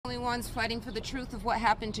ones fighting for the truth of what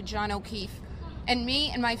happened to John O'Keefe. And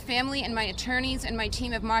me and my family and my attorneys and my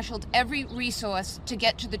team have marshaled every resource to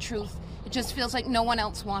get to the truth. It just feels like no one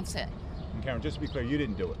else wants it. And Karen, just to be clear, you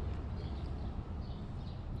didn't do it.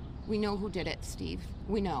 We know who did it, Steve.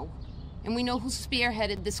 We know. And we know who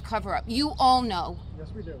spearheaded this cover-up. You all know. Yes,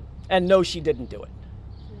 we do. And no, she didn't do it.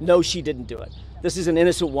 No, she didn't do it. This is an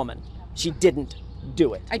innocent woman. She didn't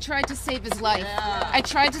do it. I tried to save his life. I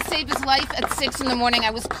tried to save his life at 6 in the morning.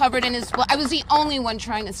 I was covered in his blood. I was the only one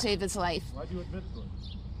trying to save his life. Why'd you admit to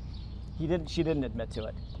it? She didn't admit to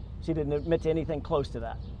it. She didn't admit to anything close to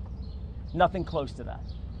that. Nothing close to that.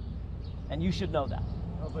 And you should know that.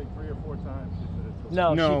 That was like 3 or 4 times she said it to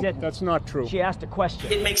No, us. she didn't. That's not true. She asked a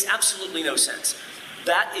question. It makes absolutely no sense.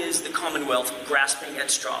 That is the Commonwealth grasping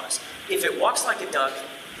at straws. If it walks like a duck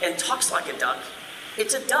and talks like a duck,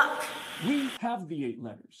 it's a duck. We have the 8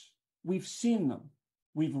 letters. We've seen them.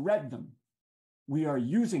 We've read them. We are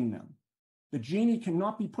using them. The genie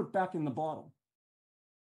cannot be put back in the bottle.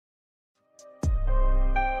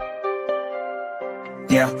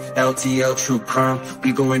 Yeah, LTL True Crime,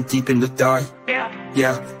 we going deep in the dark.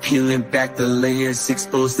 Yeah, peeling back the layers,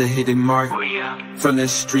 expose the hidden mark. From the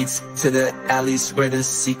streets to the alleys where the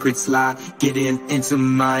secrets lie, getting into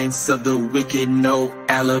minds of the wicked, no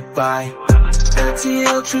alibi.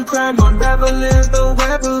 LTL True Crime, unraveling the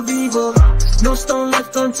web of evil. No stone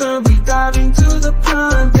left unturned, we dive into the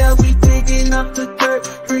prime. Yeah, we digging up the dirt,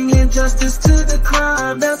 bringing justice to the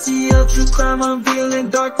crime. LTL True Crime, unveiling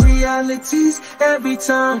dark realities every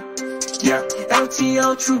time. Yeah,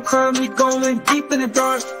 LTL True Crime, we going deep in the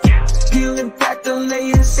dark. Peeling back the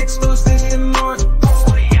layers, expose the hidden mark.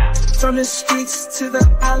 From the streets to the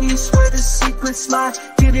alleys where the secrets lie,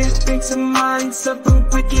 getting into minds of the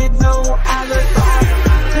wicked, no alibi.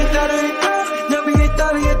 Never hit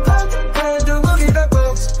and the look at the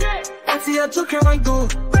books. LTL True Crime, go.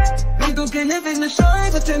 We don't get live in the show,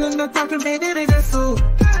 but then I'm not talking about it, that's so.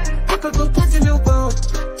 Look at the place in the world.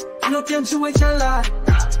 No punctuation lie.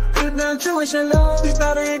 Good punctuation low. We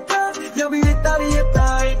better hit that. Yeah, we hit that,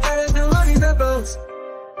 and the look at the books.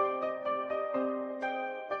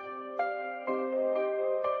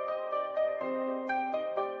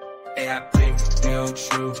 I think they'll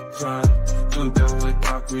true crime. I'm done with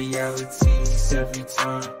dark realities every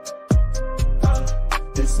time.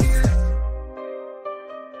 This is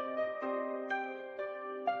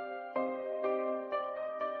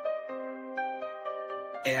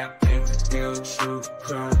I think they'll true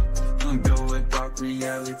crime. I'm done with dark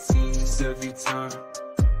realities every time.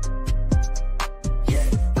 Yeah,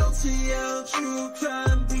 LTL True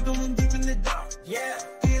Crime. We going deep in the dark. Yeah,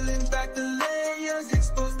 peeling back the layers,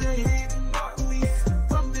 expose the hidden mark.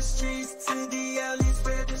 From the streets to the alleys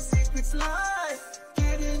where the secrets lie,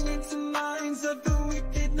 getting into minds of the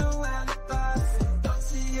wicked, no alibi.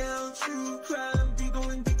 LTL True Crime. We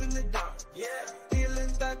going deep in the dark. Yeah,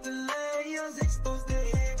 peeling back the layers, expose the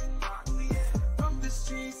hidden mark. From the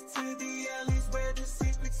streets to the alleys where the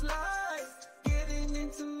secrets lie, getting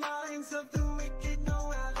into minds of the wicked,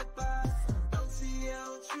 no alibi.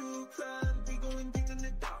 LTL True Crime, we going deep in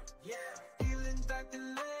the dark. Yeah, peeling back the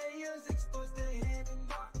layers, expose the hidden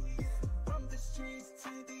mark. From the streets to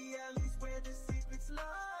the alleys where the secrets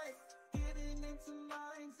lie, getting into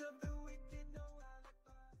minds of the wicked, no alibi.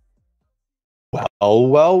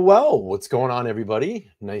 Well, what's going on, everybody?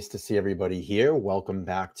 Nice to see everybody here. Welcome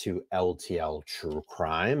back to LTL True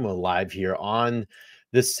Crime. We're live here on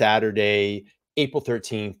this Saturday, April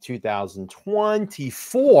 13th,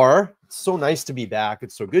 2024. It's so nice to be back.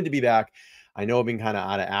 It's so good to be back. I know I've been kind of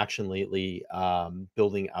out of action lately,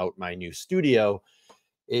 building out my new studio.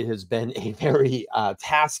 It has been a very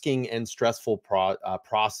tasking and stressful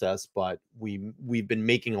process, but we've been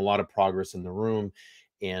making a lot of progress in the room.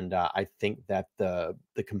 And I think that the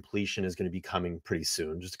completion is going to be coming pretty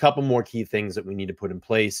soon. Just a couple more key things that we need to put in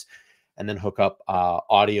place and then hook up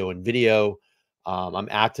audio and video. I'm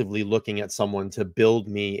actively looking at someone to build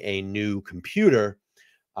me a new computer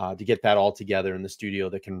to get that all together in the studio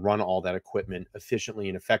that can run all that equipment efficiently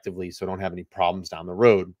and effectively so I don't have any problems down the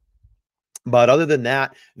road. But other than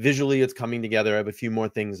that, visually, it's coming together. I have a few more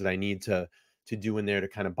things that I need to do in there to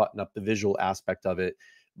kind of button up the visual aspect of it.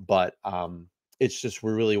 But it's just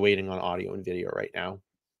we're really waiting on audio and video right now.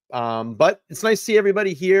 But it's nice to see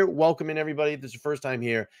everybody here. Welcome in, everybody. If this is your first time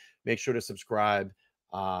here, make sure to subscribe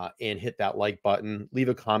and hit that like button. Leave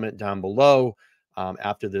a comment down below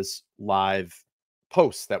after this live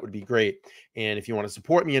post. That would be great. And if you want to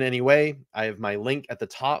support me in any way, I have my link at the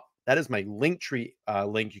top. That is my Linktree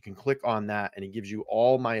link. You can click on that, and it gives you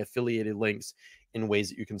all my affiliated links in ways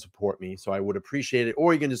that you can support me. So I would appreciate it.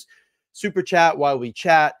 Or you can just super chat while we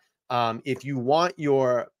chat. If you want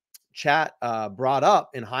your chat brought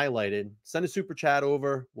up and highlighted, send a super chat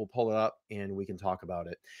over. We'll pull it up and we can talk about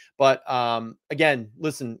it. But again,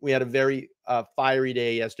 listen, we had a very fiery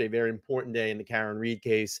day yesterday, very important day in the Karen Read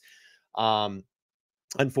case.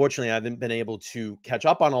 Unfortunately, I haven't been able to catch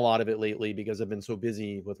up on a lot of it lately because I've been so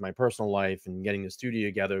busy with my personal life and getting the studio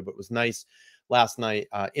together. But it was nice last night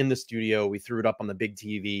in the studio. We threw it up on the big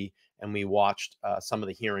TV and we watched some of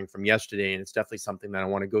the hearing from yesterday. And it's definitely something that I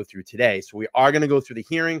want to go through today. So we are going to go through the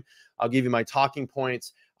hearing. I'll give you my talking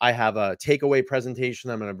points. I have a takeaway presentation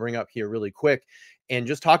I'm going to bring up here really quick and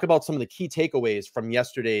just talk about some of the key takeaways from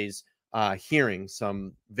yesterday's hearing.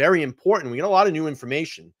 Some very important. We got a lot of new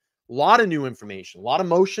information. A lot of new information, a lot of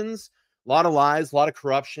motions, a lot of lies, a lot of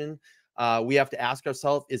corruption. We have to ask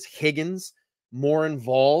ourselves, is Higgins more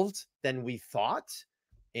involved than we thought?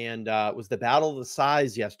 And it was the battle of the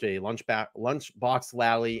size yesterday. Lunchbox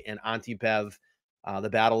Lally and Auntie Bev, the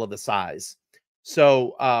battle of the size.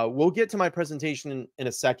 So we'll get to my presentation in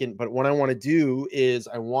a second. But what I want to do is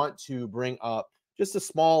I want to bring up just a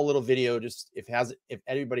small little video, just if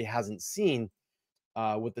anybody hasn't seen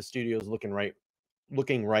what the studio is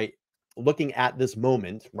looking at this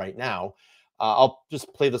moment right now. I'll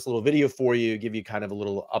just play this little video for you, give you kind of a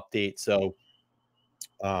little update. So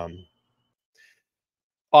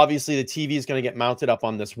obviously the TV is going to get mounted up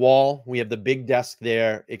on this wall. We have the big desk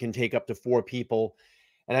there. It can take up to 4 people.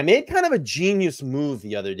 And I made kind of a genius move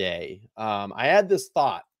the other day. I had this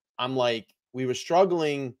thought. I'm like, we were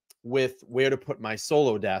struggling with where to put my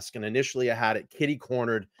solo desk. And initially I had it kitty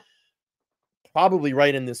cornered, probably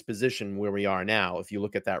right in this position where we are now. If you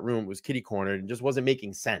look at that room, it was kitty cornered and just wasn't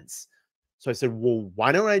making sense. So I said, well,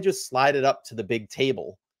 why don't I just slide it up to the big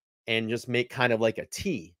table and just make kind of like a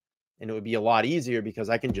T? And it would be a lot easier because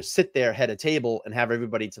I can just sit there, head a table, and have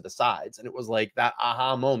everybody to the sides. And it was like that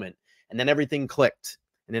aha moment. And then everything clicked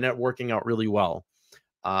and it ended up working out really well.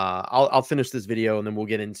 I'll finish this video and then we'll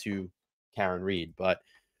get into Karen Read. But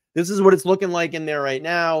this is what it's looking like in there right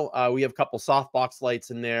now. We have a couple softbox lights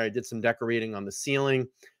in there. I did some decorating on the ceiling.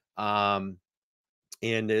 And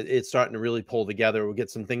it's starting to really pull together. We'll get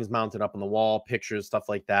some things mounted up on the wall, pictures, stuff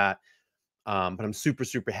like that. But I'm super,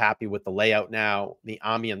 super happy with the layout now. The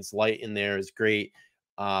ambience light in there is great.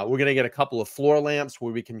 We're going to get a couple of floor lamps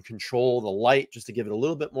where we can control the light just to give it a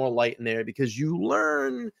little bit more light in there because you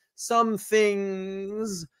learn some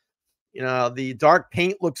things. You know, the dark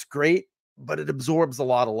paint looks great, but it absorbs a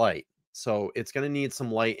lot of light. So it's going to need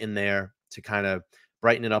some light in there to kind of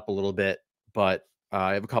brighten it up a little bit. But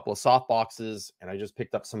I have a couple of soft boxes and I just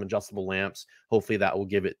picked up some adjustable lamps. Hopefully that will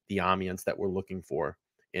give it the ambience that we're looking for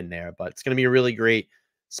in there. But it's going to be a really great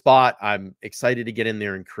spot. I'm excited to get in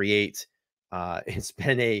there and create. It's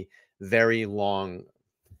been a very long,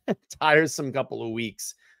 tiresome couple of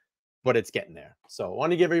weeks, but it's getting there. So I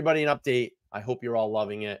want to give everybody an update. I hope you're all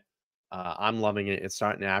loving it. I'm loving it. It's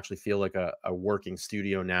starting to actually feel like a working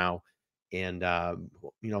studio now. And,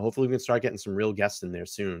 you know, hopefully we can start getting some real guests in there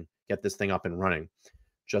soon, get this thing up and running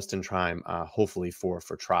just in time, hopefully for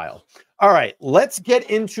trial. All right, let's get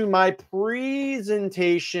into my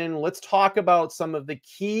presentation. Let's talk about some of the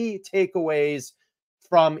key takeaways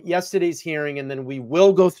from yesterday's hearing, and then we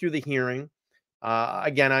will go through the hearing.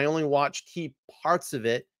 Again, I only watched key parts of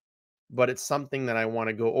it, but it's something that I want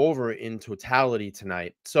to go over in totality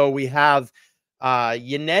tonight. So we have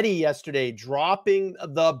Yannetti yesterday dropping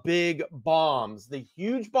the big bombs, the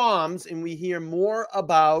huge bombs, and we hear more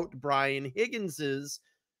about Brian Higgins's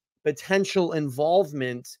potential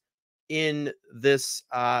involvement in this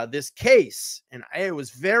this case. And it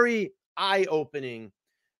was very eye-opening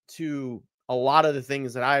to a lot of the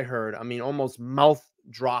things that I heard. I mean, almost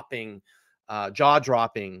mouth-dropping,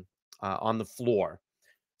 jaw-dropping on the floor.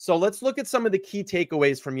 So let's look at some of the key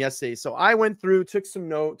takeaways from yesterday. So I went through, took some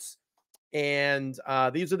notes, and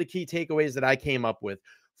these are the key takeaways that I came up with.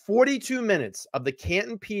 42 minutes of the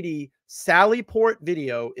Canton PD Sallyport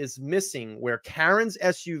video is missing where Karen's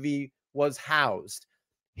SUV was housed.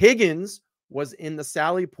 Higgins was in the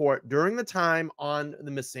Sallyport during the time on the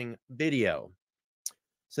missing video.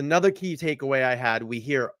 So another key takeaway I had, we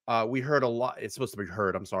heard a lot. It's supposed to be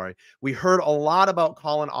heard. I'm sorry. We heard a lot about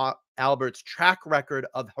Colin Albert's track record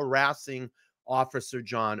of harassing Officer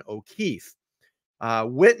John O'Keefe.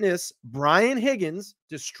 Witness Brian Higgins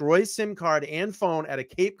destroys SIM card and phone at a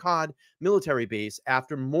Cape Cod military base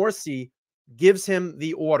after Morsi gives him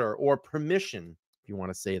the order or permission, if you want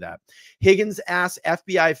to say that. Higgins asks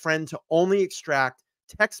FBI friend to only extract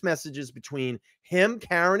text messages between him,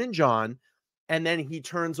 Karen, and John, and then he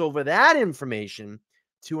turns over that information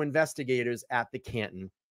to investigators at the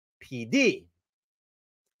Canton PD.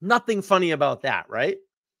 Nothing funny about that, right?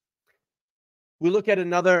 We look at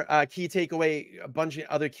another key takeaway, a bunch of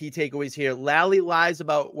other key takeaways here. Lally lies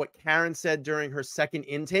about what Karen said during her second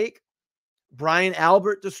intake. Brian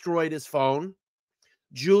Albert destroyed his phone.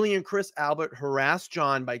 Julie and Chris Albert harassed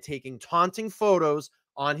John by taking taunting photos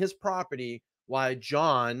on his property while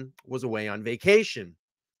John was away on vacation.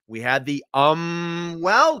 We had the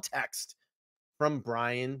well text from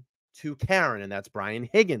Brian to Karen, and that's Brian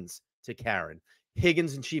Higgins to Karen.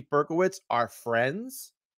 Higgins and Chief Berkowitz are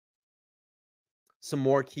friends. Some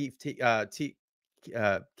more key takeaways.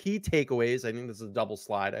 I think this is a double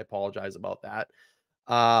slide. I apologize about that.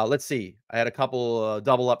 Let's see. I had a couple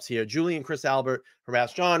double ups here. Julie and Chris Albert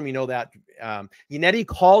harassed John. We know that. Yannetti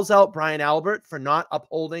calls out Brian Albert for not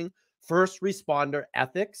upholding first responder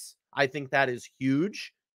ethics. I think that is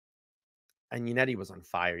huge. And Yannetti was on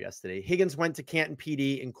fire yesterday. Higgins went to Canton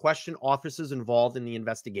PD and questioned officers involved in the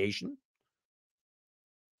investigation.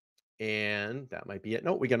 And that might be it.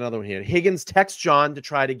 No, we got another one here. Higgins texts John to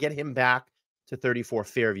try to get him back to 34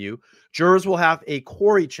 Fairview. Jurors will have a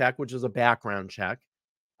Corey check, which is a background check.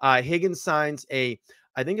 Higgins signs I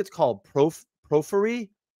think it's called Proffery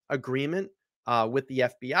agreement with the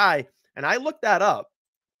FBI. And I looked that up.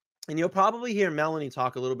 And you'll probably hear Melanie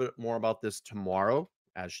talk a little bit more about this tomorrow,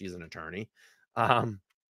 as she's an attorney.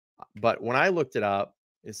 But when I looked it up,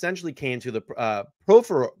 it essentially came to the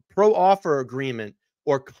pro-offer agreement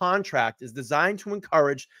or contract is designed to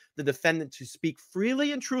encourage the defendant to speak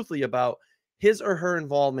freely and truthfully about his or her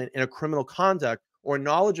involvement in a criminal conduct or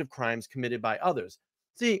knowledge of crimes committed by others.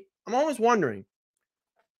 See, I'm always wondering,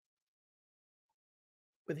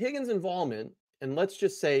 with Higgins' involvement, and let's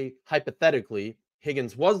just say hypothetically,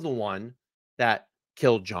 Higgins was the one that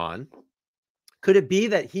killed John, could it be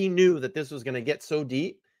that he knew that this was going to get so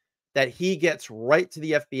deep that he gets right to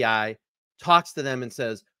the FBI, talks to them and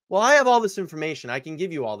says, well, I have all this information. I can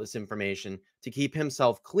give you all this information to keep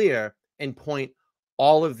himself clear and point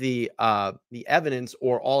all of the evidence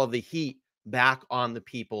or all of the heat back on the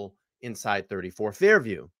people inside 34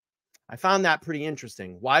 Fairview. I found that pretty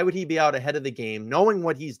interesting. Why would he be out ahead of the game knowing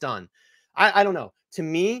what he's done? I don't know. To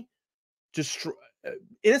me,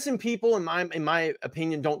 innocent people, in my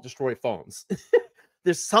opinion, don't destroy phones.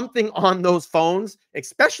 There's something on those phones,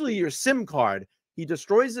 especially your SIM card. He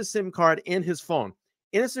destroys the SIM card and his phone.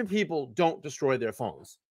 Innocent people don't destroy their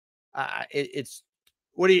phones. It's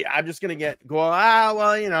what do you? I'm just gonna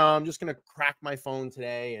well, you know, I'm just gonna crack my phone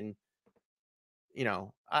today, and you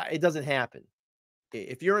know, it doesn't happen.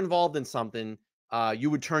 If you're involved in something, you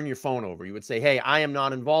would turn your phone over. You would say, "Hey, I am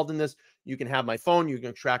not involved in this. You can have my phone. You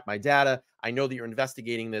can track my data. I know that you're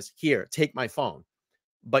investigating this. Here, take my phone."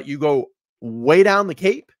 But you go way down the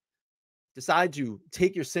Cape, decide to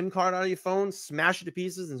take your SIM card out of your phone, smash it to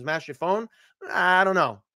pieces, and smash your phone. I don't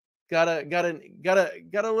know. Got a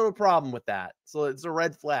little problem with that. So it's a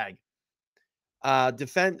red flag.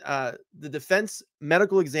 The defense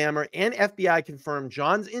medical examiner and FBI confirmed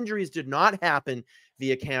John's injuries did not happen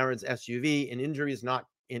via Karen's SUV, and injuries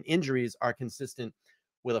are consistent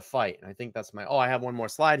with a fight. And I think that's I have one more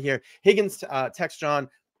slide here. Higgins texts John.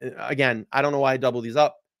 Again, I don't know why I double these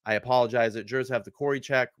up. I apologize. That jurors have the Corey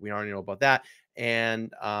check. We already know about that.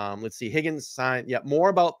 And let's see. Higgins signed. Yeah, more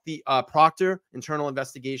about the Proctor internal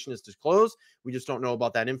investigation is disclosed. We just don't know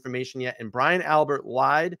about that information yet. And Brian Albert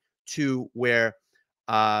lied to where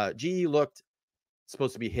GE looked,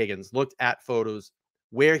 supposed to be Higgins, looked at photos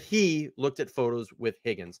where he looked at photos with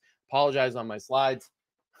Higgins. Apologize on my slides.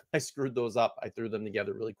 I screwed those up. I threw them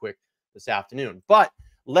together really quick this afternoon. But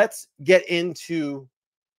let's get into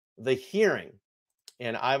the hearing.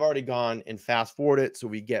 And I've already gone and fast forwarded it, so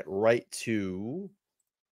we get right to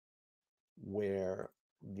where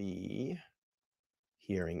the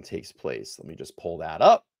hearing takes place. Let me just pull that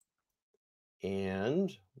up,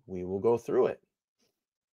 and we will go through it.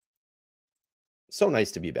 So nice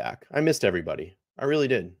to be back. I missed everybody. I really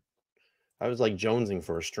did. I was like jonesing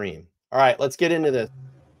for a stream. All right, let's get into this.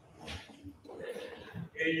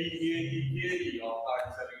 Anything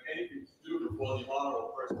to do before the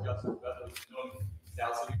Honorable First Justice Bethel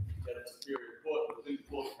South City Superior Court within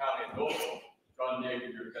Fulton County and Norfolk. John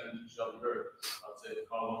Nagin, your defendant shall be heard. I'll say the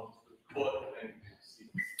Commonwealth Court and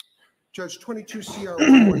Judge 22 CR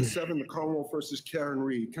 117, the Commonwealth versus Karen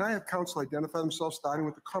Reed. Can I have counsel identify themselves, starting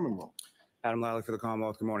with the Commonwealth? Adam Lally for the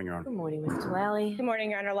Commonwealth. Good morning, Your Honor. Good morning, Mr. Lally. Good morning,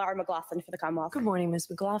 Your Honor. Laura McLaughlin for the Commonwealth. Good morning, Ms.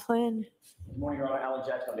 McLaughlin. Good morning, Your Honor. Alan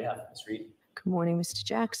Jackson on behalf of Ms. Reed. Good morning, Mr.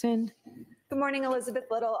 Jackson. Good morning, Elizabeth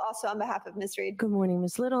Little, also on behalf of Ms. Reed. Good morning,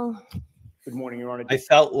 Ms. Little. Good morning, Your Honor. I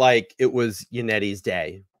felt like it was Yannetti's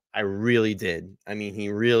day. I really did. I mean, he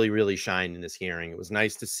really, really shined in this hearing. It was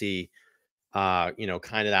nice to see, you know,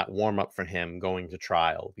 kind of that warm up for him going to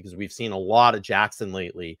trial, because we've seen a lot of Jackson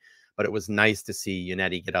lately, but it was nice to see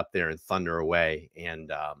Yannetti get up there and thunder away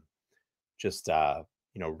and just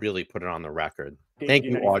really put it on the record. Thank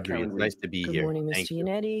you, Audrey. It's nice to be Good here. morning, Thank Mr. you.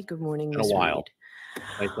 Yannetti. Good morning, It's been Ms. a while. Reed.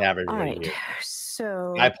 Nice to have All everybody right, here.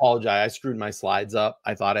 so I apologize. I screwed my slides up.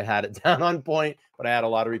 I thought I had it down on point, but I had a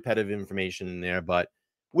lot of repetitive information in there. But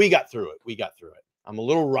we got through it. I'm a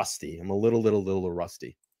little rusty. I'm a little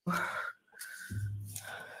rusty.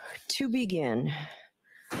 to begin,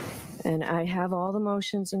 and I have all the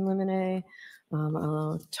motions in limine.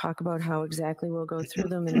 I'll talk about how exactly we'll go through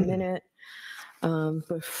them in a minute.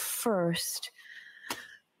 But first,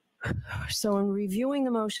 so in reviewing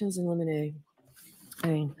the motions in limine, I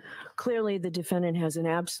mean, clearly the defendant has an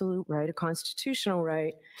absolute right, a constitutional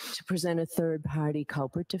right, to present a third-party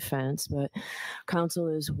culprit defense, but counsel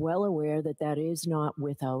is well aware that that is not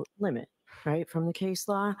without limit, right, from the case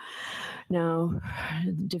law. Now,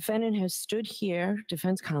 the defendant has stood here,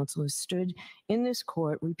 defense counsel has stood in this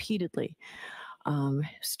court repeatedly,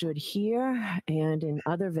 stood here and in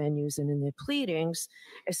other venues and in the pleadings,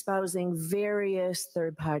 espousing various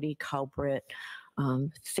third-party culprit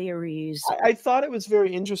theories. I thought it was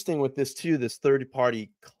very interesting with this too, this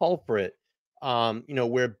third-party culprit,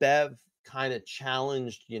 where Bev kind of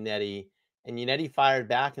challenged Yannetti, and Yannetti fired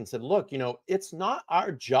back and said, look, it's not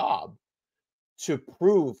our job to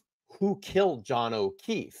prove who killed John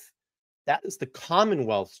O'Keefe. That is the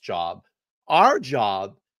Commonwealth's job. Our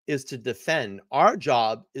job is to defend. Our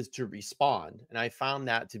job is to respond. And I found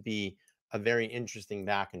that to be a very interesting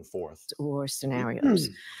back and forth. Or scenarios.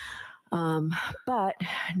 But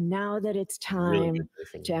now that it's time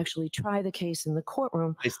to actually try the case in the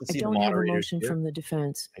courtroom, Nice to I see the don't have a moderators motion here. from the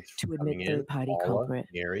defense to admit coming in. third-party Paula, culprit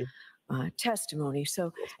Mary. testimony.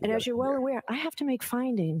 So, and as you're well aware, I have to make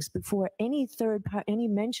findings before any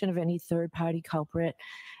mention of any third-party culprit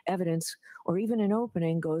evidence or even an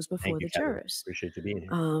opening goes before the Kevin. jurors. Appreciate you being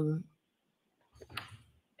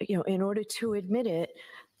here. In order to admit it,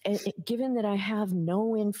 given that I have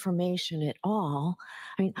no information at all,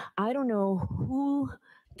 I mean, I don't know who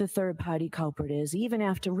the third-party culprit is, even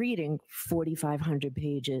after reading 4,500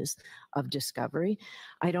 pages of discovery.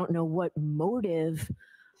 I don't know what motive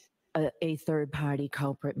a third-party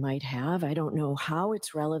culprit might have. I don't know how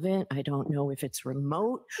it's relevant. I don't know if it's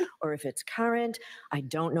remote or if it's current. I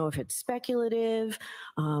don't know if it's speculative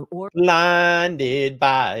or blinded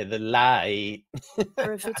by the light.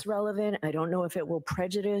 or if it's relevant. I don't know if it will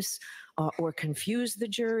prejudice or confuse the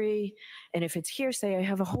jury. And if it's hearsay, I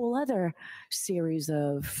have a whole other series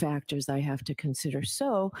of factors I have to consider.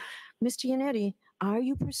 So, Mr. Yannetti, are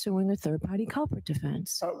you pursuing a third-party culprit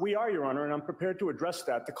defense? We are, Your Honor, and I'm prepared to address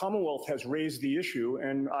that. The Commonwealth has raised the issue,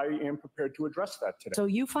 and I am prepared to address that today. So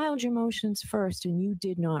you filed your motions first, and you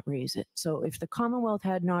did not raise it. So if the Commonwealth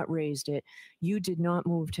had not raised it, you did not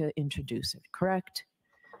move to introduce it, correct?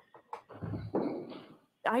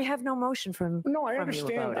 I have no motion from. No, I from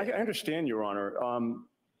understand. You about it. I understand, Your Honor.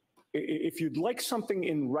 If you'd like something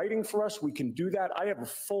in writing for us, we can do that. I have a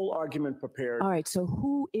full argument prepared. All right. So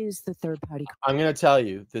who is the third party? I'm going to tell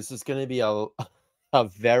you, this is going to be a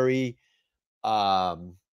very,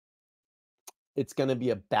 it's going to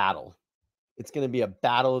be a battle. It's going to be a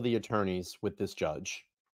battle of the attorneys with this judge.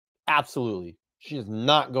 Absolutely. She is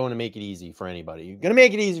not going to make it easy for anybody. You're going to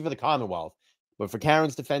make it easy for the Commonwealth. But for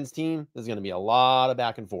Karen's defense team, there's going to be a lot of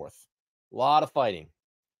back and forth. A lot of fighting.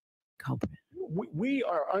 Culprit. We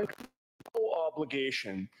are under no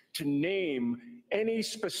obligation to name any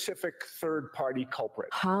specific third-party culprit.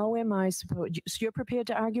 How am I supposed? So you're prepared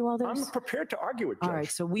to argue all this? I'm prepared to argue it, Judge. All right.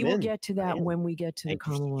 So we will get to that when we get to the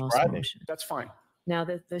Commonwealth's motion. That's fine. Now,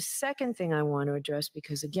 the second thing I want to address,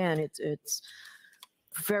 because again, it's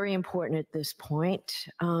very important at this point,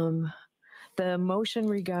 the motion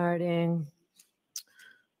regarding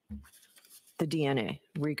the DNA,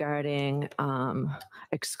 regarding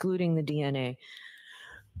excluding the DNA.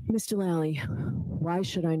 Mr. Lally, why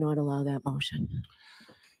should I not allow that motion?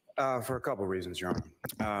 For a couple of reasons, Your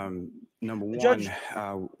Honor. Number one, judge,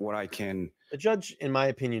 what I can... The judge, in my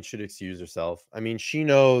opinion, should excuse herself. I mean, she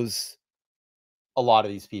knows a lot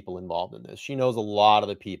of these people involved in this. She knows a lot of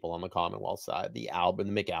the people on the Commonwealth side, the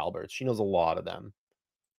McAlberts. She knows a lot of them.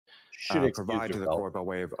 Should provide to the court by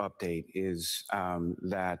way of update is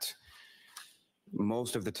that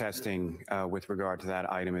most of the testing with regard to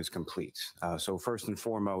that item is complete. So first and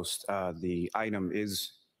foremost, the item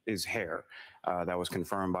is hair. That was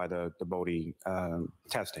confirmed by the Bodie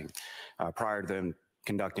testing prior to them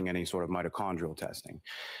conducting any sort of mitochondrial testing.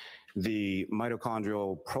 The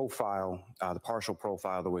mitochondrial profile, the partial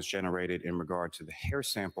profile that was generated in regard to the hair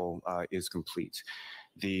sample is complete.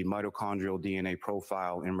 The mitochondrial DNA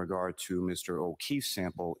profile in regard to Mr. O'Keefe's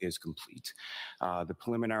sample is complete. The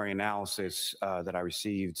preliminary analysis that I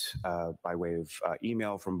received by way of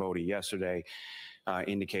email from Bodie yesterday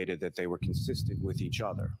indicated that they were consistent with each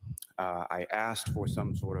other. I asked for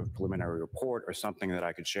some sort of preliminary report or something that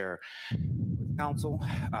I could share with council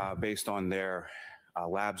based on their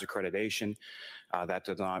lab's accreditation. That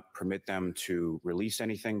did not permit them to release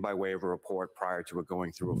anything by way of a report prior to it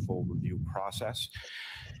going through a full review process.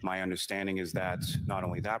 My understanding is that not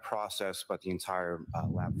only that process, but the entire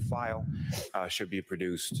lab file should be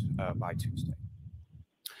produced by Tuesday.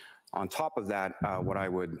 On top of that, what I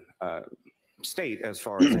would state as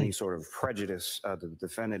far as any sort of prejudice the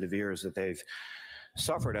defendant appears that they've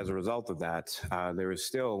suffered as a result of that, there is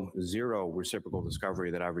still zero reciprocal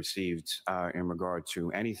discovery that I've received in regard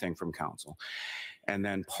to anything from counsel. And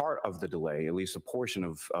then part of the delay, at least a portion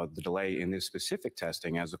of the delay in this specific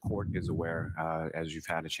testing, as the court is aware, as you've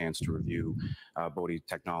had a chance to review Bodie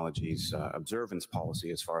Technologies' observance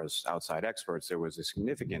policy as far as outside experts, there was a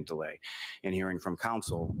significant delay in hearing from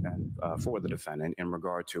counsel and for the defendant in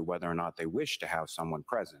regard to whether or not they wish to have someone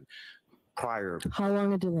present prior. How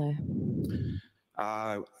long a delay?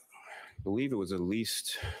 I believe it was at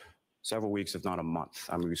least several weeks, if not a month.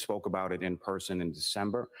 I mean, we spoke about it in person in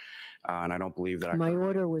December, and I don't believe that My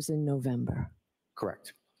order was in November.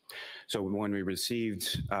 Correct. So when we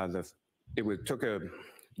received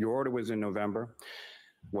your order was in November.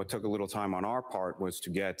 What took a little time on our part was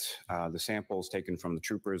to get the samples taken from the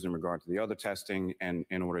troopers in regard to the other testing, and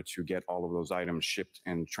in order to get all of those items shipped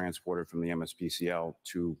and transported from the MSPCL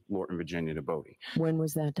to Lorton, Virginia to Bodie. When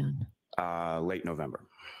was that done? Late November.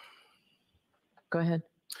 Go ahead.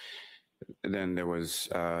 Then there was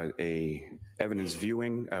a evidence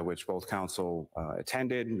viewing, which both counsel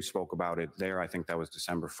attended. We spoke about it there. I think that was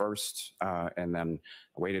December 1st. And then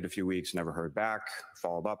waited a few weeks, never heard back,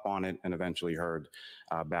 followed up on it, and eventually heard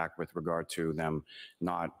back with regard to them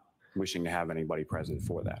not wishing to have anybody present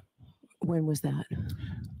for that. When was that?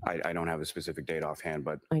 I don't have a specific date offhand,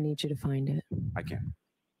 but I need you to find it. I can.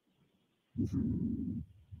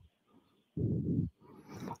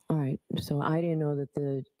 All right. So I didn't know that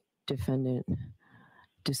the defendant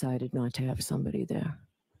decided not to have somebody there.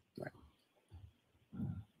 Right.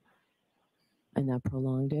 And that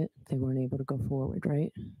prolonged it. They weren't able to go forward,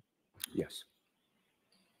 right? Yes.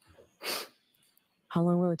 How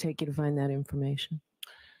long will it take you to find that information?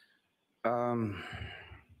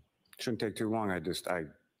 Shouldn't take too long.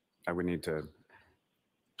 I would need to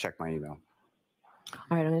check my email.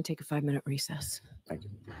 All right, I'm going to take a 5-minute recess. Thank you.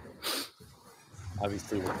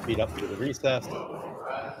 Obviously, we'll speed up to the recess.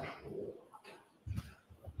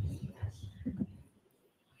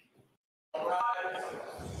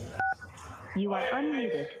 You are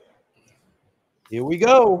unmuted. Here we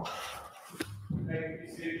go.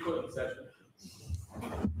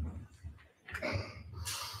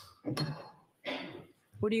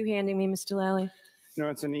 What are you handing me, Mr. Lally? No,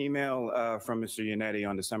 it's an email from Mr. Yannetti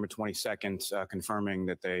on December 22nd confirming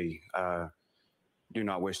that they do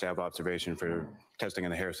not wish to have observation for testing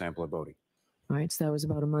in the hair sample of Bodie. All right, so that was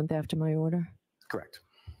about a month after my order? Correct.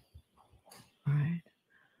 All right.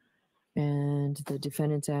 And the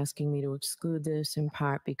defendant's asking me to exclude this in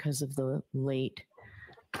part because of the late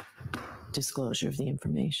disclosure of the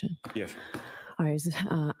information. Yes. All right,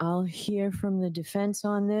 I'll hear from the defense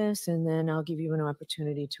on this, and then I'll give you an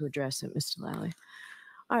opportunity to address it, Mr. Lally.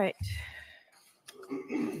 All right.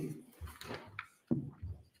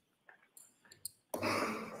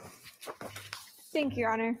 Thank you,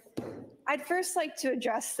 Your Honor. I'd first like to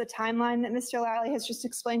address the timeline that Mr. Lally has just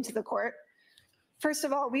explained to the court. First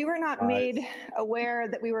of all, we were not made aware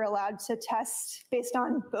that we were allowed to test based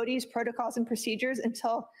on Bodie's protocols and procedures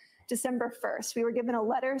until December 1st. We were given a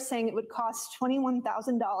letter saying it would cost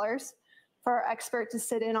 $21,000 for our expert to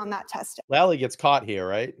sit in on that testing. Lally gets caught here,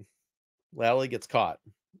 right? Lally gets caught.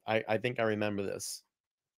 I think I remember this.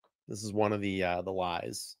 This is one of the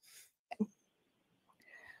lies.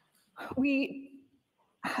 We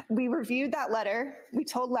reviewed that letter. We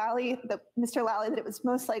told Mr. Lally that it was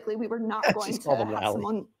most likely we were not going to have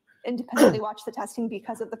someone independently watch the testing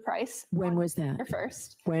because of the price. When was that? December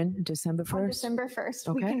 1st. When? December 1st? On December 1st.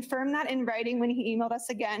 Okay. We confirmed that in writing when he emailed us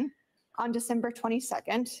again on December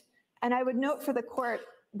 22nd. And I would note for the court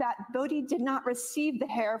that Bodie did not receive the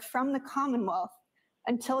hair from the Commonwealth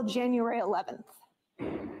until January 11th.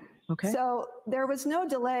 Okay. So there was no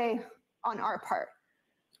delay on our part.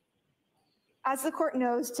 As the court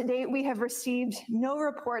knows, to date, we have received no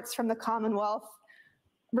reports from the Commonwealth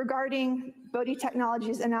regarding Bodie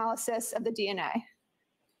Technologies' analysis of the DNA.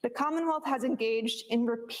 The Commonwealth has engaged in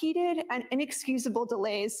repeated and inexcusable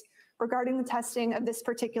delays regarding the testing of this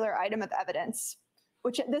particular item of evidence,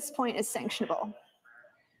 which at this point is sanctionable.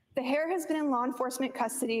 The hair has been in law enforcement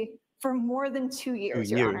custody for more than 2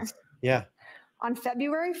 years, Your Honor. Yeah. On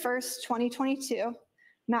February 1st, 2022,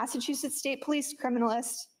 Massachusetts State Police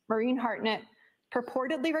criminalist Maureen Hartnett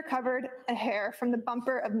purportedly recovered a hair from the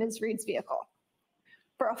bumper of Ms. Reed's vehicle.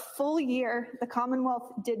 For a full year, the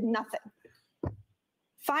Commonwealth did nothing.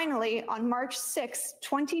 Finally, on March 6,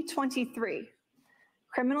 2023,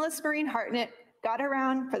 criminalist Maureen Hartnett got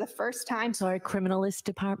around for the first time. Sorry, criminalist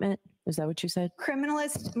department? Is that what you said?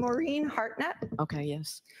 Criminalist Maureen Hartnett Okay,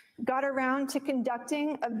 yes. got around to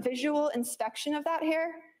conducting a visual inspection of that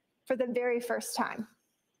hair for the very first time.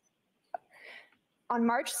 On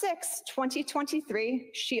March 6,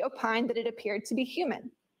 2023, she opined that it appeared to be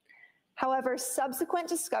human. However, subsequent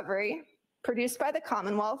discovery produced by the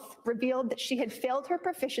Commonwealth revealed that she had failed her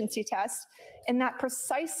proficiency test in that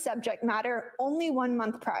precise subject matter only 1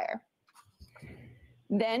 month prior.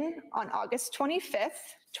 Then, on August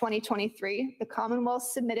 25th, 2023, the Commonwealth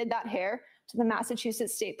submitted that hair to the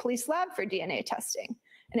Massachusetts State Police Lab for DNA testing,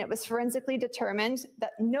 and it was forensically determined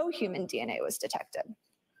that no human DNA was detected.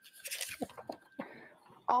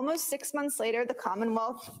 Almost 6 months later, the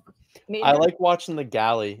Commonwealth made I like watching the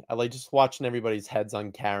galley. I like just watching everybody's heads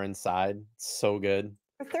on Karen's side. It's so good.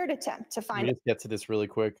 a third attempt to Let find me just get to this really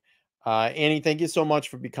quick. Annie, thank you so much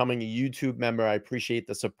for becoming a YouTube member. I appreciate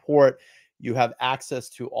the support. You have access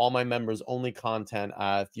to all my members only content.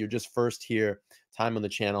 If you're just first here, time on the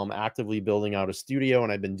channel, I'm actively building out a studio,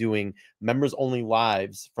 and I've been doing members only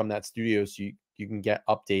lives from that studio, so you can get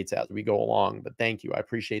updates as we go along. But thank you. I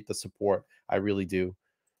appreciate the support. I really do.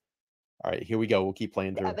 All right, here we go. We'll keep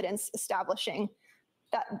playing through. evidence establishing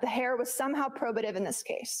that the hair was somehow probative in this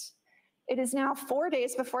case. It is now 4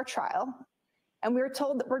 days before trial, and we were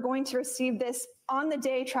told that we're going to receive this on the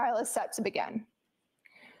day trial is set to begin.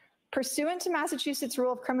 Pursuant to Massachusetts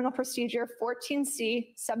Rule of Criminal Procedure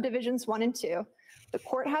 14C, subdivisions 1 and 2, the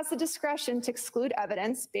court has the discretion to exclude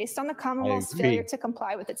evidence based on the Commonwealth's agree. failure to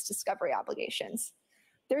comply with its discovery obligations.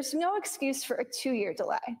 There's no excuse for a 2-year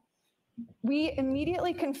delay. We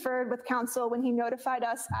immediately conferred with counsel when he notified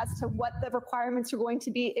us as to what the requirements were going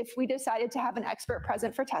to be if we decided to have an expert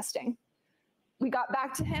present for testing. We got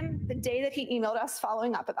back to him the day that he emailed us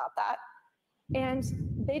following up about that. And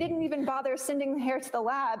they didn't even bother sending the hair to the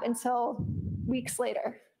lab until weeks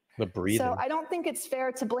later. The breathing. So I don't think it's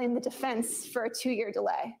fair to blame the defense for a 2-year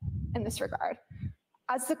delay in this regard.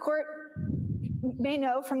 As the court may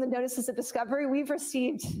know from the notices of discovery, we've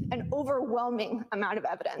received an overwhelming amount of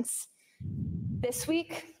evidence. This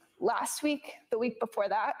week, last week, the week before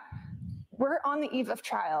that, we're on the eve of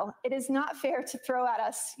trial. It is not fair to throw at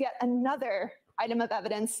us yet another item of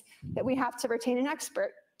evidence that we have to retain an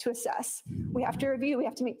expert to assess. We have to review, we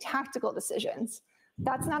have to make tactical decisions.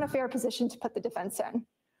 That's not a fair position to put the defense in.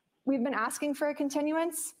 We've been asking for a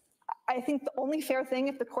continuance. I think the only fair thing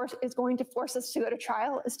if the court is going to force us to go to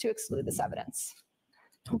trial is to exclude this evidence.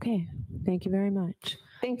 Okay, thank you very much.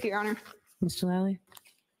 Thank you, Your Honor. Mr. Lally?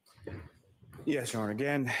 Yes, Your Honor.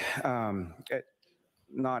 Again,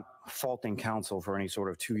 not faulting counsel for any sort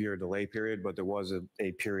of 2-year delay period, but there was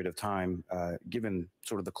a period of time, given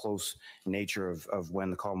sort of the close nature of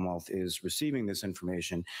when the Commonwealth is receiving this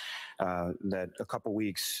information, that a couple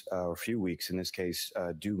weeks or a few weeks in this case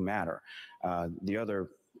do matter. The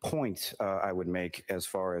other point I would make as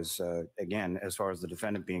far as, again, as far as the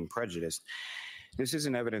defendant being prejudiced, this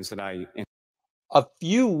isn't evidence that A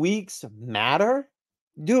few weeks matter?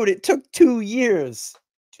 Dude, it took 2 years.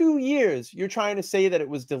 2 years. You're trying to say that it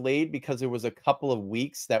was delayed because there was a couple of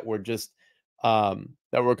weeks that were just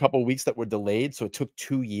delayed, so it took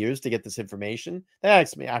 2 years to get this information?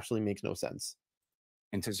 That actually makes no sense.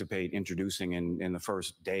 anticipate introducing in the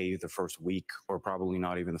first day, the first week, or probably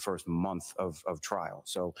not even the first month of trial.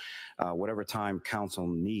 So whatever time counsel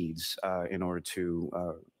needs in order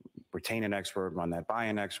to retain an expert, run that by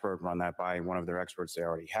an expert, run that by one of their experts they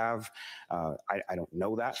already have. I don't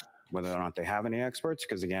know that, whether or not they have any experts,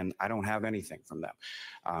 because again, I don't have anything from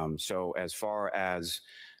them. So as far as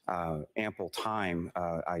ample time,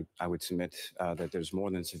 I would submit that there's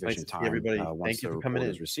more than sufficient time once the report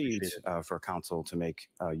is received for counsel to make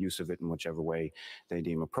use of it in whichever way they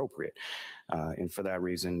deem appropriate. And for that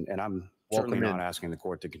reason, and I'm certainly not asking the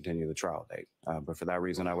court to continue the trial date, but for that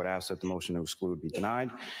reason, I would ask that the motion to exclude be denied,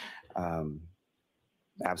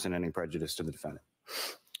 absent any prejudice to the defendant.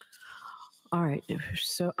 All right,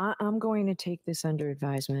 so I'm going to take this under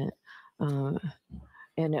advisement.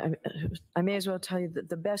 And I may as well tell you that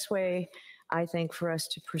the best way I think, for us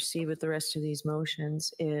to proceed with the rest of these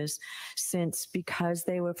motions is because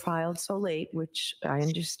they were filed so late, which I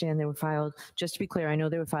understand they were filed, just to be clear, I know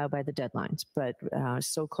they were filed by the deadlines, but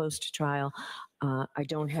so close to trial, I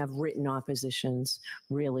don't have written oppositions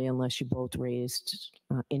really unless you both raised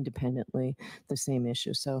independently the same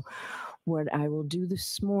issue. So what I will do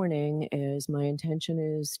this morning is my intention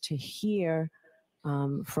is to hear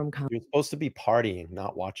from counsel. You're supposed to be partying,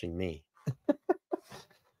 not watching me.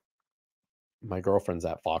 My girlfriend's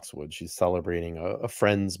at Foxwood. She's celebrating a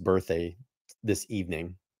friend's birthday this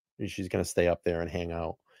evening. She's going to stay up there and hang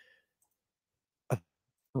out.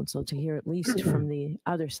 Counsel to hear at least from the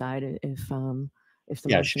other side if the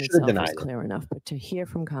Yeah, motion she should have itself is denied it. clear enough, but to hear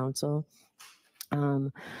from counsel.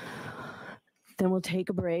 Then we'll take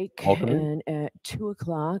a break, and at 2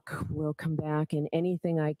 o'clock, we'll come back, and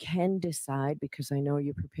anything I can decide, because I know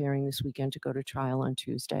you're preparing this weekend to go to trial on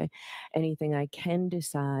Tuesday, anything I can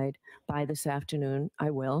decide by this afternoon, I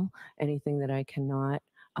will. Anything that I cannot,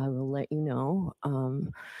 I will let you know.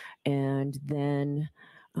 And then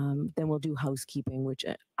we'll do housekeeping, which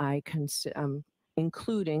I consider,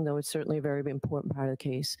 including, though it's certainly a very important part of the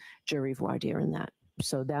case, jury voir dire in that.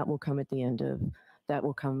 So that will come at the end of that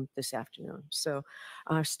will come this afternoon. So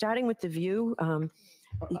starting with the view.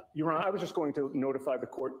 Your Honor, I was just going to notify the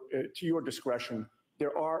court, to your discretion,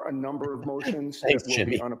 there are a number of motions Thanks, that will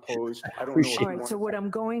Jimmy. be unopposed. I don't Appreciate know. All right, so what I'm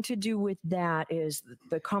going to do with that is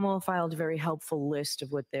the Commonwealth filed a very helpful list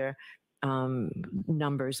of what their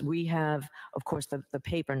numbers. We have, of course, the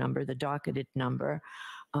paper number, the docketed number.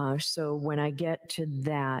 So when I get to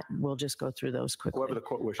that, we'll just go through those quickly. Whoever the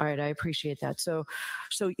court wishes. All right, I appreciate that. So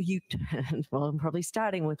you, well, I'm probably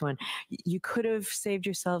starting with one. You could have saved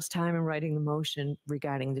yourselves time in writing the motion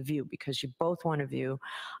regarding the view because you both want a view.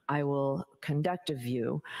 I will conduct a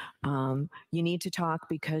view. You need to talk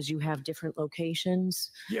because you have different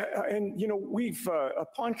locations. Yeah, and we've,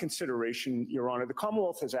 upon consideration, Your Honor, the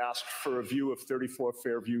Commonwealth has asked for a view of 34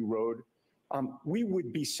 Fairview Road. We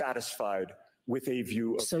would be satisfied with a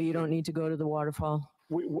view. So you don't need to go to the waterfall?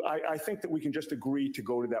 I think that we can just agree to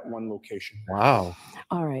go to that one location. Wow.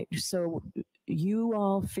 All right. So you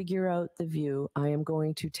all figure out the view. I am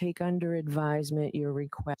going to take under advisement your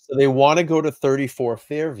request. So they want to go to 34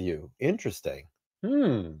 Fairview. Interesting.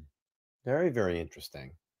 Very, very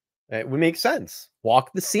interesting. It would make sense.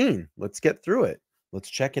 Walk the scene. Let's get through it. Let's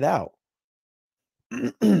check it out.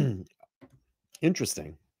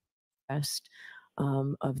 Interesting.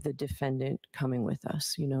 Of the defendant coming with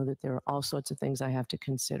us. You know that there are all sorts of things I have to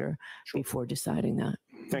consider before deciding that.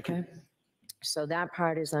 Thank you. So that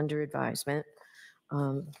part is under advisement.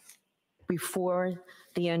 Before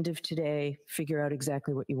the end of today, figure out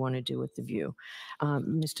exactly what you want to do with the view.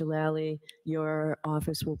 Mr. Lally, your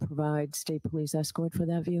office will provide state police escort for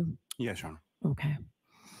that view? Yes, Your Honor. Okay.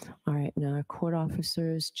 All right. Now, court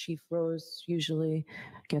officers, Chief Rose usually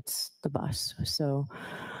gets the bus. So,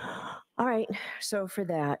 all right. So for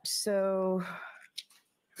that, so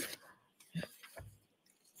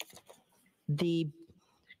the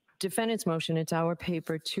defendant's motion, it's our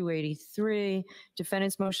paper 283.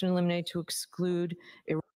 Defendant's motion eliminate to exclude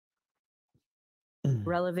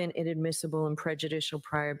irrelevant, inadmissible, and prejudicial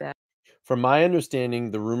prior back. From my understanding,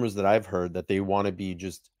 the rumors that I've heard that they want to be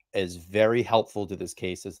just as very helpful to this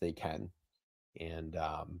case as they can. And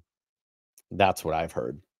that's what I've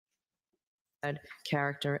heard.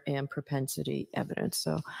 Character and propensity evidence.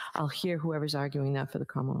 So I'll hear whoever's arguing that for the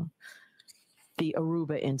Commonwealth. The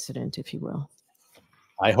Aruba incident, if you will.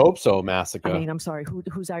 I hope so, Massacre. I mean, I'm sorry,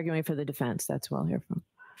 who's arguing for the defense? That's who I'll hear from.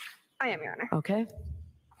 I am, Your Honor. Okay.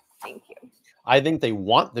 Thank you. I think they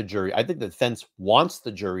want the jury. I think the defense wants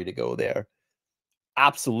the jury to go there.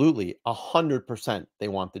 Absolutely, 100%. They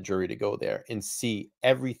want the jury to go there and see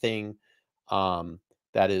everything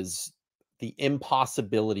that is the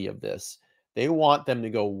impossibility of this. They want them to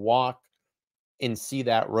go walk and see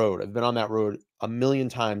that road. I've been on that road a million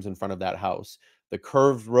times in front of that house. The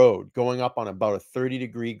curved road going up on about a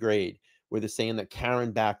 30-degree grade where they're saying that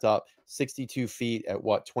Karen backed up 62 feet at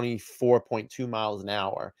what, 24.2 miles an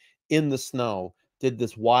hour in the snow, did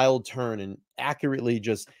this wild turn and accurately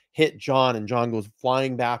just hit John, and John goes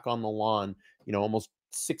flying back on the lawn, you know, almost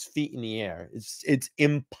 6 feet in the air. It's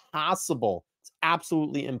impossible. It's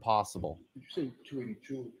absolutely impossible. Did you say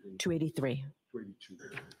 282? 283.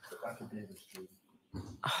 282. Dr. Davis.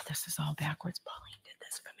 Oh, this is all backwards. Pauline did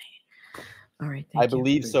this for me. All right. I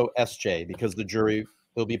believe so, SJ, because the jury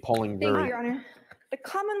will be polling Thank you, jury. Your Honor. The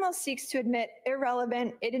Commonwealth seeks to admit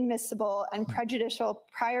irrelevant, inadmissible, and prejudicial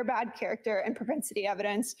prior bad character and propensity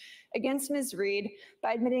evidence against Ms. Reed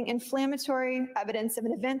by admitting inflammatory evidence of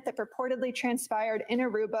an event that purportedly transpired in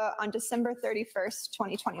Aruba on December 31st,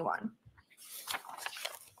 2021.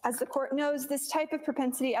 As the court knows, this type of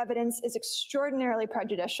propensity evidence is extraordinarily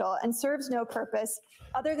prejudicial and serves no purpose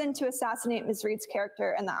other than to assassinate Ms. Reed's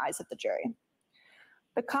character in the eyes of the jury.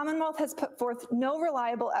 The Commonwealth has put forth no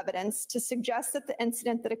reliable evidence to suggest that the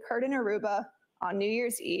incident that occurred in Aruba on New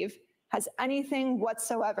Year's Eve has anything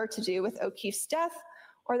whatsoever to do with O'Keefe's death,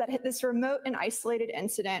 or that this remote and isolated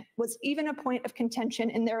incident was even a point of contention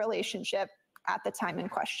in their relationship at the time in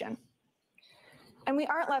question. And we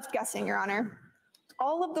aren't left guessing, Your Honor.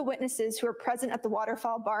 All of the witnesses who were present at the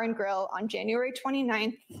Waterfall Bar and Grill on January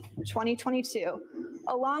 29th, 2022,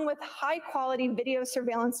 along with high-quality video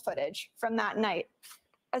surveillance footage from that night,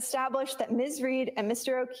 established that Ms. Reed and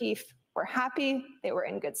Mr. O'Keefe were happy, they were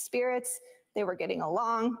in good spirits, they were getting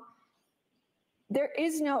along. There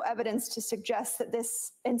is no evidence to suggest that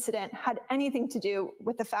this incident had anything to do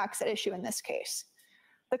with the facts at issue in this case.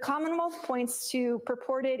 The Commonwealth points to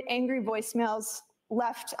purported angry voicemails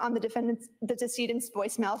left on the decedent's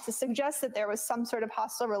voicemail to suggest that there was some sort of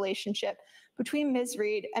hostile relationship between Ms.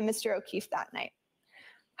 Reed and Mr. O'Keefe that night.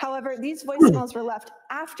 However, these voicemails were left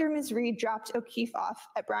after Ms. Reed dropped O'Keefe off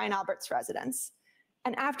at Brian Albert's residence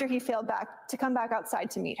and after he failed to come back outside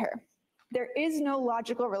to meet her. There is no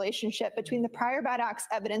logical relationship between the prior bad acts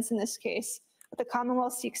evidence in this case that the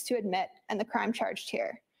Commonwealth seeks to admit and the crime charged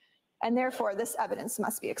here, and therefore this evidence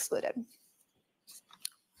must be excluded.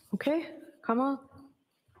 Okay, Commonwealth.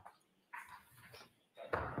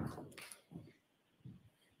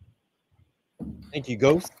 Thank you,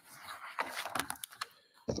 Ghost.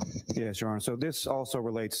 Yes, Your Honor. So this also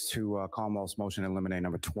relates to Commonwealth's motion to eliminate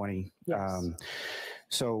number 20. Yes.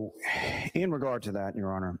 So in regard to that,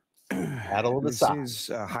 Your Honor, this is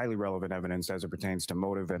highly relevant evidence as it pertains to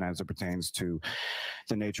motive and as it pertains to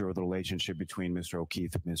the nature of the relationship between Mr.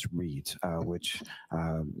 O'Keefe and Ms. Reed, which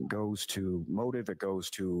goes to motive, it goes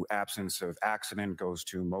to absence of accident, goes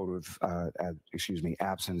to motive,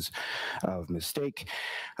 absence of mistake.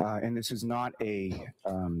 And this is not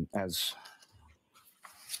as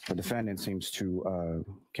the defendant seems to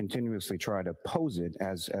continuously try to pose it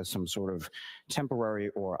as some sort of temporary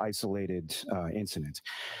or isolated incident.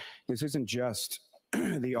 This isn't just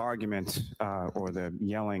the argument or the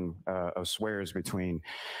yelling of swears between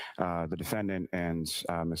the defendant and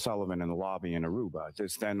Ms. Sullivan in the lobby in Aruba.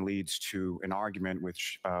 This then leads to an argument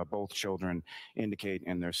which both children indicate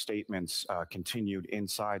in their statements continued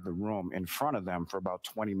inside the room in front of them for about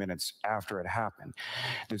 20 minutes after it happened.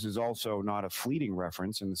 This is also not a fleeting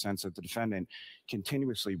reference in the sense that the defendant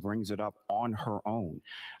continuously brings it up on her own.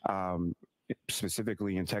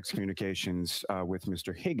 Specifically in text communications with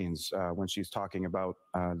Mr. Higgins when she's talking about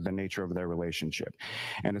the nature of their relationship.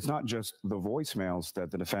 And it's not just the voicemails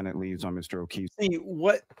that the defendant leaves on Mr. O'Keefe. See,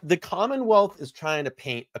 what the Commonwealth is trying to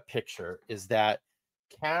paint a picture is that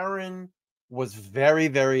Karen was very,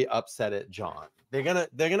 very upset at John. They're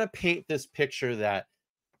gonna paint this picture that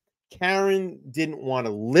Karen didn't want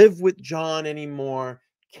to live with John anymore.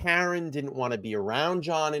 Karen didn't want to be around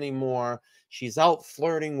John anymore. She's out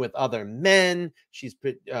flirting with other men. She's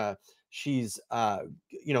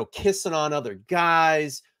kissing on other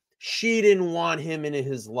guys. She didn't want him in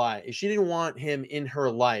his life. She didn't want him in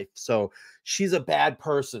her life. So she's a bad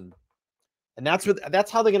person. And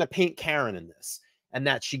that's how they're going to paint Karen in this. And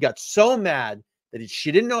that she got so mad that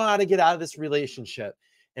she didn't know how to get out of this relationship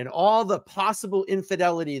and all the possible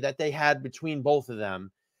infidelity that they had between both of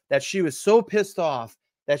them, that she was so pissed off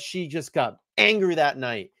that she just got angry that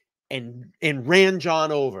night and ran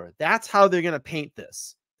John over. That's how they're going to paint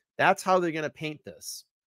this. That's how they're going to paint this.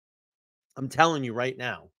 I'm telling you right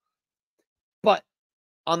now. But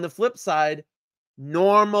on the flip side,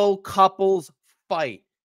 normal couples fight.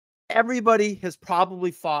 Everybody has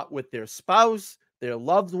probably fought with their spouse, their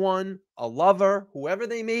loved one, a lover, whoever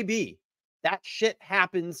they may be. That shit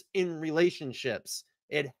happens in relationships.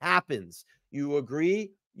 It happens. You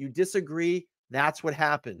agree, you disagree, that's what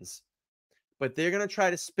happens. But they're going to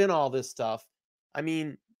try to spin all this stuff. I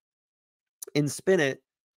mean, and spin it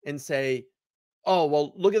and say, oh,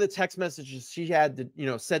 well, look at the text messages she had,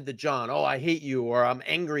 to, said to John, oh, I hate you, or I'm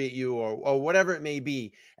angry at you, or whatever it may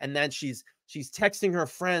be. And then she's texting her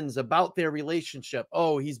friends about their relationship.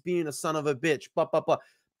 Oh, he's being a son of a bitch, blah, blah, blah.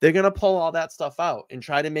 They're going to pull all that stuff out and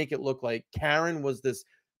try to make it look like Karen was this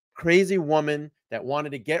crazy woman that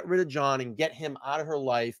wanted to get rid of John and get him out of her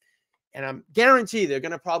life. And I'm guaranteed they're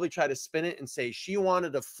going to probably try to spin it and say she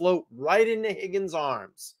wanted to float right into Higgins'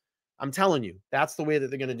 arms. I'm telling you, that's the way that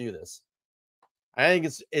they're going to do this. I think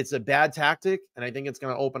it's a bad tactic, and I think it's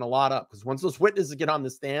going to open a lot up because once those witnesses get on the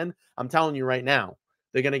stand, I'm telling you right now,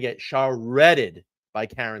 they're going to get shredded by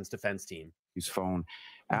Karen's defense team. His phone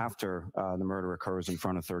after the murder occurs in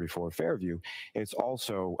front of 34 Fairview. It's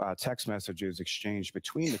also text messages exchanged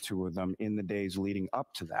between the two of them in the days leading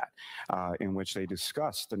up to that, in which they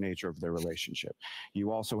discuss the nature of their relationship.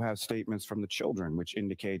 You also have statements from the children, which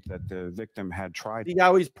indicate that the victim had tried. See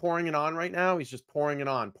how he's pouring it on right now? He's just pouring it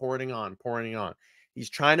on, pouring it on, pouring it on. He's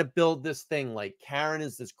trying to build this thing like Karen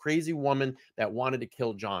is this crazy woman that wanted to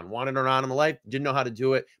kill John, wanted her out of my life, didn't know how to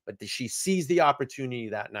do it, but she seized the opportunity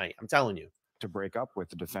that night. I'm telling you. To break up with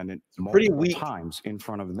the defendant Pretty multiple weak times in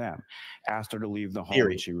front of them, asked her to leave the home,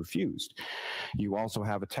 theory. and she refused. You also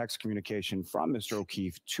have a text communication from Mr.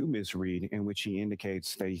 O'Keefe to Ms. Reed in which he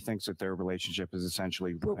indicates that he thinks that their relationship is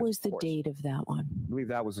essentially. What was the date of that one? I believe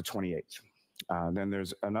that was the 28th. Then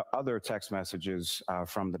there's other text messages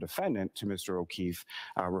from the defendant to Mr. O'Keefe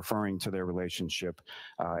referring to their relationship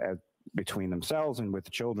between themselves and with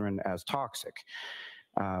the children as toxic.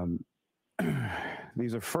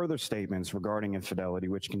 These are further statements regarding infidelity,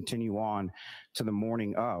 which continue on to the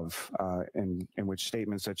morning of, in which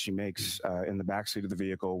statements that she makes in the backseat of the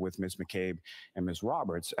vehicle with Ms. McCabe and Ms.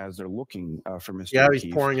 Roberts as they're looking for Mr. Yeah, O'Keefe,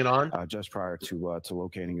 he's pouring it on just prior to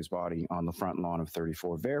locating his body on the front lawn of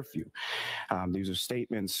 34 Fairview. These are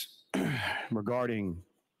statements regarding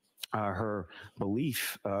her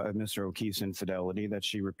belief of Mr. O'Keefe's infidelity that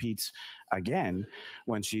she repeats again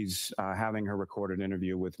when she's having her recorded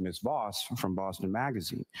interview with Ms. Voss from Boston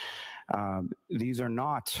Magazine. These are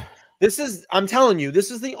not. This is, I'm telling you,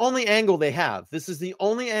 this is the only angle they have. This is the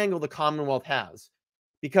only angle the Commonwealth has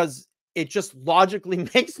because it just logically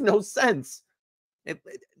makes no sense.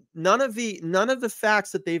 None of the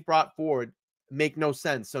facts that they've brought forward make no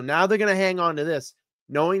sense. So now they're going to hang on to this,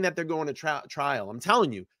 knowing that they're going to trial. I'm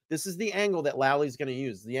telling you, this is the angle that Lally's going to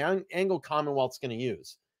use, the angle Commonwealth's going to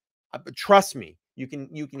use. But trust me, you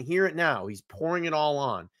can hear it now. He's pouring it all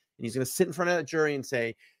on, and he's going to sit in front of that jury and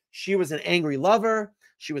say, she was an angry lover.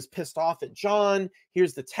 She was pissed off at John.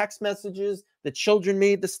 Here's the text messages. The children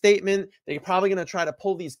made the statement. They're probably going to try to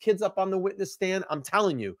pull these kids up on the witness stand. I'm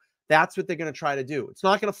telling you, that's what they're going to try to do. It's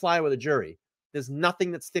not going to fly with a jury. There's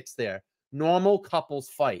nothing that sticks there. Normal couples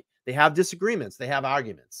fight. They have disagreements. They have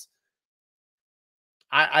arguments.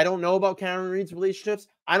 I don't know about Karen Reed's relationships.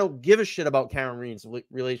 I don't give a shit about Karen Reed's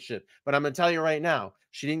relationship. But I'm going to tell you right now,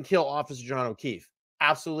 she didn't kill Officer John O'Keefe.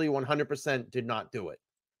 Absolutely 100% did not do it.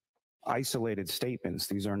 Isolated statements.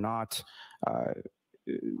 These are not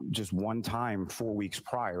just one time 4 weeks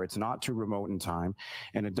prior. It's not too remote in time.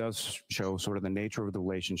 And it does show sort of the nature of the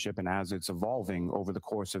relationship and as it's evolving over the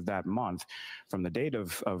course of that month from the date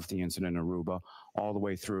of the incident in Aruba all the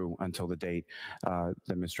way through until the date that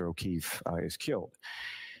Mr. O'Keefe is killed.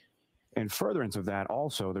 In furtherance of that,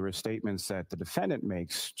 also, there are statements that the defendant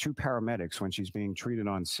makes to paramedics when she's being treated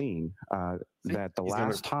on scene that the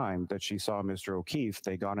last time that she saw Mr. O'Keefe,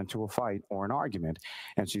 they got into a fight or an argument.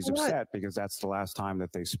 And she's upset because that's the last time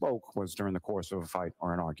that they spoke was during the course of a fight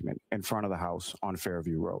or an argument in front of the house on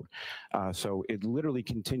Fairview Road. So it literally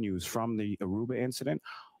continues from the Aruba incident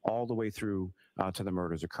all the way through to the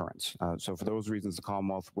murder's occurrence. So for those reasons, the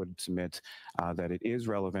Commonwealth would submit that it is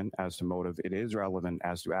relevant as to motive, it is relevant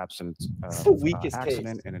as to absence of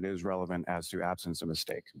accident, and it is relevant as to absence of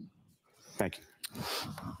mistake. Thank you.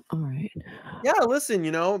 All right. Yeah, listen,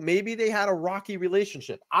 you know, maybe they had a rocky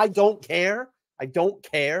relationship. I don't care. I don't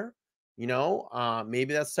care. You know,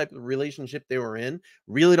 maybe that's the type of relationship they were in.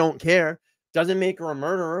 Really don't care. Doesn't make her a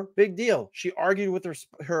murderer. Big deal. She argued with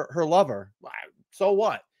her lover. So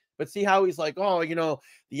what? But see how he's like, oh, you know,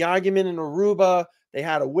 the argument in Aruba, they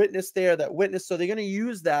had a witness there that witnessed. So they're going to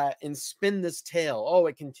use that and spin this tale. Oh,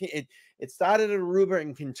 it started at Aruba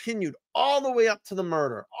and continued all the way up to the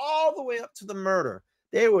murder, all the way up to the murder.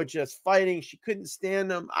 They were just fighting. She couldn't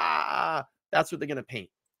stand them. That's what they're going to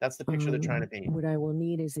paint. That's the picture they're trying to paint. What I will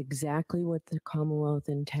need is exactly what the Commonwealth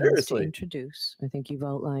intends to introduce. I think you've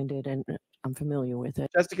outlined it, and I'm familiar with it.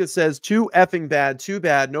 Jessica says, too effing bad, too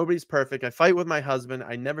bad. Nobody's perfect. I fight with my husband.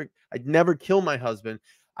 I'd never kill my husband.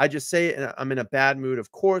 I just say it, and I'm in a bad mood,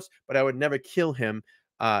 of course, but I would never kill him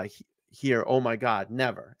here. Oh my God,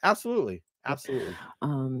 never. Absolutely. Absolutely.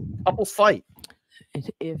 Couples fight.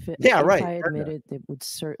 If I admit it, it would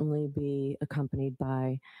certainly be accompanied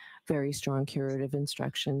by very strong curative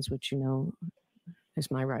instructions, which, you know,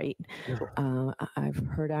 is my right. I've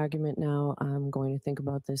heard argument now. I'm going to think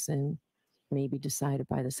about this and maybe decide it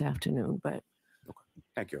by this afternoon, but.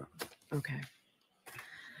 Thank you. Okay.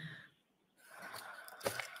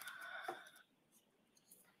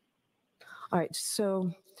 All right,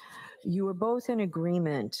 so you were both in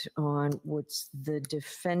agreement on what's the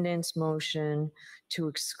defendant's motion to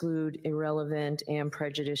exclude irrelevant and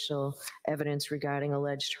prejudicial evidence regarding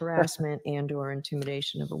alleged harassment and or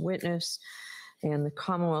intimidation of a witness. and the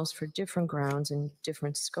Commonwealth's for different grounds and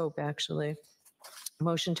different scope, actually.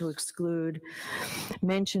 Motion to exclude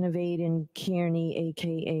mention of Aiden Kearney,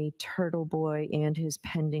 AKA Turtle Boy, and his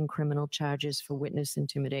pending criminal charges for witness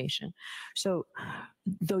intimidation. So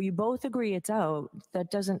though you both agree it's out, that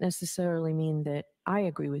doesn't necessarily mean that I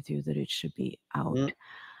agree with you that it should be out.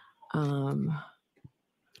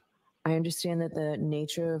 I understand that the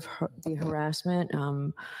nature of the harassment,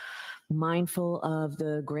 mindful of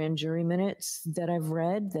the grand jury minutes that I've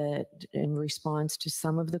read, that in response to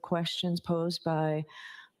some of the questions posed by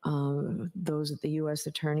those at the U.S.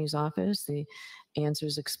 Attorney's Office, the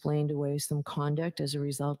answers explained away some conduct as a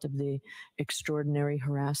result of the extraordinary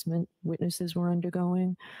harassment witnesses were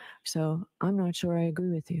undergoing. So I'm not sure I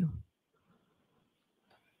agree with you.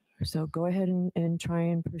 So go ahead and try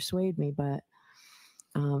and persuade me, but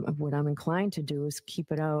what I'm inclined to do is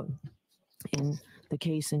keep it out in the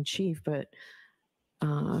case in chief. But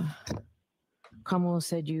Commonwealth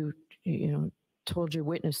said you told your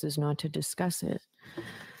witnesses not to discuss it.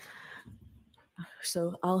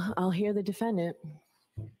 So I'll hear the defendant.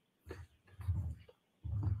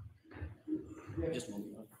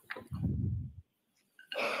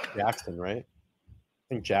 Jackson, right? I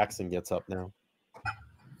think Jackson gets up now.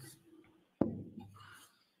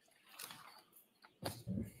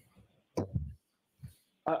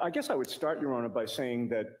 I guess I would start, Your Honor, by saying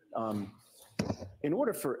that in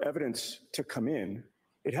order for evidence to come in,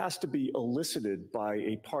 it has to be elicited by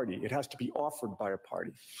a party. It has to be offered by a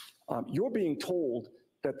party. You're being told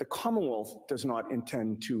that the Commonwealth does not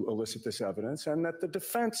intend to elicit this evidence and that the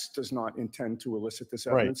defense does not intend to elicit this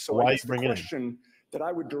evidence. Right. So Why I guess the bring it in? question that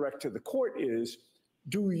I would direct to the court is,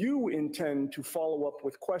 do you intend to follow up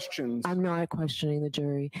with questions? I'm not questioning the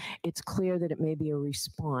jury. It's clear that it may be a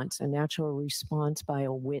response, a natural response by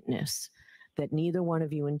a witness that neither one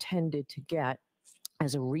of you intended to get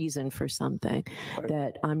as a reason for something,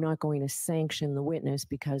 that I'm not going to sanction the witness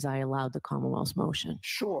because I allowed the Commonwealth's motion.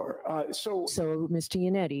 Sure. So Mr.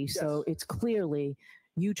 Yannetti, so it's clearly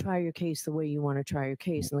you try your case the way you want to try your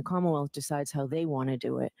case, and the Commonwealth decides how they want to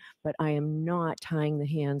do it. But I am not tying the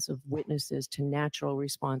hands of witnesses to natural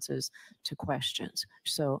responses to questions.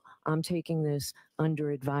 So I'm taking this under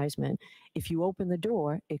advisement. If you open the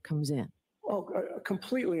door, it comes in. Oh, I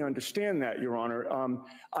completely understand that, Your Honor.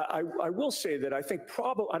 I will say that I think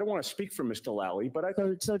probably, I don't want to speak for Mr. Lally, but I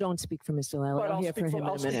think. So don't speak for Mr. Lally. I'll hear from him in a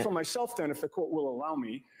minute. I'll speak for myself then, if the court will allow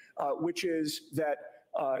me, which is that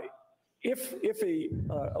if a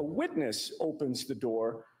witness opens the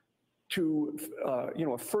door to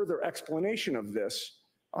a further explanation of this,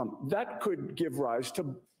 that could give rise to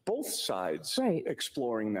both sides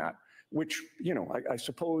exploring that, which I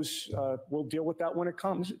suppose we'll deal with that when it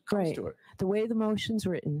comes to it. The way the motion's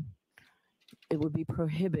written, it would be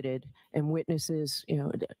prohibited, and witnesses,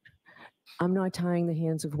 I'm not tying the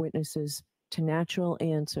hands of witnesses to natural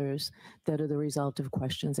answers that are the result of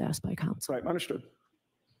questions asked by counsel. Right, understood.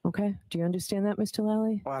 Okay, do you understand that, Mr.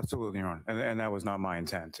 Lally? Well, absolutely, Your Honor, and that was not my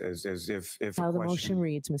intent. Is if How the motion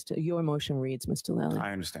reads, your motion reads, Mr. Lally.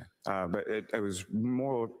 I understand, but it was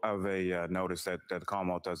more of a notice that the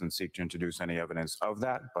Commonwealth doesn't seek to introduce any evidence of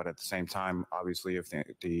that. But at the same time, obviously, if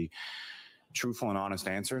the truthful and honest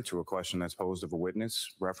answer to a question that's posed of a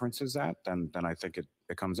witness references that, then I think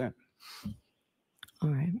it comes in. All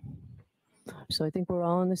right. So I think we're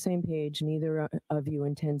all on the same page. Neither of you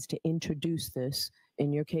intends to introduce this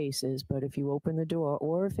in your cases, but if you open the door,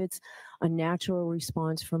 or if it's a natural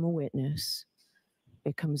response from a witness,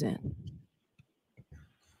 it comes in.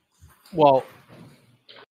 Well,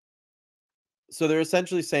 so they're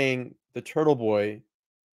essentially saying the Turtle Boy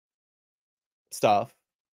stuff,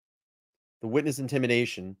 the witness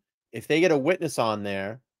intimidation, if they get a witness on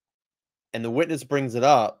there and the witness brings it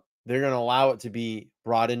up, they're going to allow it to be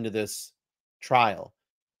brought into this trial.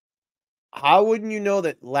 How wouldn't you know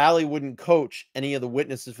that Lally wouldn't coach any of the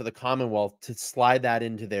witnesses for the Commonwealth to slide that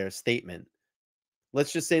into their statement?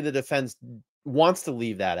 Let's just say the defense wants to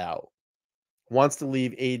leave that out, wants to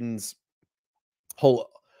leave Aiden's whole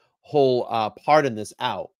part in this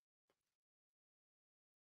out.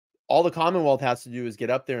 All the Commonwealth has to do is get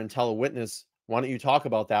up there and tell a witness, why don't you talk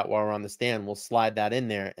about that while we're on the stand? We'll slide that in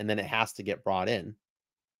there, and then it has to get brought in.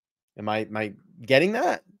 Am I getting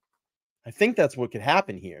that? I think that's what could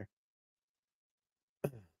happen here.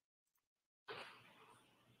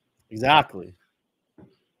 Exactly.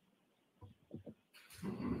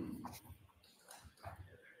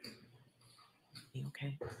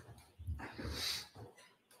 Okay.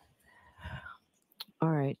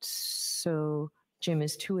 All right. So, Jim,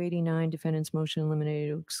 is 289 defendant's motion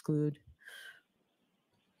eliminated to exclude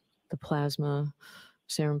the plasma,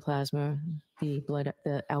 serum plasma, the blood,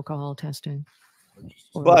 the alcohol testing?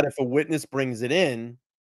 But if a witness brings it in,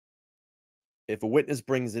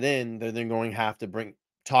 then they're going to have to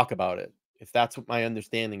talk about it. If that's what my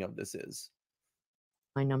understanding of this is.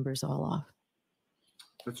 My number's all off.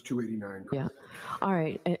 That's 289. Yeah. All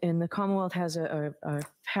right. And the Commonwealth has a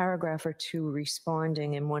paragraph or two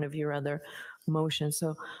responding in one of your other motions.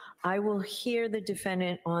 So I will hear the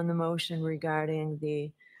defendant on the motion regarding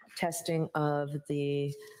the testing of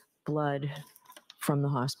the blood from the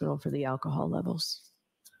hospital for the alcohol levels.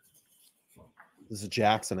 This is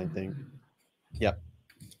Jackson, I think. Yep.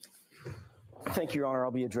 Thank you, Your Honor.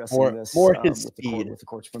 I'll be addressing this more his speed. with the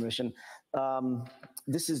court's permission.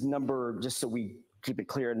 This is number, just so we keep it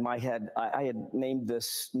clear in my head, I had named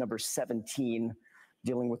this number 17,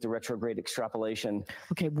 dealing with the retrograde extrapolation.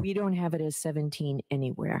 Okay, we don't have it as 17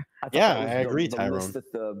 anywhere. I agree, Tyrone. List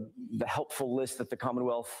that the helpful list that the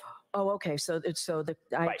Commonwealth. Oh, okay.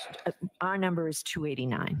 Our number is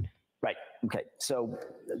 289. Right. Okay. So.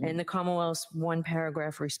 And the Commonwealth's one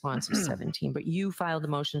paragraph response is 17, but you filed the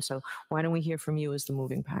motion. So why don't we hear from you as the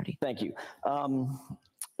moving party? Thank you.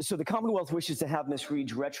 So the Commonwealth wishes to have Ms.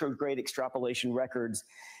 Reed's retrograde extrapolation records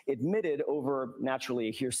admitted over, naturally,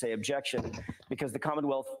 a hearsay objection, because the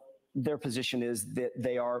Commonwealth, their position is that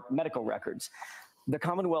they are medical records. The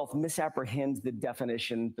Commonwealth misapprehends the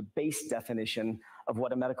definition, the base definition of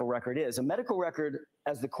what a medical record is. A medical record,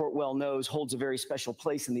 as the court well knows, holds a very special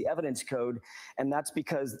place in the evidence code, and that's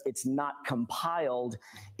because it's not compiled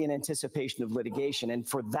in anticipation of litigation. And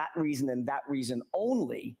for that reason and that reason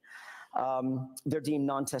only, they're deemed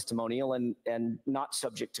non-testimonial and not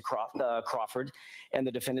subject to Crawford and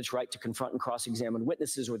the defendant's right to confront and cross-examine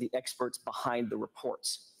witnesses or the experts behind the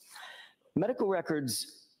reports. Medical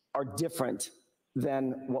records are different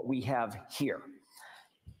than what we have here.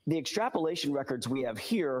 The extrapolation records we have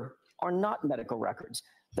here are not medical records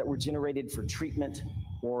that were generated for treatment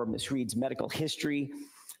or Ms. Reed's medical history.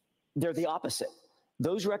 They're the opposite.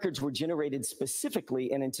 Those records were generated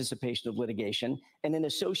specifically in anticipation of litigation and in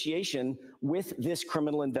association with this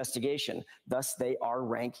criminal investigation. Thus, they are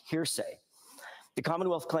rank hearsay. The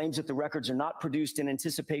Commonwealth claims that the records are not produced in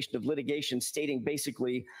anticipation of litigation, stating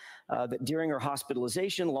basically that during her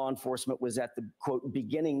hospitalization, law enforcement was at the, quote,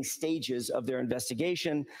 beginning stages of their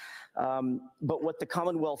investigation. But what the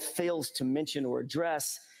Commonwealth fails to mention or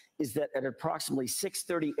address is that at approximately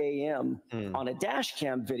 6:30 a.m. on a dash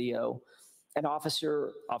cam video, an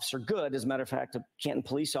Officer Good, as a matter of fact, a Canton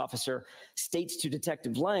police officer, states to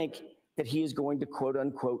Detective Lank that he is going to, quote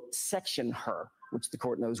unquote, section her, which the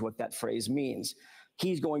court knows what that phrase means.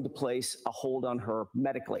 He's going to place a hold on her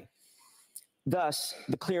medically. Thus,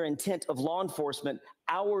 the clear intent of law enforcement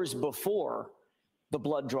hours before the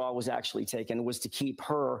blood draw was actually taken was to keep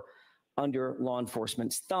her under law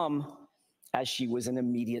enforcement's thumb as she was an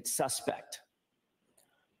immediate suspect.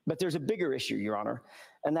 But there's a bigger issue, Your Honor,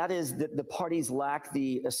 and that is that the parties lack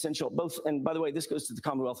the essential, both, and by the way, this goes to the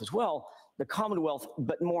Commonwealth as well, the Commonwealth,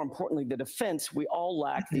 but more importantly, the defense, we all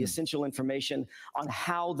lack the essential information on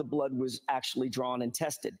how the blood was actually drawn and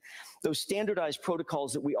tested. Those standardized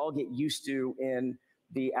protocols that we all get used to in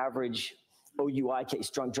the average OUI case,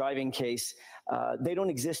 drunk driving case, they don't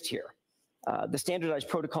exist here. The standardized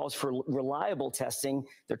protocols for reliable testing,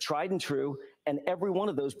 they're tried and true, and every one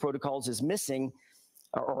of those protocols is missing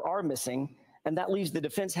or are missing, and that leaves the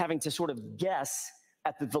defense having to sort of guess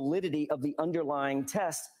at the validity of the underlying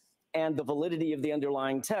test, and the validity of the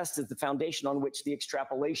underlying test is the foundation on which the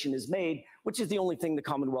extrapolation is made, which is the only thing the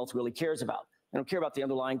Commonwealth really cares about. They don't care about the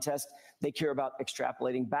underlying test, they care about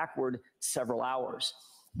extrapolating backward several hours.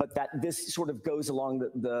 But that this sort of goes along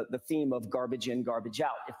the theme of garbage in, garbage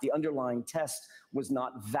out. If the underlying test was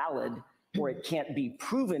not valid, or it can't be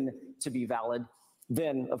proven to be valid,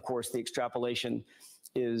 then of course the extrapolation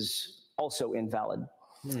is also invalid.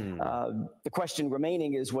 The question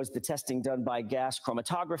remaining is, was the testing done by gas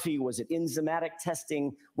chromatography? Was it enzymatic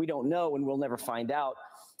testing? We don't know, and we'll never find out.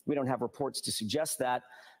 We don't have reports to suggest that,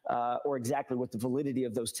 or exactly what the validity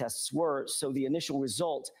of those tests were. So the initial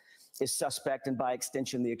result is suspect, and by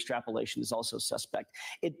extension, the extrapolation is also suspect.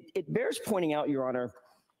 It bears pointing out, Your Honor,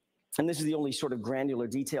 and this is the only sort of granular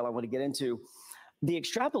detail I want to get into, the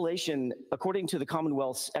extrapolation, according to the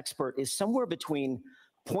Commonwealth's expert, is somewhere between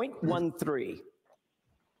 0.13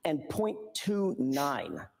 and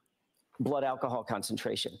 0.29 blood alcohol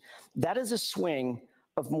concentration. That is a swing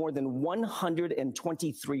of more than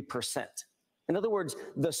 123%. In other words,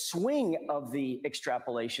 the swing of the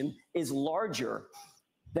extrapolation is larger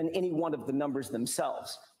than any one of the numbers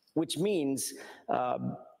themselves, which means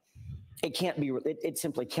it can't be, it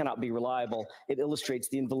simply cannot be reliable. It illustrates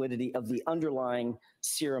the invalidity of the underlying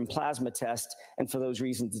serum plasma test. And for those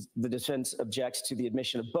reasons, the defense objects to the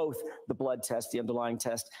admission of both the blood test, the underlying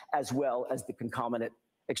test, as well as the concomitant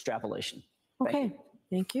extrapolation. Okay,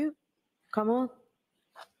 thank you. Kamala?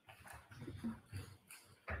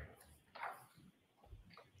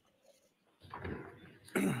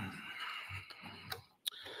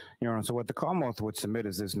 Your Honor, so what the Commonwealth would submit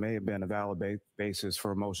is this may have been a valid basis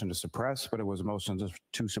for a motion to suppress, but it was a motion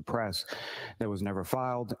to suppress that was never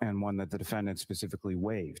filed and one that the defendant specifically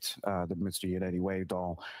waived, that Mr. Yannetti waived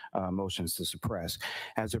all motions to suppress.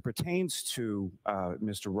 As it pertains to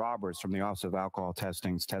Mr. Roberts from the Office of Alcohol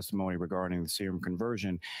Testing's testimony regarding the serum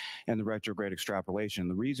conversion and the retrograde extrapolation,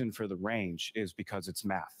 the reason for the range is because it's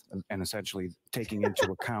math and essentially taking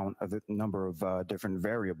into account a number of different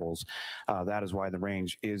variables. That is why the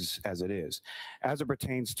range is as it is. As it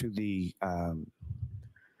pertains to the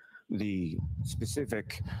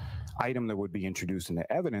specific item that would be introduced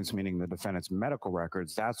into evidence, meaning the defendant's medical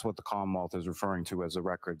records, that's what the Commonwealth is referring to as the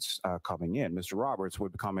records coming in. Mr. Roberts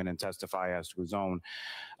would come in and testify as to his own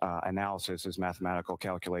analysis, his mathematical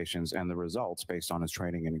calculations, and the results based on his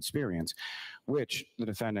training and experience, which the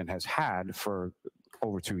defendant has had for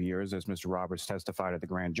over 2 years, as Mr. Roberts testified at the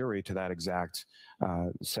grand jury to that exact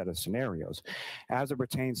set of scenarios. As it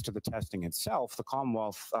pertains to the testing itself, the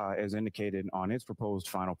Commonwealth, as indicated on its proposed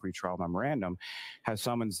final pretrial memorandum, has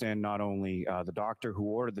summoned in not only the doctor who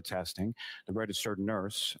ordered the testing, the registered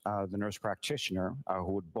nurse, the nurse practitioner,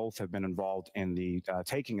 who would both have been involved in the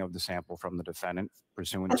taking of the sample from the defendant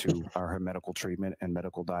pursuant to her medical treatment and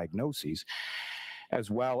medical diagnoses, as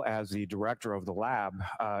well as the director of the lab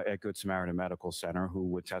at Good Samaritan Medical Center, who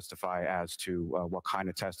would testify as to what kind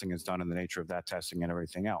of testing is done and the nature of that testing and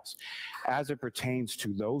everything else. As it pertains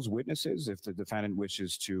to those witnesses, if the defendant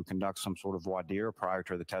wishes to conduct some sort of voir dire prior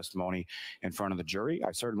to the testimony in front of the jury,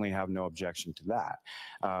 I certainly have no objection to that.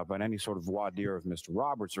 But any sort of voir dire of Mr.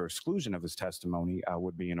 Roberts or exclusion of his testimony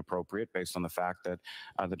would be inappropriate based on the fact that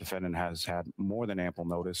the defendant has had more than ample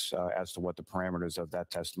notice as to what the parameters of that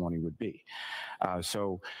testimony would be.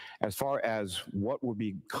 So as far as what would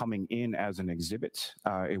be coming in as an exhibit,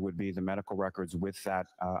 it would be the medical records with that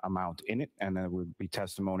amount in it, and there would be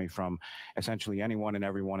testimony from essentially anyone and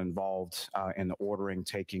everyone involved in the ordering,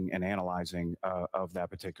 taking, and analyzing of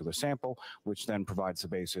that particular sample, which then provides the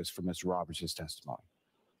basis for Mr. Roberts' testimony.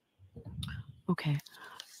 Okay.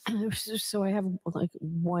 So I have like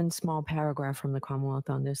one small paragraph from the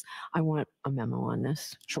Commonwealth on this. I want a memo on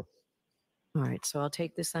this. Sure. All right, so I'll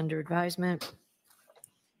take this under advisement.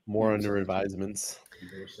 More under advisements.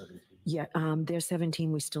 Yeah, there's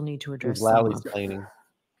 17 we still need to address. Lally's planning.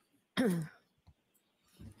 All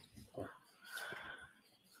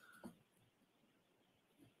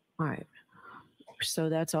right. So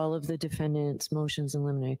that's all of the defendant's motions in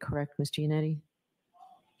limine, correct, Mr. Yannetti?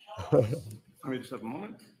 Let me just have a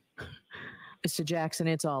moment. Mr. Jackson,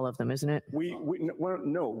 it's all of them, isn't it?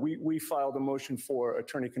 We filed a motion for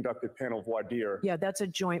attorney-conducted panel voir dire. Yeah, that's a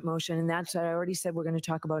joint motion, and that's, I already said we're going to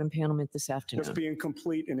talk about impanelment this afternoon. Just being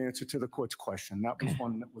complete in answer to the court's question. That was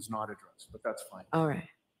one that was not addressed, but that's fine. All right.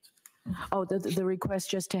 Oh, the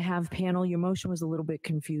request just to have panel, your motion was a little bit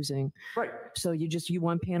confusing. Right. So you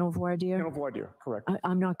want panel voir dire? Panel voir dire, correct.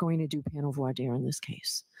 I'm not going to do panel voir dire in this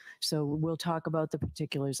case. So we'll talk about the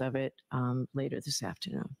particulars of it later this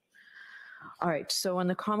afternoon. All right, so on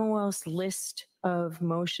the Commonwealth's list of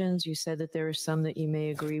motions, you said that there are some that you may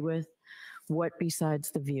agree with. What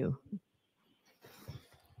besides the view?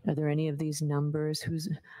 Are there any of these numbers?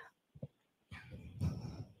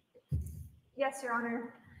 Yes, Your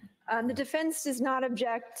Honor. The defense does not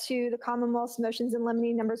object to the Commonwealth's motions in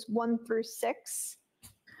limine numbers 1 through 6.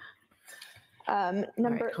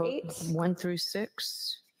 Number 8. 1 through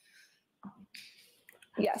 6.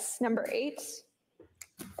 Yes, number 8.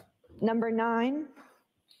 Number 9.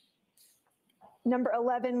 Number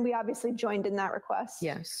 11, we obviously joined in that request.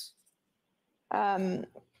 Yes. Let's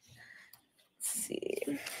see.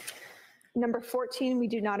 Number 14, we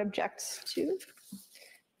do not object to.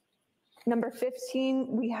 Number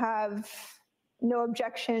 15, we have no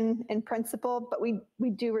objection in principle, but we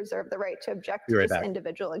do reserve the right to object to just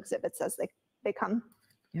individual exhibits as they come.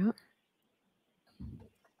 Yeah.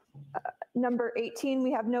 Number 18,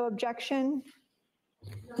 we have no objection.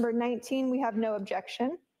 Number 19, we have no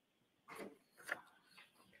objection.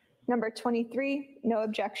 Number 23, no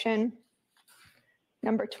objection.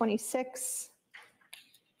 Number 26,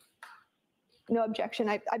 no objection.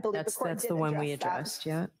 I believe the court that's did the one we address addressed,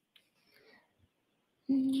 yeah.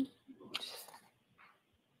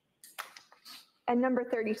 And number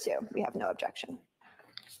 32, we have no objection.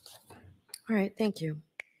 All right, thank you.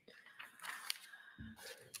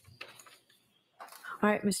 All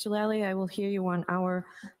right, Mr. Lally, I will hear you on our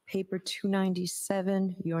paper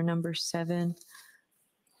 297, your number 7.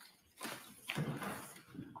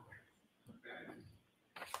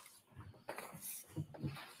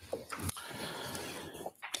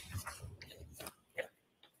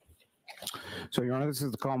 So, Your Honor, this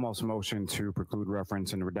is the Commonwealth's motion to preclude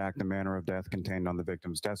reference and redact the manner of death contained on the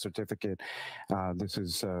victim's death certificate. This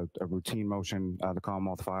is a routine motion the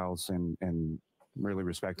Commonwealth files in really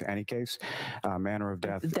respect to any case. Manner of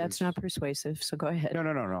death. That's not persuasive, so go ahead.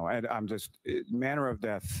 No. And I'm just, manner of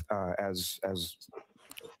death, as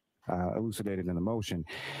elucidated in the motion,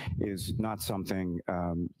 is not something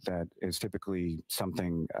that is typically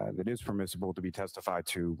something that is permissible to be testified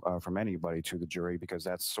to from anybody to the jury, because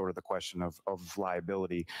that's sort of the question of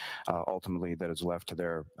liability ultimately that is left to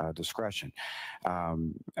their discretion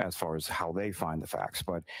as far as how they find the facts.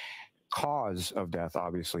 But cause of death,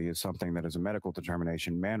 obviously, is something that is a medical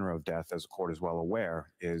determination. Manner of death, as the court is well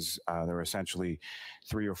aware, is there are essentially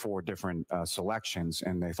 3 or 4 different selections,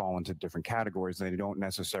 and they fall into different categories. They don't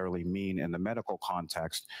necessarily mean in the medical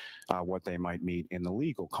context what they might mean in the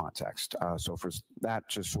legal context. So for that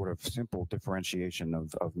just sort of simple differentiation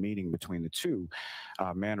of meaning between the two,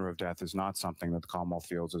 manner of death is not something that the Commonwealth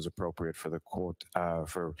feels is appropriate for the court,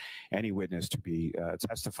 for any witness to be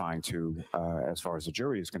testifying to as far as the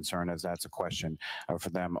jury is concerned, as that's a question for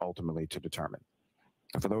them ultimately to determine.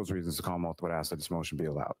 And for those reasons, the Commonwealth would ask that this motion be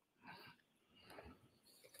allowed.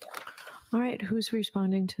 All right, who's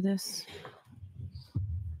responding to this?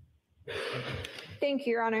 Thank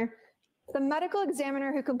you, Your Honor. The medical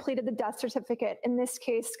examiner who completed the death certificate in this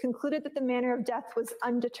case concluded that the manner of death was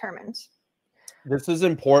undetermined. This is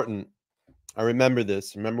important. I remember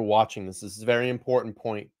this. I remember watching this. This is a very important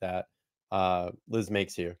point that Liz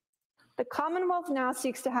makes here. The Commonwealth now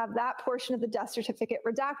seeks to have that portion of the death certificate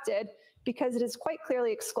redacted because it is quite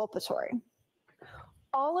clearly exculpatory.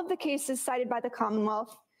 All of the cases cited by the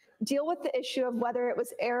Commonwealth deal with the issue of whether it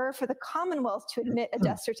was error for the Commonwealth to admit a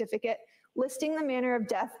death certificate listing the manner of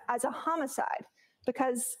death as a homicide,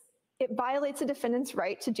 because it violates a defendant's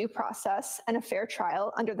right to due process and a fair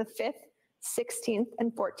trial under the 5th, 16th,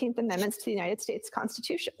 and 14th Amendments to the United States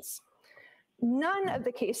Constitutions. None of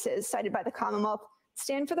the cases cited by the Commonwealth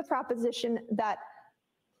stand for the proposition that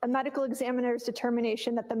a medical examiner's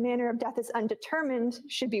determination that the manner of death is undetermined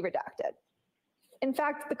should be redacted. In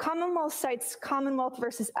fact, the Commonwealth cites Commonwealth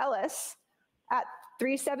versus Ellis at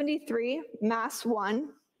 373 Mass 1,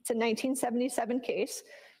 it's a 1977 case,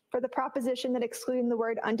 for the proposition that excluding the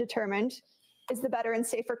word undetermined is the better and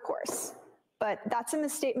safer course. But that's a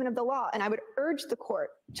misstatement of the law, and I would urge the court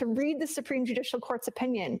to read the Supreme Judicial Court's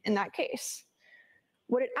opinion in that case.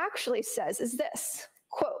 What it actually says is this,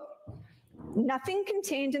 quote, "Nothing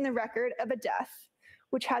contained in the record of a death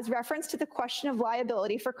which has reference to the question of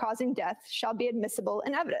liability for causing death shall be admissible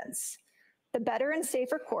in evidence. The better and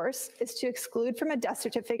safer course is to exclude from a death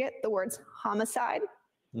certificate the words homicide,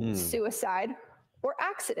 suicide, or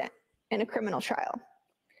accident in a criminal trial.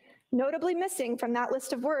 Notably missing from that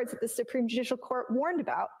list of words that the Supreme Judicial Court warned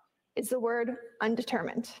about is the word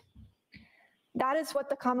undetermined. That is what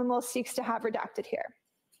the Commonwealth seeks to have redacted here.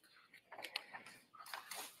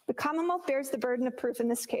 The Commonwealth bears the burden of proof in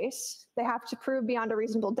this case. They have to prove beyond a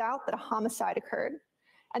reasonable doubt that a homicide occurred,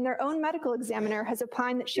 and their own medical examiner has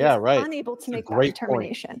opined that she is unable to make that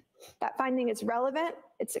determination. That finding is relevant,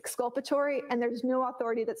 it's exculpatory, and there's no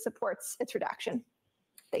authority that supports its redaction.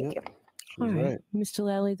 Thank you. All right. Mr.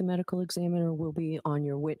 Lally, the medical examiner will be on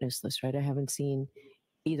your witness list, right? I haven't seen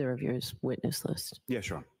either of yours witness list. Yeah,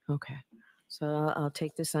 sure. Okay. So I'll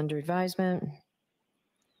take this under advisement.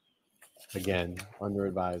 Again, under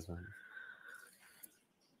advisement.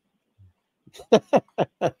 All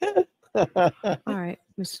right,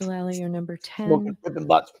 Mr. Lally, you're number 10.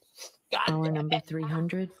 Our number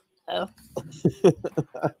 300.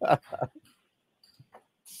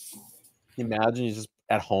 Imagine he's just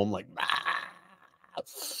at home, like,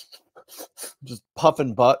 just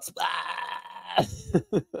puffing butts.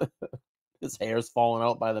 His hair's falling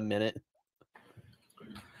out by the minute.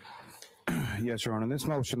 Yes, Your Honor. In this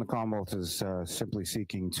motion, the Commonwealth is simply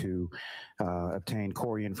seeking to obtain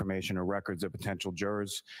core information or records of potential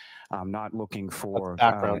jurors. I'm not looking for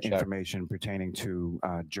information pertaining to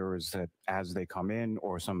jurors that as they come in,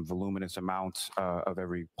 or some voluminous amount of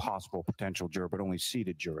every possible potential juror, but only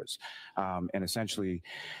seated jurors. And essentially,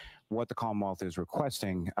 what the Commonwealth is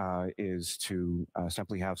requesting is to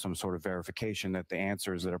simply have some sort of verification that the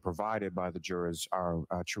answers that are provided by the jurors are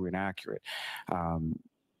true and accurate.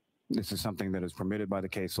 this is something that is permitted by the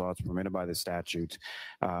case law, it's permitted by the statute,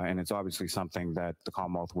 and it's obviously something that the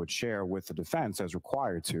Commonwealth would share with the defense as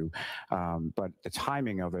required to. But the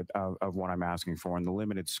timing of it, of what I'm asking for, and the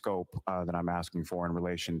limited scope that I'm asking for in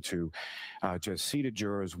relation to just seated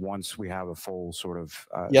jurors once we have a full sort of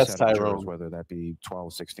Yes, set of jurors, Tyrone. whether that be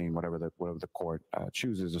 12, 16, whatever the court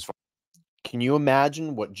chooses. As far Can you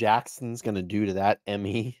imagine what Jackson's going to do to that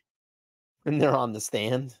ME when they're on the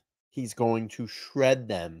stand? He's going to shred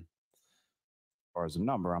them. as a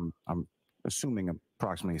number, I'm assuming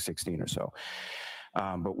approximately 16 or so.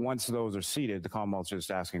 But once those are seated, the Commonwealth's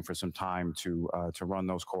just asking for some time to run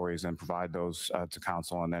those queries and provide those to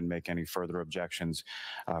counsel, and then make any further objections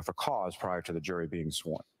for cause prior to the jury being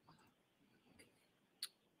sworn.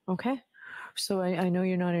 Okay. So I know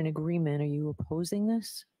you're not in agreement. Are you opposing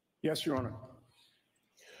this? Yes, Your Honor.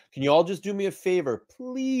 Can you all just do me a favor,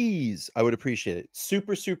 please? I would appreciate it.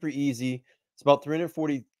 Super, super easy. It's about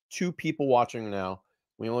 342 people watching now.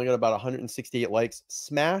 We only got about 168 likes.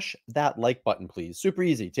 Smash that like button, please. Super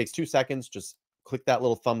easy. It takes 2 seconds. Just click that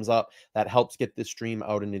little thumbs up. That helps get this stream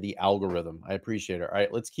out into the algorithm. I appreciate it. All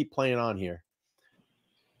right, let's keep playing on here.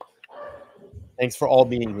 Thanks for all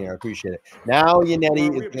being here. I appreciate it. Now, Yannetti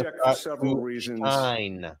We is object for several reasons.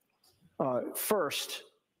 Fine. First,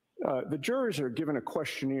 the jurors are given a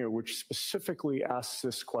questionnaire which specifically asks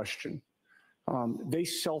this question. They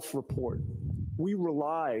self-report. We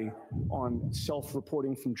rely on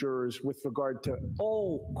self-reporting from jurors with regard to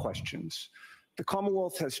all questions. The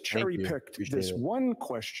Commonwealth has cherry-picked this one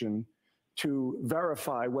question to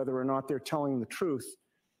verify whether or not they're telling the truth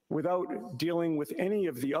without dealing with any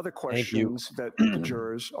of the other questions that the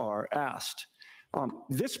jurors are asked.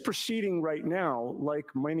 This proceeding right now, like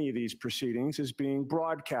many of these proceedings, is being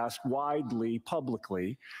broadcast widely,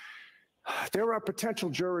 publicly. There are potential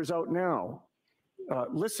jurors out now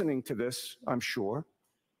listening to this, I'm sure,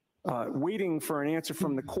 waiting for an answer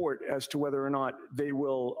from the court as to whether or not they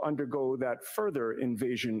will undergo that further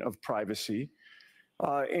invasion of privacy.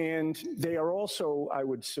 And they are also, I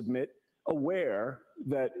would submit, aware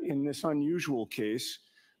that in this unusual case,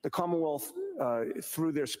 the Commonwealth,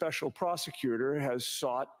 through their special prosecutor, has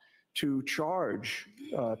sought to charge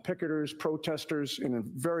picketers, protesters in a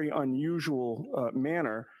very unusual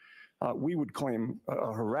manner. We would claim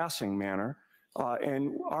a harassing manner.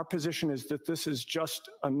 And our position is that this is just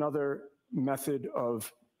another method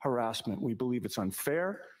of harassment. We believe it's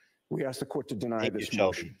unfair. We ask the court to deny this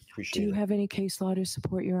motion. Do you have any case law to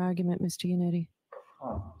support your argument, Mr. Yannetti?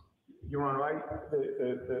 Your Honor,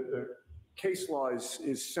 the case law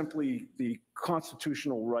is simply the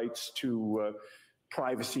constitutional rights to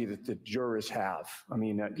privacy that the jurors have. I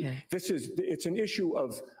mean, it's an issue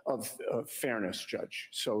of fairness, Judge.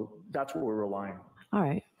 So that's what we're relying on. All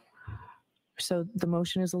right. So the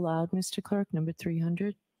motion is allowed, Mr. Clerk, number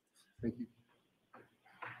 300. Thank you.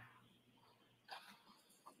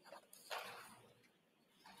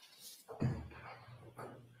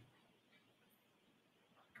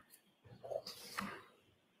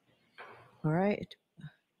 All right.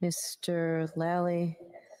 Mr. Lally,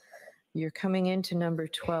 you're coming into number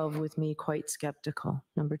 12 with me quite skeptical.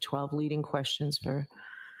 Number 12, leading questions for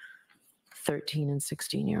 13 and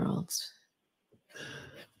 16-year-olds.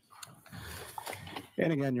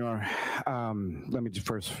 And again, Your Honor, let me just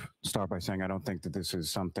first start by saying I don't think that this is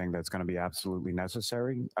something that's going to be absolutely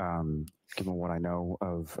necessary, given what I know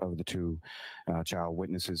of the two child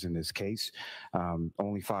witnesses in this case.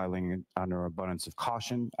 Only filing it under abundance of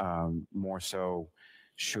caution, more so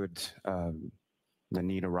should the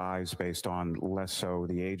need arise based on less so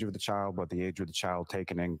the age of the child, but the age of the child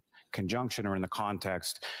taken in conjunction or in the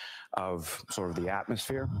context of sort of the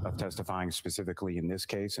atmosphere of testifying specifically in this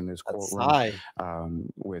case, in this courtroom,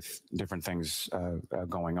 with different things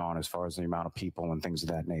going on as far as the amount of people and things of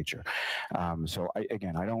that nature. So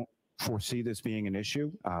again, I don't foresee this being an issue,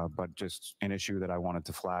 but just an issue that I wanted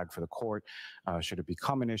to flag for the court. Should it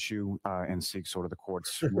become an issue, and seek sort of the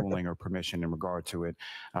court's ruling or permission in regard to it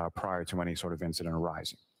prior to any sort of incident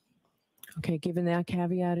arising. Okay, given that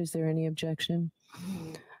caveat, is there any objection?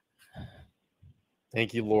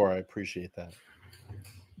 Thank you, Laura. I appreciate that.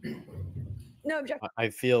 No objection. I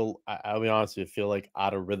feel, I'll be honest with you, I feel like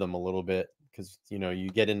out of rhythm a little bit because, you know, you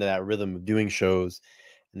get into that rhythm of doing shows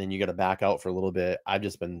and then you got to back out for a little bit. I've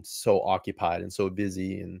just been so occupied and so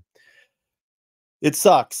busy, and it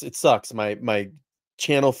sucks. It sucks. My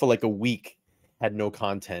channel for like a week had no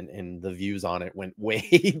content and the views on it went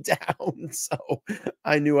way down. So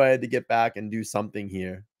I knew I had to get back and do something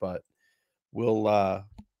here, but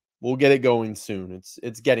we'll get it going soon.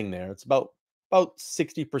 It's getting there. It's about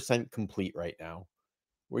 60% complete right now.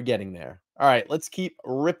 We're getting there. All right, let's keep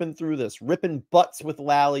ripping through this, ripping butts with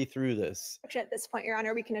Lally through this. At this point, Your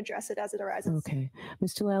Honor, we can address it as it arises. Okay.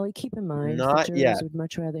 Mr. Lally, keep in mind Not the jurors yet. would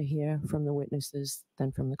much rather hear from the witnesses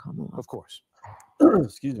than from the Commonwealth. Of course.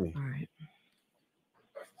 Excuse me. All right.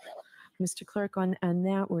 Mr. Clerk, on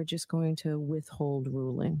that, we're just going to withhold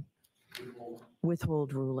ruling.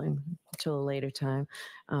 Withhold ruling until a later time.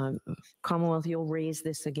 Commonwealth, you'll raise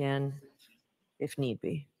this again if need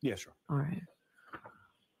be. Yeah, sure. All right.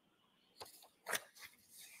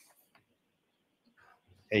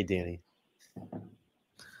 Hey, Danny.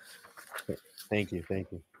 Thank you. Thank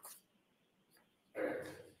you.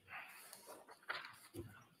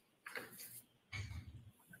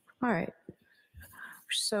 All right.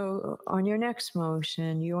 So on your next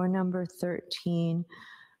motion, your number 13,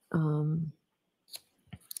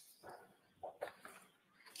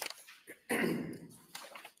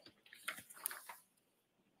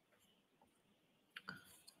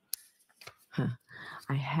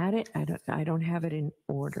 I had it. I don't have it in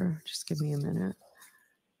order. Just give me a minute.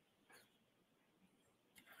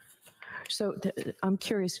 So I'm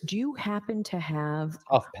curious. Do you happen to have? Tough,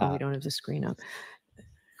 Oh, we Pat. don't have the screen up.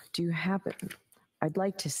 Do you happen? I'd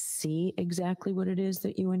like to see exactly what it is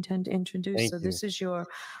that you intend to introduce. Thank So you. this is your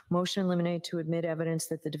motion eliminate to admit evidence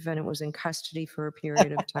that the defendant was in custody for a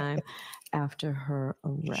period of time after her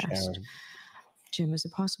arrest. Sharon. Jim, is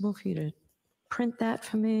it possible for you to print that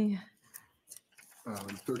for me?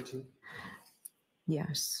 13.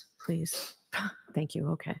 Yes, please. Thank you.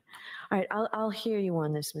 Okay. All right. I'll hear you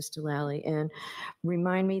on this, Mr. Lally, and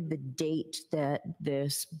remind me the date that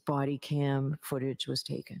this body cam footage was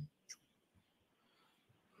taken.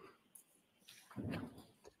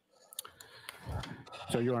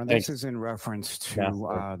 So, Your Honor, Thanks. this is in reference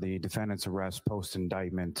to the defendant's arrest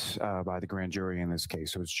post-indictment by the grand jury in this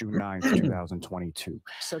case. So it's June 9th, 2022.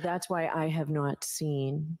 So that's why I have not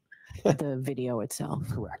seen the video itself.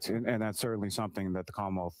 Correct. And that's certainly something that the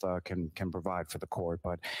Commonwealth can provide for the court.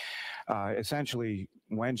 But essentially,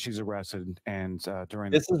 when she's arrested and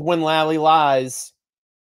during This is when Lally lies.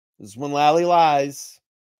 This is when Lally lies.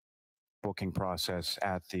 booking process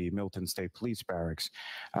at the Milton State Police Barracks,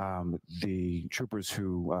 the troopers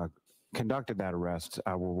who conducted that arrest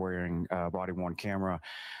were wearing a body-worn camera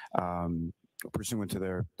pursuant to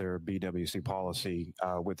their BWC policy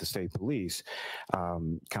with the state police.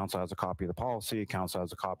 Counsel has a copy of the policy, counsel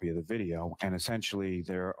has a copy of the video, and essentially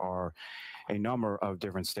there are a number of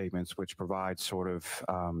different statements which provide sort of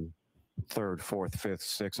third, fourth, fifth,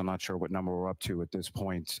 sixth, I'm not sure what number we're up to at this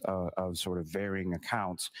point, of sort of varying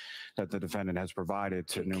accounts that the defendant has provided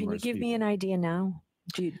to numerous Can you give me an idea now?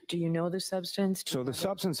 Do you know the substance? So the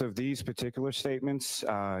substance of these particular statements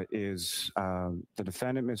is the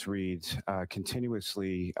defendant, Ms. Reed,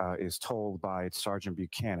 continuously is told by Sergeant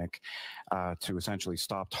Buchanan to essentially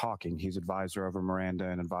stop talking. He's advised her of her Miranda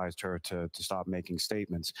and advised her to stop making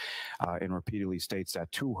statements and repeatedly states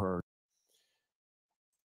that to her.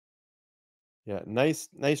 Yeah, nice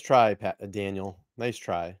try, Daniel. Nice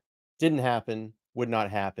try. Didn't happen. Would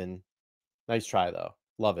not happen. Nice try, though.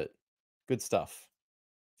 Love it. Good stuff.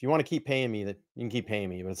 If you want to keep paying me, that you can keep paying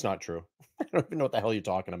me, but it's not true. I don't even know what the hell you're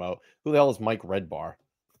talking about. Who the hell is Mike Redbar?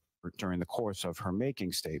 During the course of her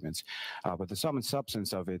making statements. But the sum and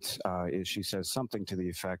substance of it is she says something to the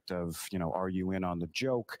effect of, you know, are you in on the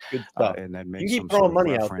joke? Good stuff. And then You makes keep some throwing sort of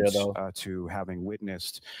money out there, reference though. to having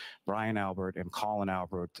witnessed Brian Albert and Colin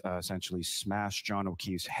Albert essentially smash John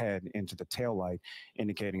O'Keefe's head into the taillight,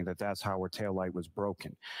 indicating that that's how her taillight was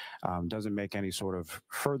broken. Doesn't make any sort of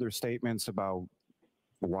further statements about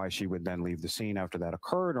why she would then leave the scene after that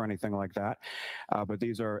occurred or anything like that. But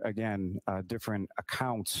these are, again, different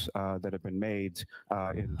accounts that have been made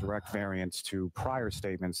in direct variance to prior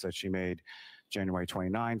statements that she made January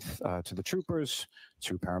 29th to the troopers,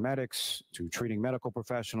 to paramedics, to treating medical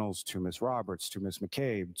professionals, to Ms. Roberts, to Ms.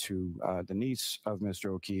 McCabe, to the niece of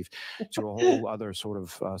Mr. O'Keefe, to a whole other sort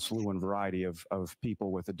of slew and variety of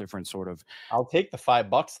people with a different sort of. I'll take the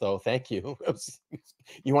 $5 though. Thank you.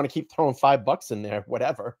 You want to keep throwing $5 in there,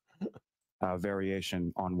 whatever.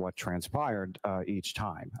 Variation on what transpired each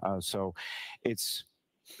time. So it's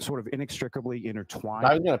sort of inextricably intertwined.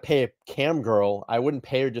 If I was going to pay a cam girl, I wouldn't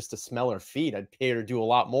pay her just to smell her feet. I'd pay her to do a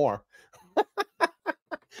lot more.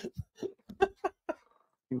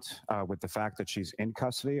 With the fact that she's in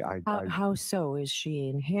custody, How so? Is she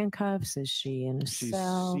in handcuffs? Is she in a she's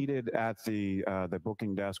cell? seated at the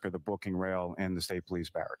booking desk or the booking rail in the state police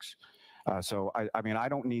barracks. So I mean, I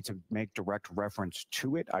don't need to make direct reference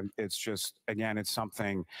to it. It's just, again, it's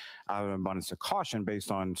something out of an abundance of caution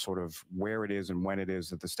based on sort of where it is and when it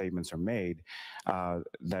is that the statements are made,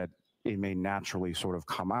 that it may naturally sort of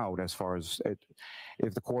come out as far as it,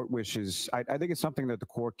 if the court wishes. I think it's something that the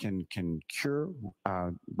court can cure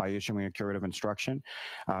by issuing a curative instruction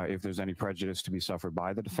if there's any prejudice to be suffered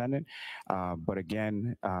by the defendant. But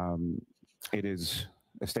again, it is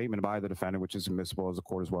a statement by the defendant, which is admissible, as the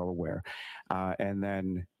court is well aware. And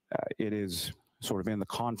then it is sort of in the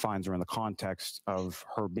confines or in the context of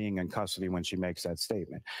her being in custody when she makes that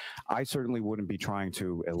statement. I certainly wouldn't be trying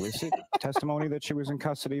to elicit testimony that she was in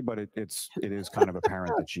custody, but it is kind of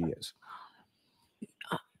apparent that she is.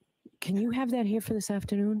 Can you have that here for this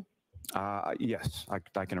afternoon Yes,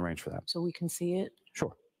 I can arrange for that. so we can see it?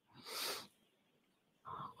 Sure.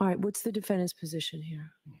 All right, what's the defendant's position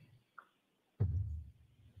here?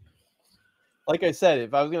 Like I said,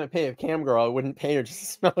 if I was going to pay a cam girl, I wouldn't pay her just to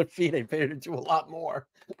smell her feet. I'd pay her to do a lot more.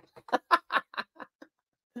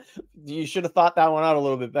 You should have thought that one out a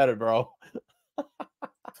little bit better, bro.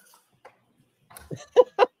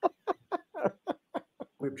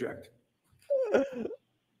 We object.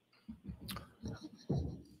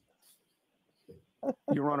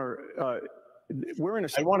 Your Honor, we're in a...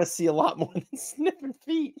 I want to see a lot more than sniffing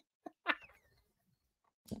feet.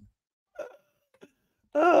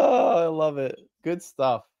 Oh, I love it. Good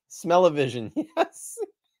stuff. Smell-o-vision. Yes.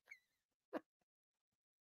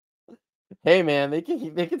 Hey, man, they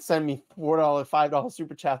can send me $4, $5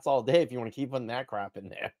 super chats all day if you want to keep putting that crap in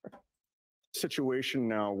there. Situation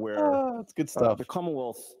now where it's good stuff. The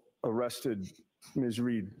Commonwealth arrested Ms.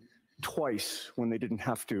 Reed twice when they didn't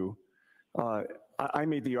have to. I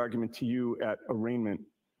made the argument to you at arraignment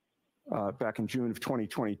back in June of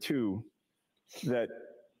 2022 that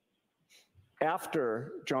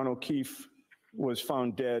after John O'Keefe was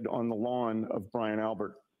found dead on the lawn of Brian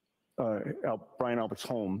Albert's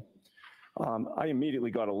home, I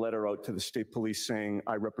immediately got a letter out to the state police saying,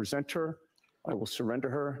 I represent her, I will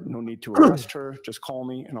surrender her, no need to arrest her, just call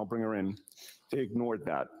me and I'll bring her in. They ignored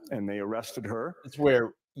that and they arrested her. It's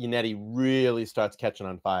where Yannetti really starts catching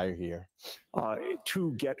on fire here.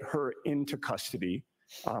 To get her into custody,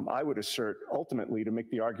 I would assert ultimately to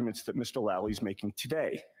make the arguments that Mr. Lally's making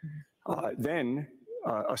today. Then,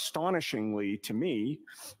 astonishingly to me,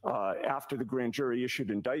 after the grand jury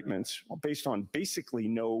issued indictments, based on basically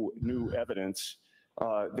no new evidence,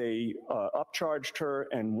 they upcharged her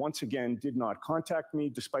and once again did not contact me,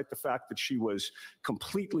 despite the fact that she was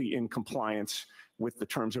completely in compliance with the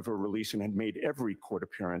terms of her release and had made every court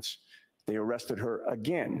appearance. They arrested her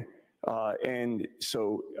again. And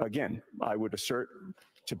so, again, I would assert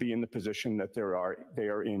to be in the position that they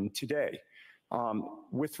are in today.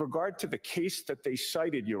 With regard to the case that they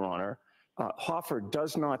cited, Your Honor, Hoffer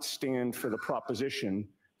does not stand for the proposition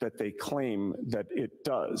that they claim that it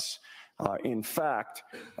does. In fact,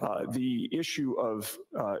 the issue of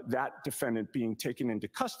that defendant being taken into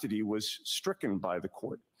custody was stricken by the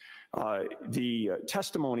court. The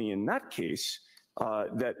testimony in that case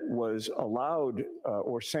that was allowed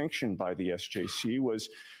or sanctioned by the SJC was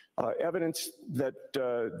evidence that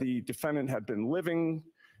the defendant had been living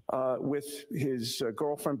with his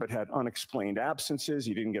girlfriend but had unexplained absences.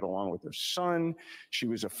 He didn't get along with her son. She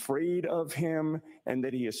was afraid of him, and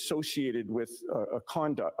that he associated with a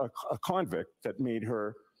convict that made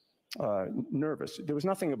her nervous. There was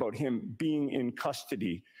nothing about him being in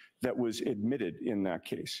custody that was admitted in that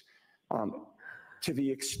case. To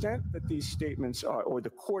the extent that these statements are, or the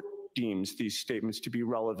court deems these statements to be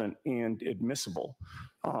relevant and admissible,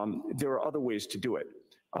 there are other ways to do it.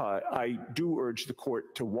 I do urge the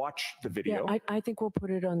court to watch the video. Yeah, I think we'll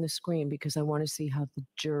put it on the screen because I want to see how the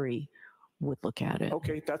jury would look at it.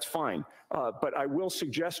 Okay, that's fine. But I will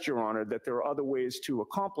suggest, Your Honor, that there are other ways to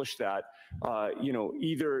accomplish that,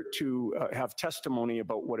 either to have testimony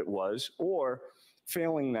about what it was, or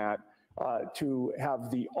failing that, to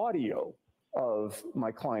have the audio of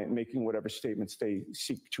my client making whatever statements they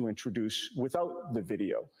seek to introduce without the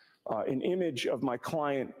video. An image of my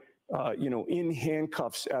client in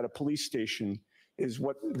handcuffs at a police station is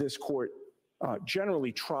what this court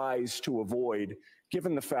generally tries to avoid,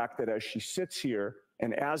 given the fact that as she sits here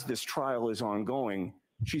and as this trial is ongoing,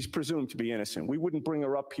 she's presumed to be innocent. We wouldn't bring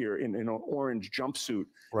her up here in an orange jumpsuit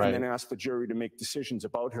and then ask the jury to make decisions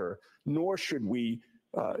about her, nor should we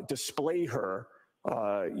display her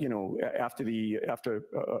after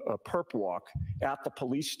a perp walk at the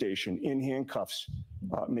police station in handcuffs,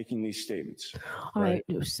 making these statements. All right.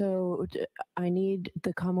 So I need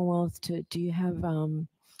the Commonwealth to, do you have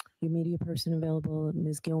your media person available,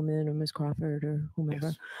 Ms. Gilman or Ms. Crawford or whomever?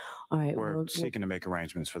 Yes. All right. We're seeking to make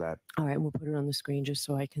arrangements for that. All right. We'll put it on the screen just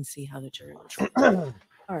so I can see how the jury looks.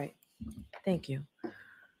 All right. Thank you.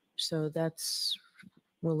 So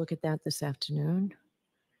we'll look at that this afternoon.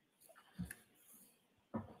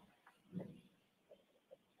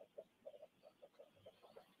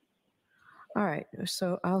 All right,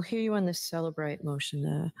 so I'll hear you on the celebrate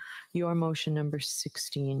motion, your motion number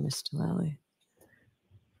 16, Mr. Lally.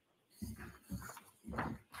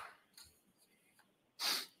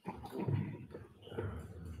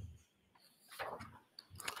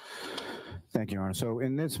 Thank you, Your Honor. So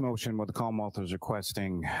in this motion, what the Commonwealth is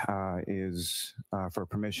requesting is for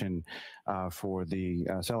permission for the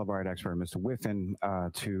Celebrite expert, Mr. Whiffen,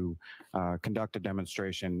 to conduct a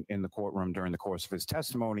demonstration in the courtroom during the course of his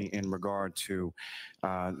testimony in regard to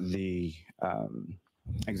the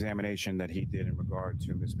examination that he did in regard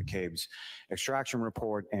to Ms. McCabe's extraction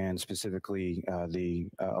report and specifically the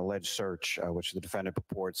alleged search, which the defendant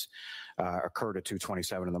purports occurred at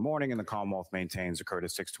 2:27 in the morning and the Commonwealth maintains occurred at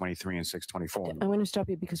 6:23 and 6:24. I want to stop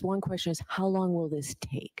you because one question is, how long will this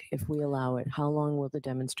take if we allow it? How long will the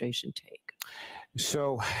demonstration take?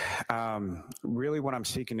 So really what I'm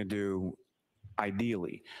seeking to do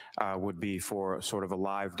ideally would be for sort of a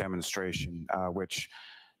live demonstration, which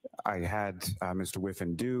I had Mr.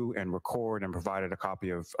 Whiffen do and record and provided a copy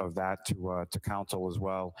of that to counsel as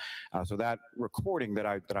well. So that recording that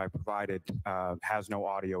I provided has no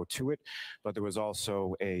audio to it, but there was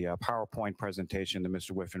also a PowerPoint presentation that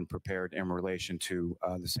Mr. Whiffen prepared in relation to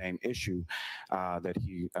the same issue that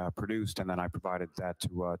he produced, and then I provided that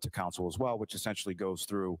to counsel as well, which essentially goes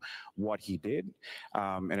through what he did,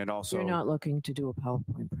 and it also. You're not looking to do a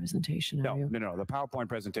PowerPoint presentation, are you? No. The PowerPoint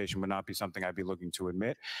presentation would not be something I'd be looking to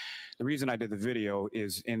admit. The reason I did the video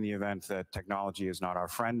is in the event that technology is not our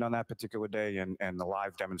friend on that particular day and the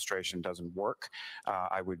live demonstration doesn't work,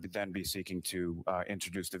 I would then be seeking to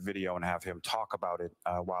introduce the video and have him talk about it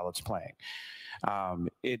while it's playing.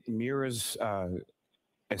 It mirrors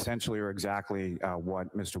essentially or exactly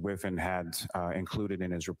what Mr. Whiffen had included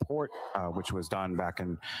in his report, which was done back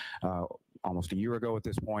in almost a year ago at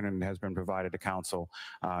this point and has been provided to counsel,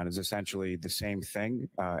 and is essentially the same thing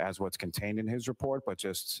as what's contained in his report, but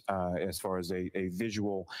just as far as a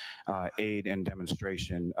visual aid and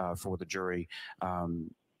demonstration for the jury.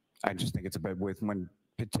 I just think it's a bit when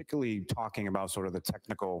particularly talking about sort of the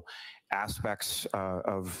technical aspects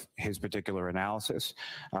of his particular analysis,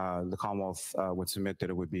 the Commonwealth would submit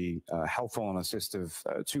that it would be helpful and assistive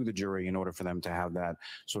to the jury in order for them to have that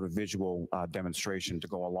sort of visual demonstration to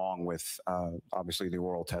go along with obviously the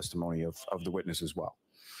oral testimony of the witness as well.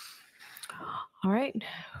 All right,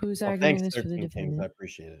 who's arguing thanks, this for the 13 Kings. defendant? I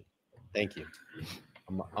appreciate it. Thank you.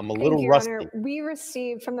 I'm a Thank little you, rusty. Your Honor. We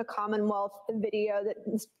received from the Commonwealth the video that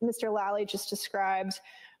Mr. Lally just described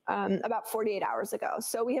about 48 hours ago.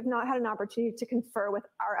 So we have not had an opportunity to confer with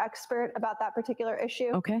our expert about that particular issue.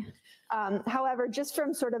 Okay. However, just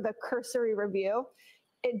from sort of a cursory review,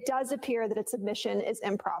 it does appear that its submission is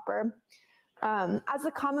improper. As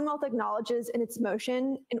the Commonwealth acknowledges in its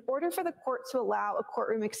motion, in order for the court to allow a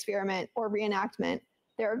courtroom experiment or reenactment,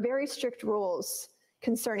 there are very strict rules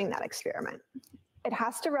concerning that experiment. It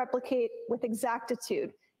has to replicate with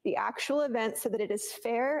exactitude the actual event so that it is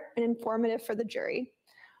fair and informative for the jury.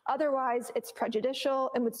 Otherwise, it's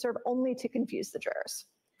prejudicial and would serve only to confuse the jurors.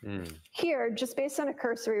 Here, just based on a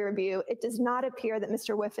cursory review, it does not appear that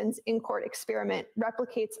Mr. Whiffen's in-court experiment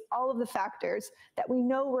replicates all of the factors that we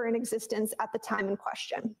know were in existence at the time in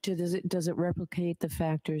question. Does it replicate the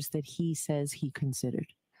factors that he says he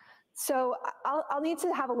considered? So I'll need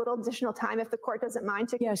to have a little additional time if the court doesn't mind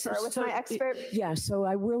to confer with my expert. Yeah, so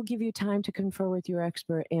I will give you time to confer with your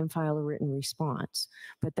expert and file a written response.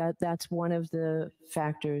 But that's one of the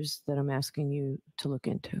factors that I'm asking you to look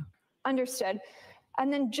into. Understood.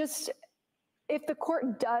 And then just if the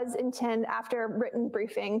court does intend after written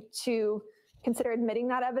briefing to consider admitting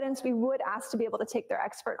that evidence, we would ask to be able to take their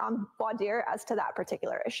expert on voir dire as to that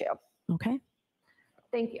particular issue. Okay.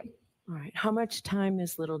 Thank you. All right. How much time,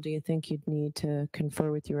 Ms. Little, do you think you'd need to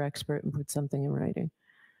confer with your expert and put something in writing?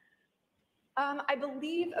 I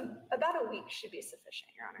believe about a week should be sufficient,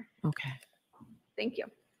 Your Honor. Okay. Thank you.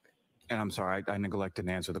 And I'm sorry, I neglected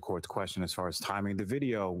to answer the court's question as far as timing. The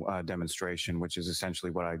video demonstration, which is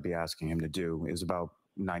essentially what I'd be asking him to do, is about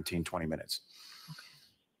 19, 20 minutes.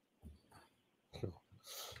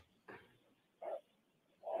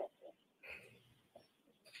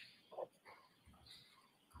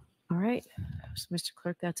 All right. So, Mr.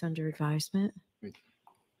 Clerk, that's under advisement.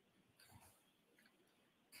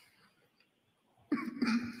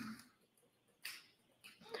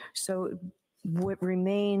 So what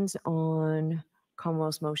remains on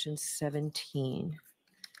Commonwealth's motion 17?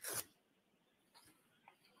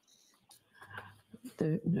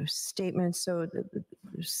 The statement, so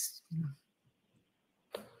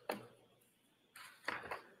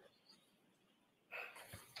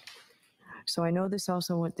so I know this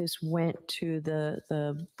also went to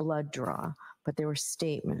the blood draw, but there were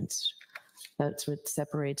statements. That's what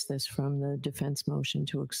separates this from the defense motion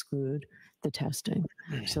to exclude the testing.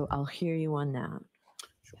 So I'll hear you on that.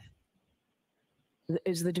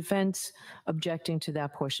 Is the defense objecting to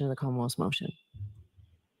that portion of the Commonwealth's motion?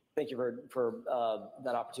 Thank you for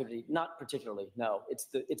that opportunity. Not particularly, no. It's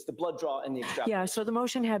the blood draw and the extrapolation. Yeah, so the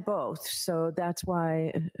motion had both. So that's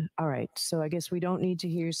why, all right. So I guess we don't need to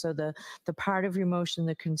hear. So the part of your motion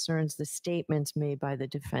that concerns the statements made by the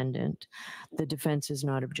defendant, the defense is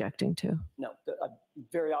not objecting to. No,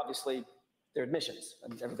 very obviously, they're admissions.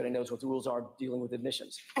 And everybody knows what the rules are dealing with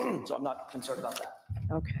admissions. So I'm not concerned about that.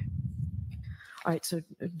 Okay. All right, so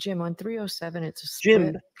Jim, on 307, it's a split.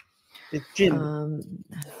 Jim. It's Jim.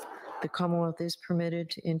 The Commonwealth is permitted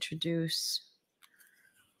to introduce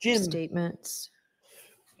statements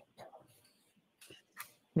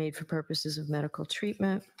made for purposes of medical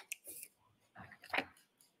treatment.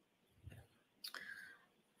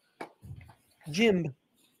 Jim.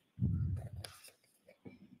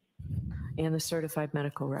 And the certified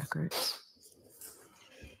medical records.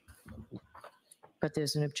 But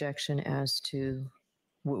there's an objection as to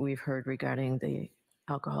what we've heard regarding the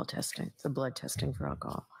alcohol testing, the blood testing for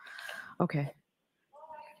alcohol. Okay.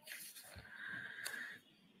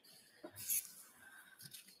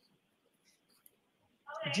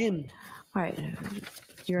 Jim. All right.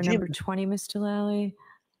 You're Jim. number 20, Mr. Lally.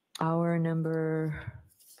 Our number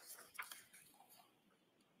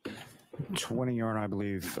 20, Your Honor, I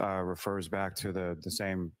believe, refers back to the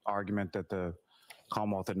same argument that the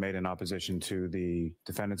Commonwealth had made in opposition to the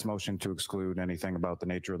defendant's motion to exclude anything about the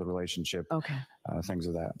nature of the relationship. Okay. Things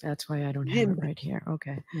of that. That's why I don't have it right here.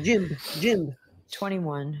 Okay. Jim.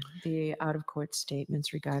 21, the out-of-court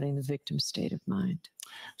statements regarding the victim's state of mind.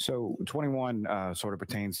 So 21 sort of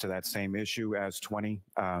pertains to that same issue as 20.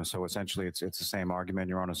 So essentially, it's the same argument.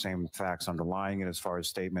 You're on the same facts underlying it as far as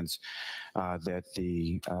statements that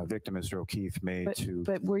the victim, Mr. O'Keefe, made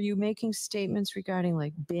But were you making statements regarding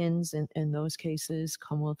like bins and those cases,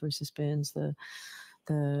 Commonwealth versus bins,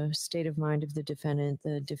 the state of mind of the defendant,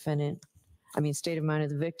 state of mind of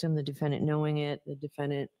the victim, the defendant knowing it, the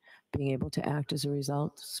defendant being able to act as a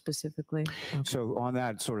result specifically? Okay. So on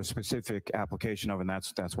that sort of specific application of, and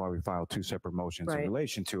that's why we filed two separate motions in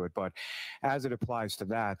relation to it. But as it applies to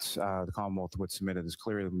that, the Commonwealth would submit it as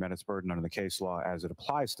clearly met its burden under the case law as it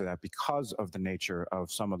applies to that because of the nature of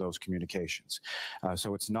some of those communications.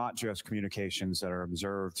 So it's not just communications that are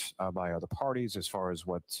observed by other parties as far as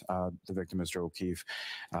what the victim, Mr. O'Keefe,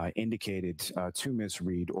 indicated to Ms.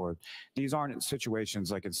 Reed, or these aren't situations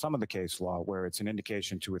like in some of the case law where it's an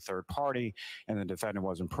indication to a third party and the defendant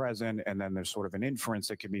wasn't present, and then there's sort of an inference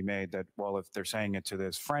that can be made that, well, if they're saying it to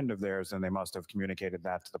this friend of theirs, then they must have communicated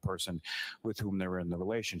that to the person with whom they were in the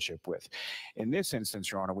relationship with. In this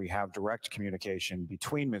instance, Your Honor, we have direct communication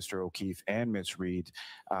between Mr. O'Keefe and Ms. Reed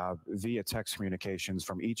via text communications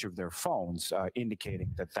from each of their phones,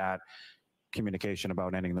 indicating that communication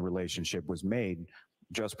about ending the relationship was made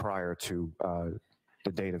just prior to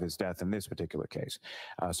the date of his death in this particular case.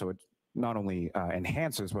 So it not only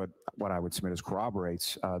enhances what I would submit as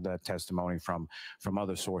corroborates that testimony from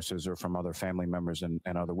other sources or from other family members and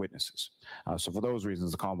other witnesses. So for those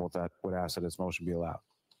reasons, the Commonwealth would ask that this motion be allowed.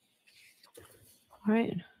 All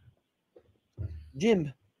right.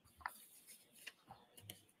 Jim.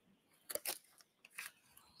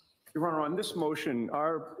 Your Honor, on this motion,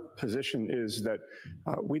 our position is that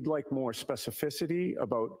we'd like more specificity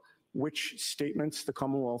about which statements the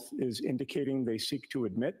Commonwealth is indicating they seek to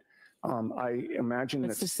admit. I imagine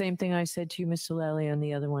that's the same thing I said to you, Mr. Lally, on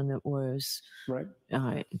the other one that was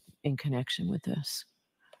in connection with this.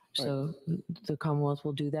 So the Commonwealth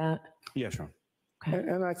will do that? Yes, Your Honor.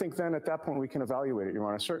 Okay. And I think then at that point we can evaluate it, Your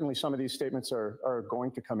Honor. Certainly some of these statements are going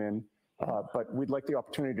to come in, but we'd like the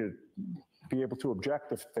opportunity to be able to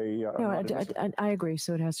object if they are not I agree.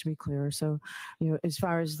 So it has to be clearer. So, as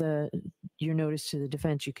far as your notice to the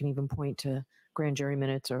defense, you can even point to grand jury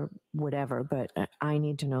minutes or whatever, but I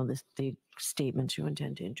need to know the statements you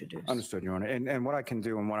intend to introduce. Understood, Your Honor. And what I can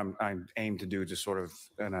do and what I aim to do, just sort of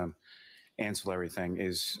an ancillary thing,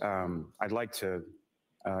 is I'd like to,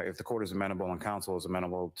 if the court is amenable and counsel is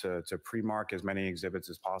amenable, to pre-mark as many exhibits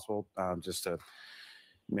as possible, just to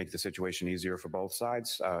make the situation easier for both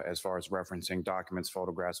sides as far as referencing documents,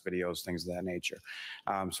 photographs, videos, things of that nature.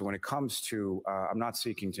 So when it comes to, I'm not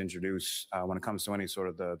seeking to introduce, when it comes to any sort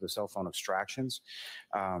of the cell phone extractions,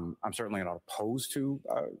 I'm certainly not opposed to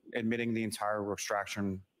admitting the entire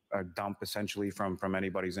extraction dump essentially from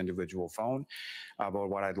anybody's individual phone. But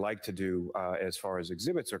what I'd like to do as far as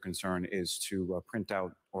exhibits are concerned is to print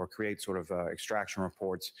out or create sort of extraction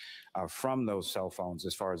reports from those cell phones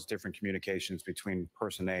as far as different communications between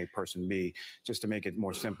person A, person B, just to make it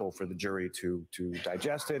more simple for the jury to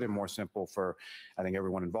digest it and more simple for, I think,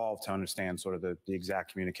 everyone involved to understand sort of the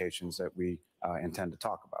exact communications that we intend to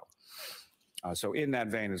talk about. So in that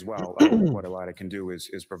vein as well, what ELIDA can do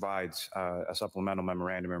is provide a supplemental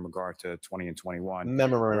memorandum in regard to 20 and 21,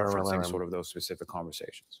 referencing sort of those specific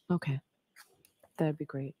conversations. Okay, that'd be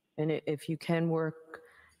great. And if you can work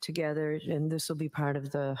together, and this will be part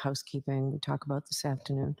of the housekeeping we talk about this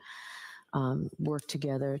afternoon, work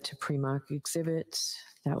together to pre-mark exhibits,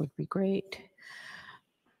 that would be great.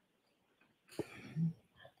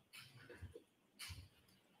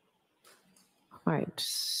 All right,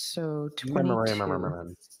 so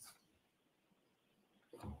 22.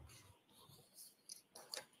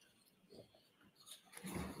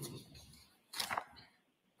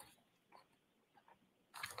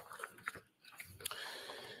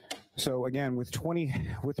 So again,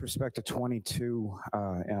 with respect to 22,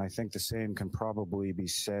 and I think the same can probably be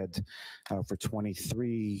said for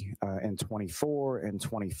 23 and 24 and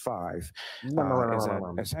 25, is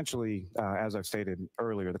that essentially, as I've stated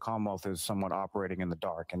earlier, the Commonwealth is somewhat operating in the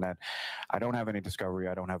dark, and that I don't have any discovery,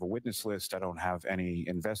 I don't have a witness list, I don't have any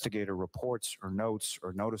investigator reports or notes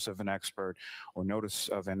or notice of an expert or notice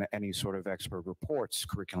of any sort of expert reports,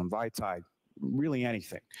 curriculum vitae, really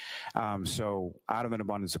anything. So out of an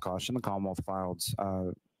abundance of caution, the Commonwealth filed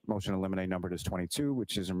motion to eliminate numbered as 22,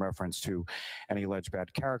 which is in reference to any alleged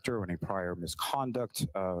bad character or any prior misconduct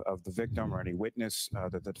of the victim or any witness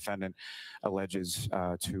that the defendant alleges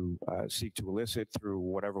to seek to elicit through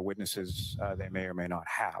whatever witnesses they may or may not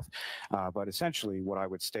have. But essentially, what I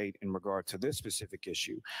would state in regard to this specific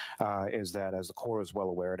issue is that, as the Corps is well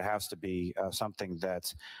aware, it has to be something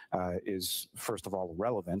that is, first of all,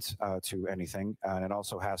 relevant to anything, and it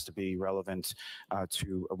also has to be relevant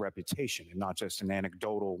to a reputation and not just an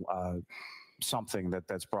anecdotal something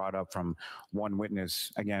that's brought up from one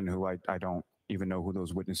witness, again, who I don't even know who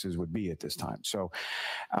those witnesses would be at this time. So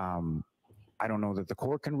I don't know that the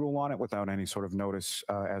court can rule on it without any sort of notice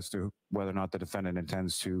as to whether or not the defendant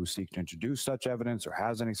intends to seek to introduce such evidence or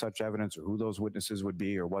has any such evidence or who those witnesses would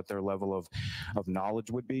be or what their level of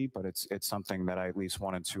knowledge would be. But it's something that I at least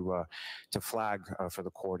wanted to flag for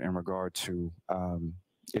the court in regard to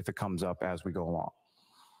if it comes up as we go along.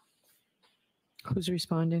 Who's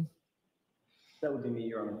responding? That would be me,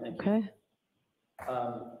 Your Honor. Thank you.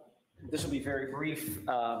 Okay. This will be very brief.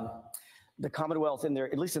 The Commonwealth,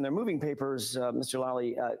 at least in their moving papers, Mr.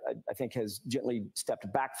 Lally, I think, has gently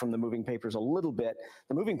stepped back from the moving papers a little bit.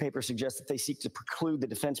 The moving papers suggest that they seek to preclude the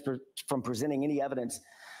defense from presenting any evidence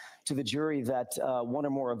to the jury that one or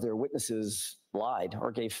more of their witnesses lied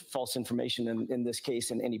or gave false information in this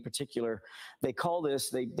case in any particular. They call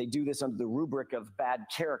this, they do this under the rubric of bad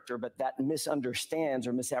character, but that misunderstands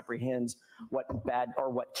or misapprehends what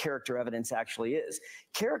character evidence actually is.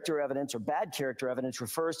 Character evidence or bad character evidence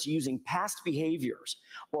refers to using past behaviors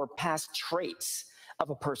or past traits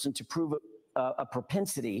of a person to prove a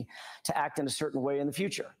propensity to act in a certain way in the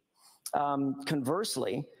future.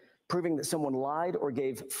 Conversely, proving that someone lied or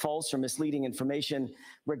gave false or misleading information in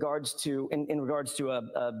regards to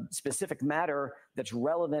a specific matter that's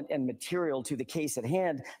relevant and material to the case at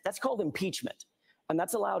hand, that's called impeachment. And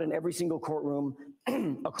that's allowed in every single courtroom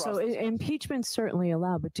across. So impeachment's certainly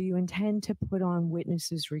allowed, but do you intend to put on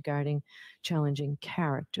witnesses regarding challenging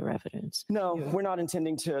character evidence? No, we're not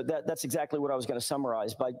intending to. That's exactly what I was going to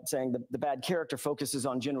summarize by saying the bad character focuses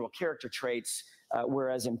on general character traits,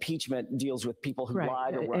 whereas impeachment deals with people who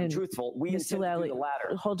lied or were untruthful. We intend to do the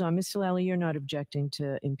latter. Hold on, Mr. Lally, you're not objecting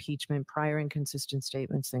to impeachment, prior inconsistent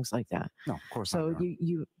statements, things like that. No, of course not.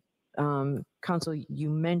 So counsel, you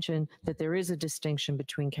mentioned that there is a distinction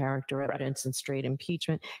between character evidence and straight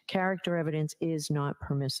impeachment. Character evidence is not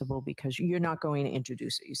permissible because you're not going to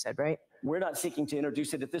introduce it, you said, right? We're not seeking to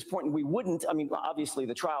introduce it at this point, and we wouldn't. I mean, obviously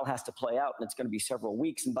the trial has to play out and it's going to be several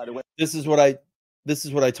weeks. And by the way, this is what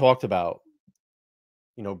I talked about,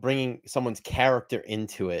 you know, bringing someone's character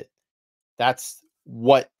into it. That's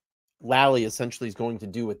what Lally essentially is going to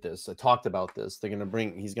do with this. I talked about this. He's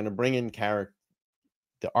going to bring in character.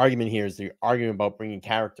 The argument here is the argument about bringing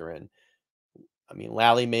character in. I mean,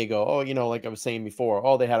 Lally may go, oh, you know, like I was saying before,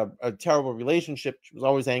 oh, they had a terrible relationship. She was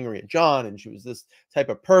always angry at John, and she was this type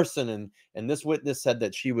of person, and this witness said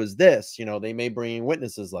that she was this. You know, they may bring in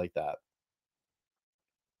witnesses like that.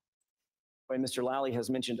 I mean, Mr. Lally has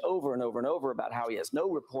mentioned over and over and over about how he has no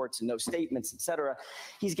reports and no statements, et cetera.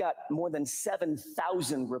 He's got more than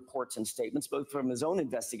 7,000 reports and statements, both from his own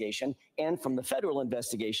investigation and from the federal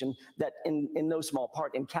investigation, that in no small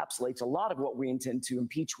part encapsulates a lot of what we intend to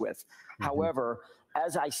impeach with. However,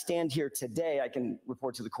 as I stand here today, I can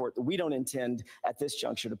report to the court that we don't intend at this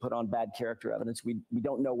juncture to put on bad character evidence. We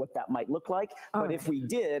don't know what that might look like. But if we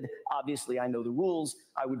did, obviously I know the rules.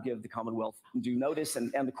 I would give the Commonwealth due notice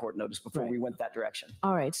and the court notice before we went that direction.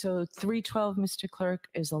 All right, so 312, Mr. Clerk,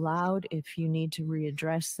 is allowed. If you need to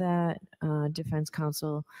readdress that, defense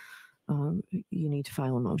counsel, you need to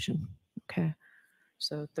file a motion. Okay,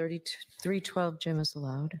 so 312, Jim, is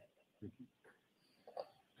allowed.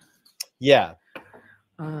 Yeah.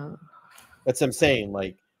 That's what I'm saying.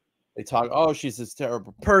 Like, they talk, oh, she's this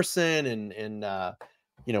terrible person, and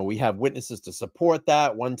you know, we have witnesses to support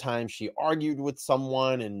that. One time she argued with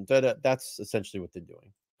someone, and that's essentially what they're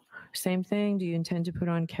doing. Same thing. Do you intend to put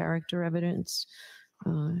on character evidence?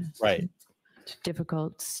 Right.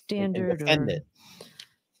 Difficult standard or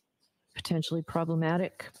potentially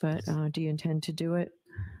problematic, but do you intend to do it?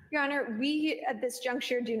 Your Honor, we at this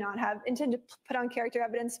juncture do not intend to put on character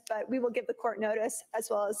evidence, but we will give the court notice as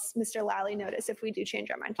well as Mr. Lally notice if we do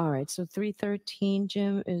change our mind. All right, so 313,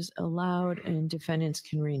 Jim, is allowed and defendants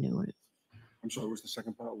can renew it. I'm sorry, what's the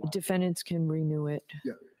second part? Defendants can renew it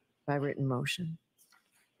Yeah. by written motion.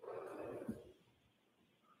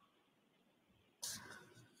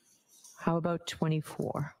 How about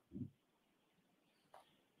 24?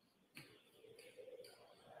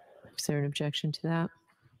 Is there an objection to that?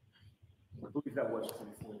 I believe that was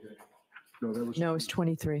 24. No, that was. No, it's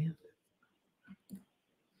 23.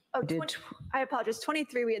 Oh, did 20 I apologize.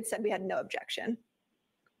 23, we had said we had no objection.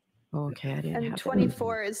 Oh, okay, I didn't have And that.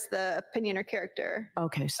 24 is the opinion or character.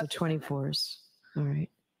 Okay, so 24 is, all right.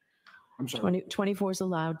 I'm sorry. 24 is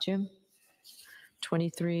allowed, Jim.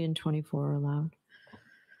 23 and 24 are allowed.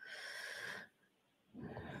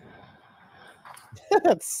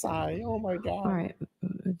 That sigh. Oh my God. All right.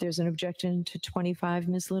 There's an objection to 25,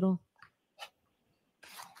 Ms. Little?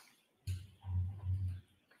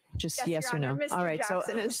 Just yes Your or no? Honor. Mr. All right.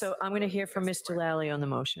 Jackson is- So I'm going to hear from Mr. Lally on the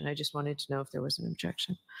motion. I just wanted to know if there was an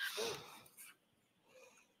objection.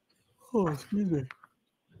 Oh, excuse me.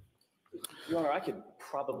 Your Honor, I could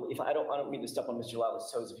probably, if I don't mean to step on Mr.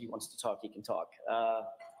 Lally's toes. If he wants to talk, he can talk.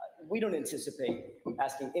 We don't anticipate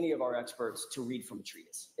asking any of our experts to read from a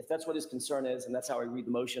treatise. If that's what his concern is, and that's how I read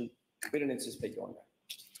the motion, we don't anticipate going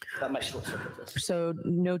there. That might short circuit this. So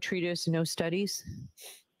no treatise, no studies?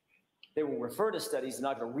 They will refer to studies. They're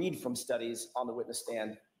not going to read from studies on the witness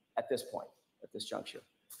stand at this point, at this juncture.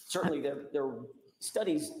 Certainly, their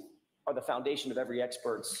studies are the foundation of every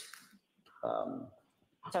expert's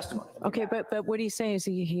testimony. Okay, but what he's saying is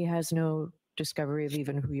he has no discovery of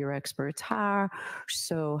even who your experts are.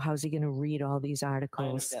 So how's he going to read all these articles? I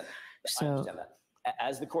understand. So, I understand that.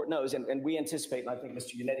 As the court knows, and we anticipate, and I think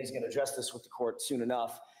Mr. Yannetti is going to address this with the court soon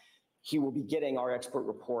enough, he will be getting our expert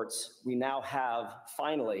reports. We now have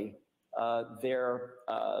finally their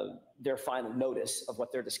final notice of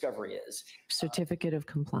what their discovery is. certificate of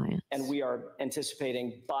compliance. And we are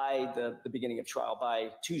anticipating by the beginning of trial, by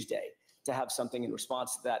Tuesday, to have something in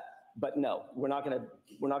response to that. But no, we're not going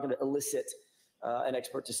to elicit an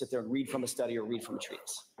expert to sit there and read from a study or read from a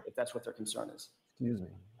treatise, if that's what their concern is. Excuse me.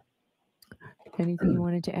 Anything you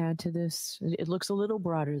wanted to add to this? It looks a little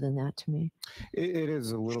broader than that to me. It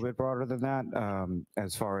is a little bit broader than that,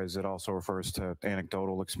 as far as it also refers to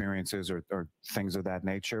anecdotal experiences or things of that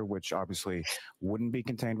nature, which obviously wouldn't be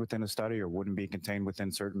contained within a study or wouldn't be contained within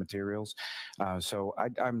certain materials. So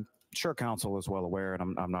I'm sure counsel is well aware,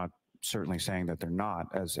 and I'm not certainly saying that they're not,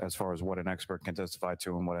 as far as what an expert can testify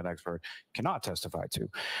to and what an expert cannot testify to.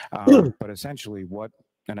 But essentially what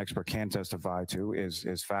an expert can testify to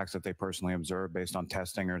is facts that they personally observe based on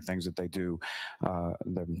testing or things that they do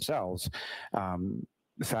themselves.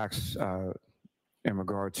 Facts in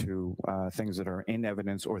regard to things that are in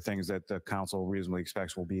evidence or things that the counsel reasonably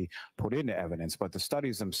expects will be put into evidence. But the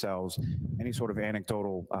studies themselves, any sort of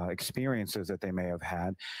anecdotal experiences that they may have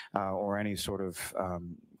had, or any sort of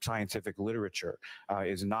scientific literature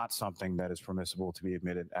is not something that is permissible to be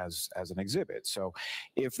admitted as an exhibit. So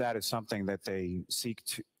if that is something that they seek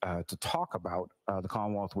to talk about, the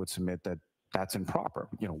Commonwealth would submit that that's improper.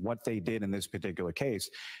 You know, what they did in this particular case,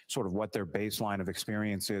 sort of what their baseline of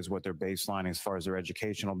experience is, what their baseline as far as their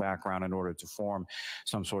educational background in order to form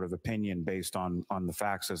some sort of opinion based on the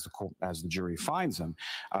facts as the jury finds them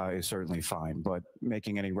is certainly fine. But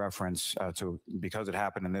making any reference to, because it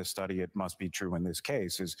happened in this study, it must be true in this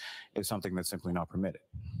case is something that's simply not permitted.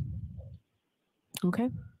 Okay.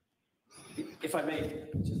 If I may,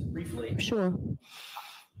 just briefly. Sure.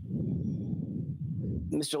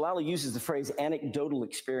 Mr. Lally uses the phrase anecdotal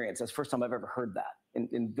experience. That's the first time I've ever heard that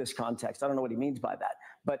in this context. I don't know what he means by that.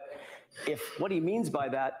 But if what he means by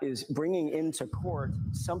that is bringing into court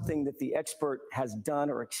something that the expert has done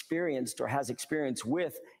or experienced or has experience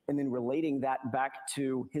with, and then relating that back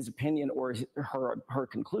to his opinion or her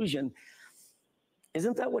conclusion,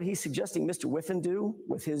 isn't that what he's suggesting Mr. Whiffen do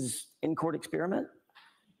with his in-court experiment?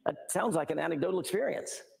 That sounds like an anecdotal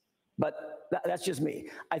experience, but that's just me.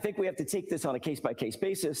 I think we have to take this on a case-by-case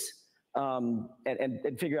basis and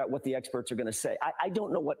figure out what the experts are going to say. I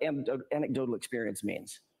don't know what anecdotal experience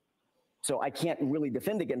means. So I can't really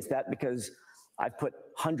defend against that because I've put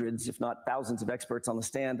hundreds, if not thousands of experts on the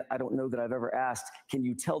stand. I don't know that I've ever asked, can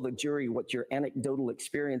you tell the jury what your anecdotal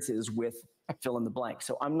experience is with fill in the blank?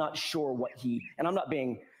 So I'm not sure what and I'm not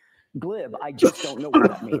being glib, I just don't know what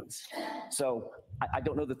that means. So I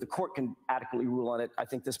don't know that the court can adequately rule on it. I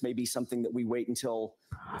think this may be something that we wait until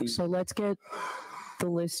So let's get the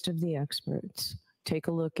list of the experts. Take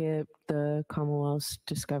a look at the Commonwealth's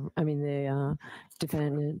the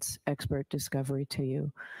defendant's expert discovery to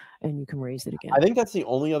you, and you can raise it again. I think that's the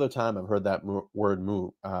only other time I've heard that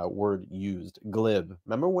word used, glib.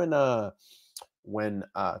 Remember when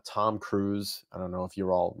Tom Cruise, I don't know if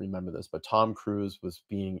you all remember this, but Tom Cruise was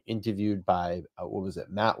being interviewed by,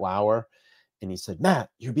 Matt Lauer, and he said,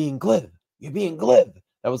 Matt, you're being glib. You're being glib.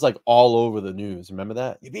 That was like all over the news. Remember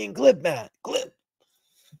that? You're being glib, Matt. Glib.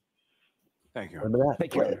 Thank you. Remember that?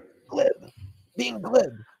 Thank you. Glib. Being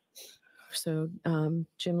glib. So,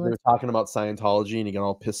 Jim, We were talking about Scientology, and he got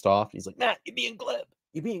all pissed off. He's like, Matt, you're being glib.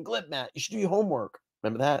 You're being glib, Matt. You should do your homework.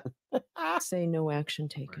 Remember that? say no action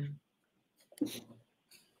taken.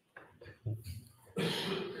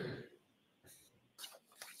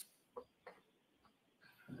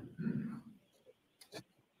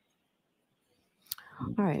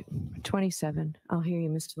 All right, 27. I'll hear you,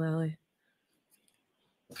 Mr. Lally.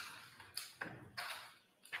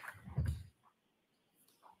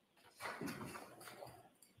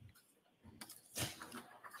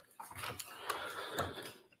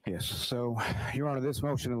 Yes. So, Your Honor, this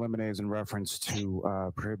motion eliminates in reference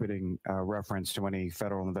to prohibiting reference to any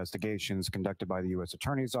federal investigations conducted by the U.S.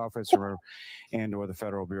 Attorney's Office or the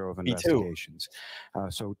Federal Bureau of Investigations.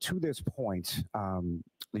 So, to this point,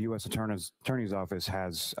 the U.S. Attorney's Office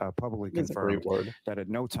has publicly confirmed that at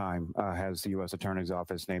no time has the U.S. Attorney's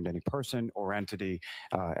Office named any person or entity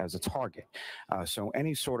as a target. So,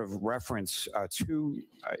 any sort of reference to,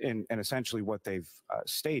 and essentially what they've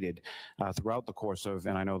stated throughout the course of,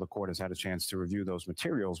 and I know the court has had a chance to review those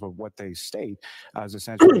materials, but what they state is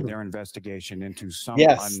essentially their investigation into some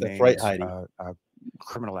unnamed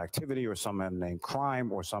criminal activity or some unnamed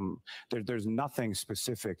crime or there's nothing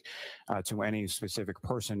specific to any specific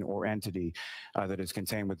person or entity that is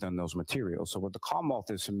contained within those materials. So what the Commonwealth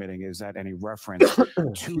is submitting is that any reference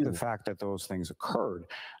to the fact that those things occurred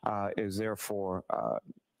is therefore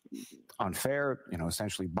unfair,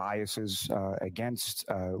 essentially biases against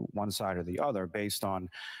one side or the other based on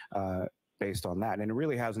that, and it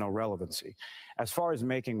really has no relevancy. As far as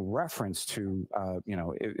making reference to,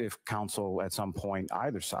 if counsel at some point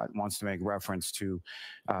either side wants to make reference to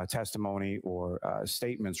testimony or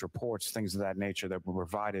statements, reports, things of that nature that were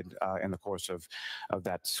provided in the course of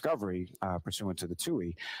that discovery pursuant to the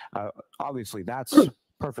TUI, obviously that's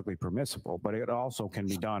perfectly permissible, but it also can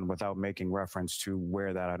be done without making reference to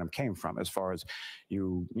where that item came from. As far as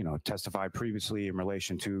you testified previously in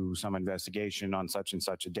relation to some investigation on such and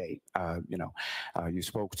such a date, you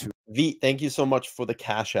spoke to. Thank you so much for the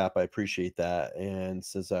Cash App. I appreciate that. And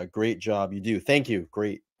says, great job you do. Thank you.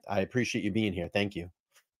 Great. I appreciate you being here. Thank you.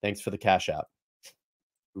 Thanks for the Cash App.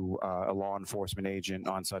 A law enforcement agent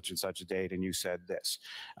on such and such a date, and you said this.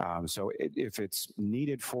 So if it's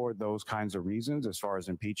needed for those kinds of reasons, as far as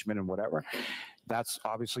impeachment and whatever, that's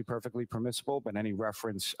obviously perfectly permissible. But any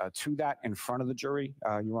reference to that in front of the jury,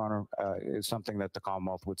 Your Honor, is something that the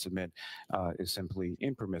Commonwealth would submit is simply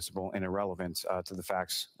impermissible and irrelevant to the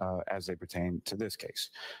facts as they pertain to this case.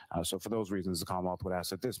 So for those reasons, the Commonwealth would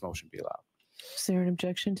ask that this motion be allowed. Is there an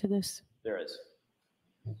objection to this? There is.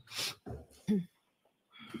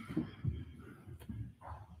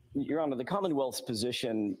 Your Honor, the Commonwealth's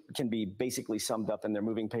position can be basically summed up in their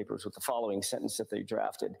moving papers with the following sentence that they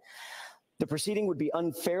drafted. The proceeding would be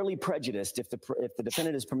unfairly prejudiced if the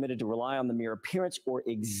defendant is permitted to rely on the mere appearance or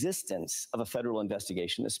existence of a federal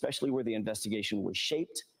investigation, especially where the investigation was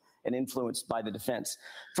shaped and influenced by the defense.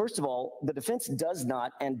 First of all, the defense does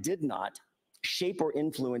not and did not shape or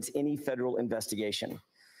influence any federal investigation.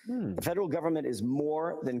 The federal government is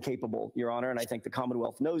more than capable, Your Honor, and I think the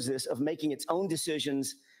Commonwealth knows this, of making its own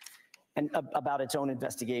decisions and about its own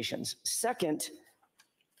investigations. Second,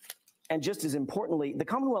 and just as importantly, the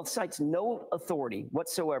Commonwealth cites no authority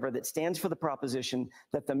whatsoever that stands for the proposition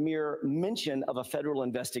that the mere mention of a federal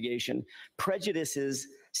investigation prejudices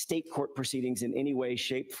state court proceedings in any way,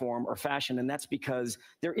 shape, form, or fashion. And that's because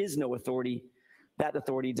there is no authority. That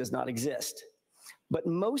authority does not exist. But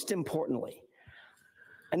most importantly,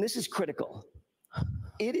 and this is critical,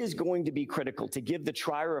 it is going to be critical to give the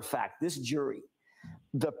trier of fact, this jury,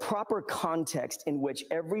 the proper context in which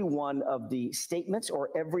every one of the statements or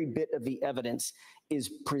every bit of the evidence is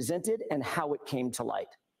presented and how it came to light.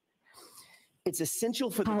 It's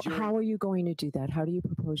essential for the jury. How are you going to do that? How do you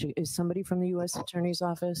propose? Is somebody from the U.S. Attorney's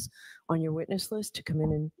Office on your witness list to come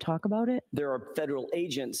in and talk about it? There are federal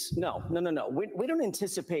agents. No. We don't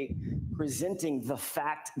anticipate presenting the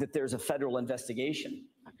fact that there's a federal investigation.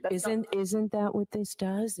 Isn't that what this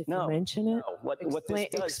does? If you mention it, what this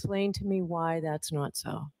does, explain to me why that's not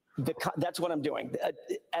so. That's what I'm doing.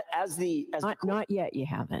 Not yet. You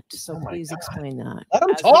haven't. So please explain that. Let him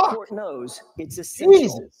as talk. The court knows, it's essential.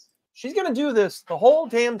 Jesus. She's going to do this the whole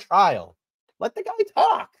damn trial. Let the guy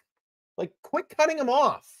talk. Like, quit cutting him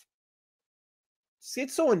off. See,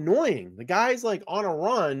 it's so annoying. The guy's like on a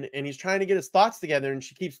run and he's trying to get his thoughts together and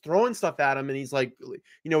she keeps throwing stuff at him and he's like,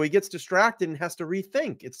 he gets distracted and has to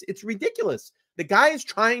rethink. It's ridiculous. The guy is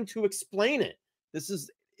trying to explain it.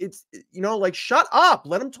 Shut up.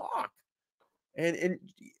 Let him talk. And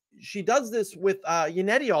she does this with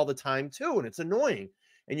Yannetti all the time too. And it's annoying.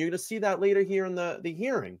 And you're going to see that later here in the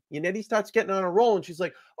hearing. Yannetti starts getting on a roll and she's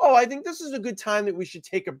like, oh, I think this is a good time that we should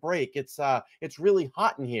take a break. It's really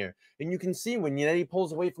hot in here. And you can see when Yannetti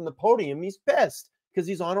pulls away from the podium, he's pissed because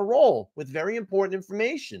he's on a roll with very important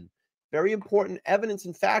information, very important evidence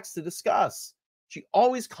and facts to discuss. She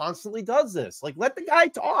always constantly does this. Like, let the guy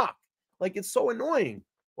talk. Like, it's so annoying.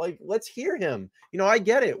 Like, let's hear him. I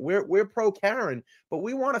get it. We're pro Karen, but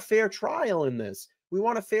we want a fair trial in this. We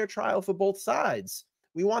want a fair trial for both sides.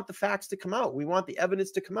 We want the facts to come out. We want the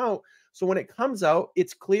evidence to come out. So when it comes out,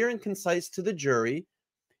 it's clear and concise to the jury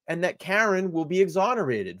and that Karen will be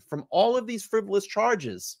exonerated from all of these frivolous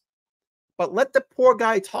charges. But let the poor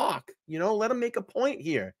guy talk, let him make a point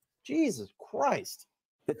here. Jesus Christ.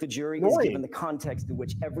 That the jury is given the context in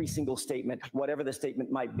which every single statement, whatever the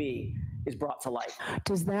statement might be, is brought to light.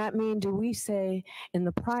 Does that mean, do we say in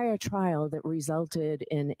the prior trial that resulted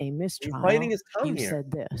in a mistrial, He's biting his tongue you here.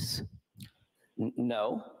 said this?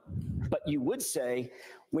 No, but you would say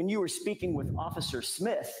when you were speaking with Officer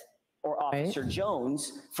Smith or Officer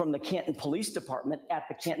Jones from the Canton Police Department at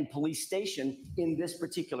the Canton Police Station in this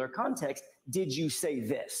particular context, did you say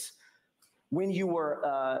this? When you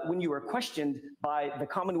were questioned by the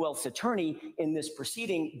Commonwealth's attorney in this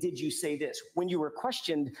proceeding, did you say this? When you were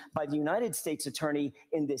questioned by the United States attorney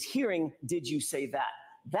in this hearing, did you say that?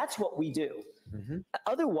 That's what we do.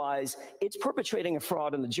 Otherwise, it's perpetrating a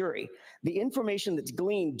fraud on the jury. The information that's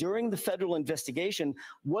gleaned during the federal investigation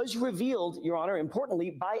was revealed, Your Honor,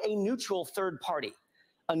 importantly, by a neutral third party,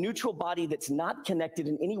 a neutral body that's not connected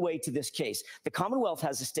in any way to this case. The Commonwealth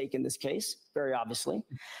has a stake in this case, very obviously.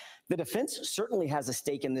 The defense certainly has a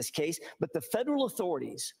stake in this case, but the federal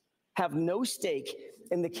authorities have no stake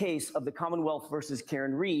in the case of the Commonwealth versus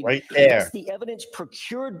Karen Reed. Right there. Yes, the evidence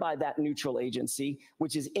procured by that neutral agency,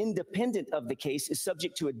 which is independent of the case, is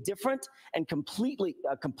subject to a different and completely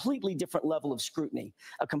different level of scrutiny,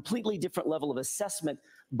 a completely different level of assessment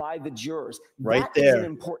by the jurors. Right That is there. an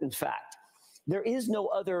important fact. There is no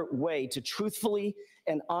other way to truthfully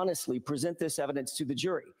and honestly present this evidence to the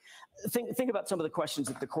jury. Think about some of the questions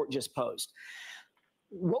that the court just posed.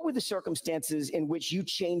 What were the circumstances in which you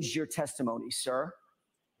changed your testimony, sir?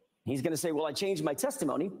 He's going to say, well, I changed my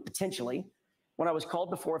testimony, potentially, when I was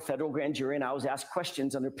called before a federal grand jury and I was asked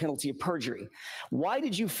questions under penalty of perjury. Why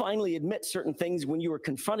did you finally admit certain things when you were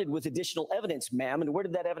confronted with additional evidence, ma'am? And where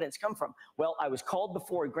did that evidence come from? Well, I was called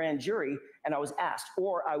before a grand jury and I was asked,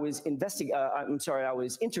 or I was I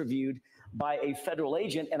was interviewed by a federal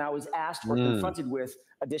agent and I was asked or confronted with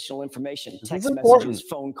additional information, text messages,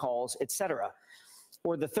 phone calls, etc.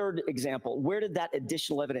 Or the third example, where did that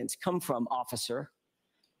additional evidence come from, officer?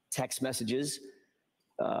 Text messages,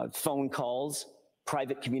 phone calls,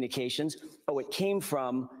 private communications. Oh, it came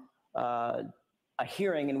from a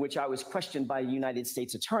hearing in which I was questioned by a United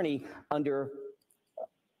States attorney under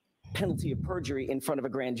penalty of perjury in front of a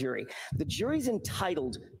grand jury. The jury's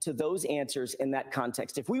entitled to those answers in that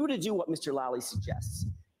context. If we were to do what Mr. Lally suggests,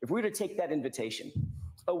 if we were to take that invitation,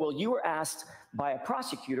 oh, well, you were asked by a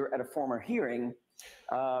prosecutor at a former hearing.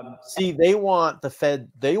 See, they want the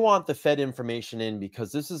Fed information in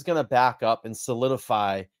because this is going to back up and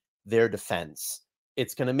solidify their defense.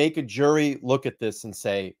 it's going to make a jury look at this and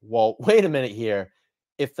say, well, wait a minute here.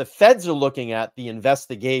 If the feds are looking at the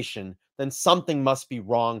investigation, then something must be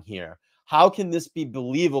wrong here. How can this be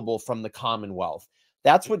believable from the Commonwealth?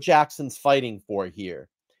 That's what Jackson's fighting for here.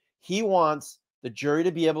 He wants the jury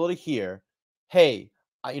to be able to hear, hey,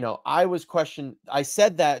 I was questioned. I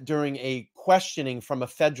said that during a questioning from a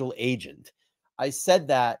federal agent. I said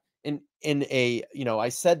that I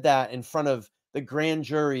said that in front of the grand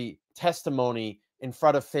jury testimony in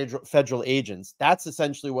front of federal agents. That's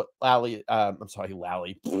essentially what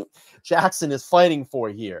Jackson is fighting for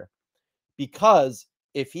here. Because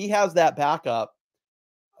if he has that backup,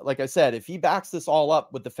 like I said, if he backs this all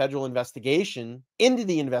up with the federal investigation into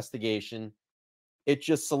the investigation, it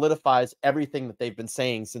just solidifies everything that they've been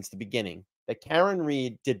saying since the beginning, that Karen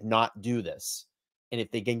Read did not do this. And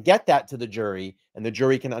if they can get that to the jury and the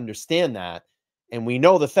jury can understand that, and we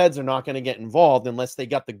know the feds are not going to get involved unless they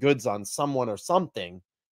got the goods on someone or something,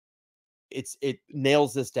 it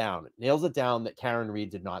nails this down. It nails it down that Karen Read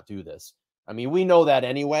did not do this. I mean, we know that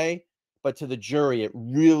anyway, but to the jury, it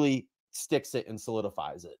really sticks it and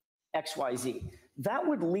solidifies it. XYZ. That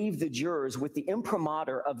would leave the jurors with the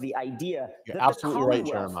imprimatur of the idea You're that absolutely the right,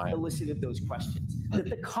 Commonwealth Jeremiah. elicited those questions, that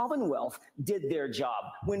the Commonwealth did their job,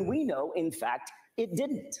 when we know, in fact, it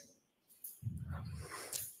didn't.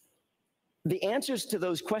 The answers to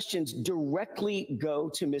those questions directly go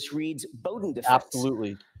to Ms. Reed's Bowdoin defense.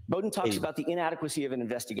 Absolutely. Bowdoin talks about the inadequacy of an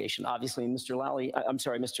investigation. Obviously, Mr.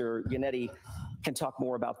 Yannetti can talk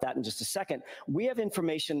more about that in just a second. We have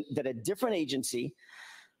information that a different agency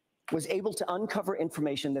was able to uncover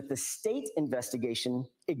information that the state investigation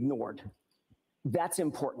ignored. That's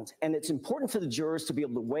important. And it's important for the jurors to be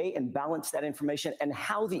able to weigh and balance that information and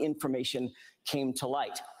how the information came to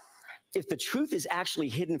light. If the truth is actually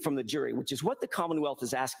hidden from the jury, which is what the Commonwealth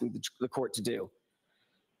is asking the court to do,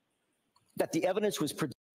 that the evidence was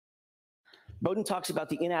produced. Bowdoin talks about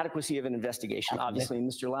the inadequacy of an investigation. Obviously,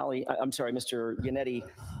 Mr. Yannetti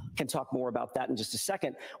can talk more about that in just a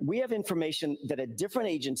second. We have information that a different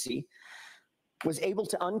agency was able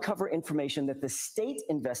to uncover information that the state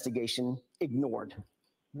investigation ignored.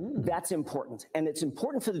 That's important. And it's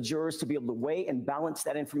important for the jurors to be able to weigh and balance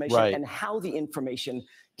that information and how the information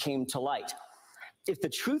came to light. If the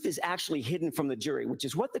truth is actually hidden from the jury, which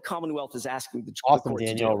is what the Commonwealth is asking the court to do.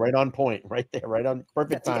 Daniel, right on point, right there, right on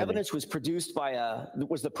perfect That the timing. evidence was produced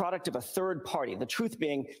was the product of a third party. The truth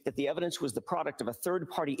being that the evidence was the product of a third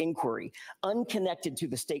party inquiry, unconnected to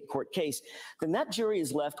the state court case, then that jury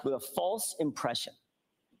is left with a false impression,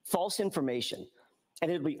 false information,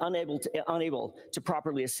 and it'll be unable to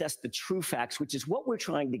properly assess the true facts, which is what we're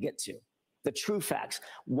trying to get to, the true facts.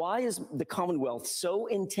 Why is the Commonwealth so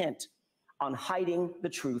intent on hiding the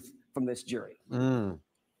truth from this jury?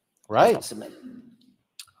 Right. I'll submit.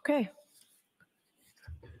 Okay.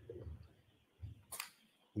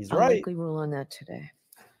 He's I'll right. likely rule on that today.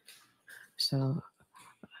 So,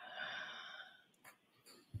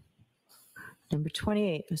 number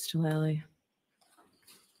 28, Mr. Lally.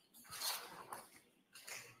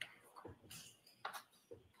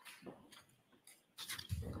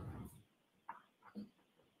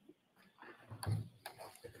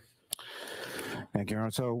 Thank you,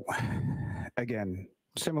 Aaron. So, again,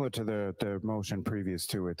 similar to the motion previous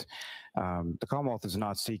to it, the Commonwealth is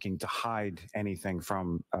not seeking to hide anything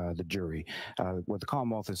from the jury. What the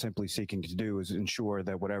Commonwealth is simply seeking to do is ensure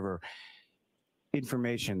that whatever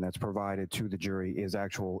information that's provided to the jury is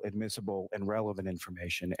actual admissible and relevant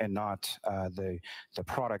information and not the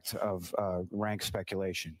product of rank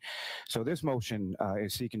speculation. So this motion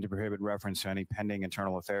is seeking to prohibit reference to any pending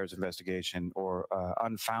internal affairs investigation or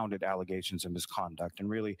unfounded allegations of misconduct. And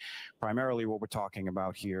really, primarily what we're talking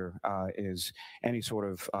about here is any sort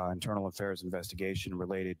of internal affairs investigation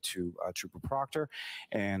related to Trooper Proctor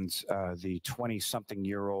and the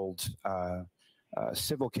 20-something-year-old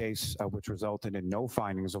civil case, which resulted in no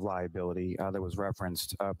findings of liability that was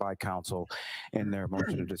referenced by counsel in their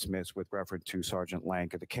motion to dismiss with reference to Sergeant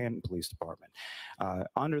Lank of the Canton Police Department.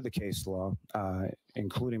 Under the case law,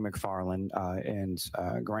 including McFarland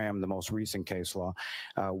and Graham, the most recent case law,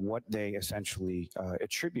 what they essentially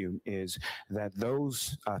attribute is that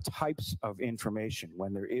those types of information,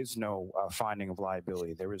 when there is no finding of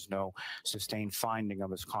liability, there is no sustained finding of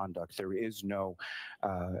misconduct, there is no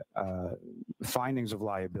findings of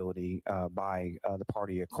liability by the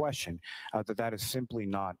party at question, that is simply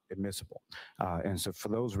not admissible. And so for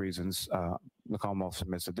those reasons, the Commonwealth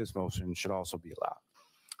submits that this motion should also be allowed.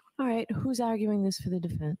 All right, who's arguing this for the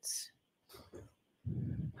defense?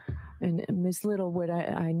 And Ms. Little, what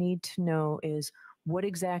I need to know is what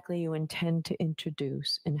exactly you intend to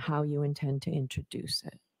introduce and how you intend to introduce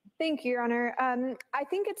it. Thank you, Your Honor. I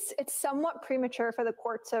think it's somewhat premature for the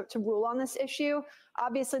court to rule on this issue.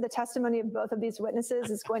 Obviously, the testimony of both of these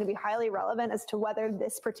witnesses is going to be highly relevant as to whether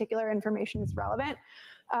this particular information is relevant.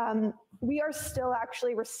 We are still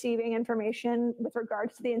actually receiving information with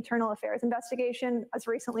regards to the internal affairs investigation as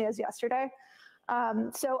recently as yesterday.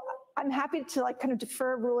 So I'm happy to kind of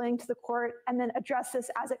defer ruling to the court and then address this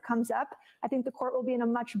as it comes up. I think the court will be in a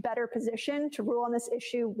much better position to rule on this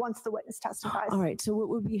issue once the witness testifies. All right. So what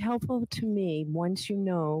would be helpful to me, once you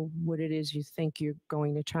know what it is you think you're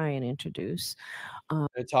going to try and introduce.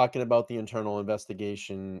 They're talking about the internal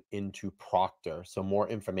investigation into Proctor. So more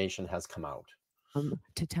information has come out.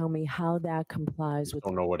 To tell me how that complies with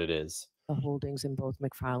Don't know what it is. the holdings in both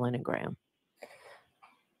McFarland and Graham.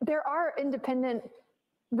 There are independent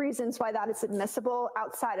reasons why that is admissible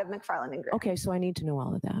outside of McFarland and Graham. Okay, so I need to know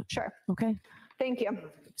all of that. Sure. Okay. Thank you.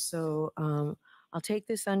 So I'll take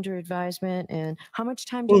this under advisement. And how much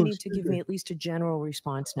time do you need to give me at least a general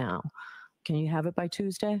response now? Can you have it by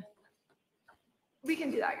Tuesday? We can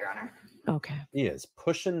do that, Your Honor. Okay. He is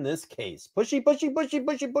pushing this case. Pushy, pushy, pushy,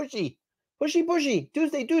 pushy, pushy. Pushy, pushy.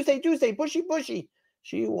 Tuesday, Tuesday, Tuesday. Pushy, pushy.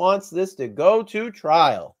 She wants this to go to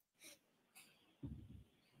trial.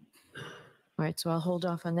 All right, so I'll hold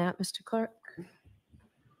off on that, Mr. Clerk.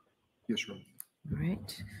 Yes, Your Honor. All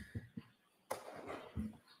right.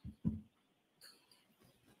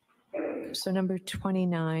 So number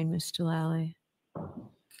 29, Mr. Lally.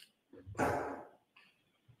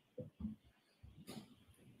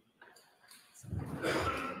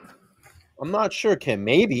 I'm not sure, Kim.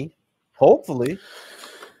 Maybe. Hopefully.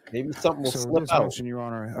 Maybe something will So slip this out. motion, Your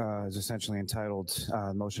Honor, is essentially entitled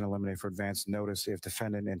Motion to Eliminate for Advance Notice if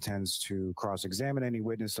defendant intends to cross-examine any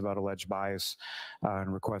witness about alleged bias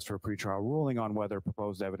and request for a pretrial ruling on whether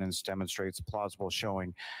proposed evidence demonstrates a plausible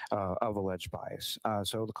showing of alleged bias.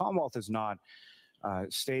 So the Commonwealth is not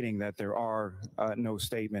stating that there are no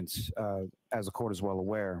statements, as the court is well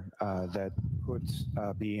aware, that could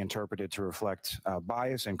be interpreted to reflect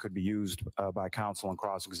bias and could be used by counsel in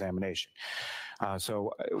cross-examination.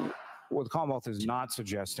 So what the Commonwealth is not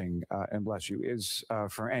suggesting, and bless you, is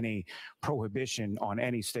for any prohibition on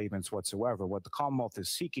any statements whatsoever. What the Commonwealth is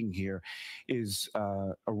seeking here is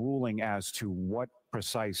a ruling as to what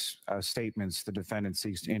precise statements the defendant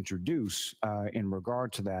seeks to introduce in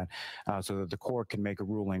regard to that, so that the court can make a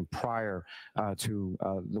ruling prior to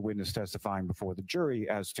the witness testifying before the jury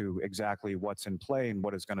as to exactly what's in play and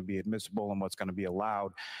what is going to be admissible and what's going to be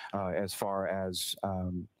allowed as far as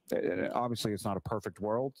obviously it's not a perfect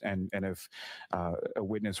world, and if a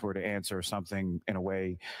witness were to answer something in a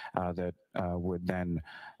way that would then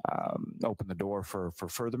open the door for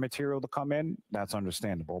further material to come in, that's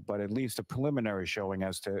understandable. But at least a preliminary showing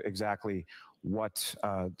as to exactly what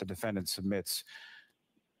the defendant submits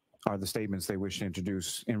are the statements they wish to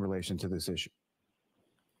introduce in relation to this issue.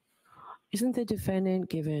 Isn't the defendant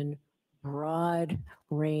given broad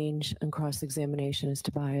range and cross-examination as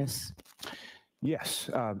to bias? Yes,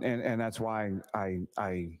 and that's why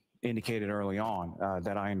I indicated early on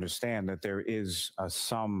that I understand that there is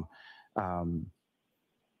some, that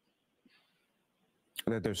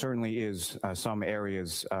there certainly is some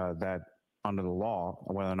areas that under the law,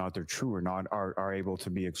 whether or not they're true or not, are able to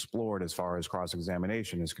be explored as far as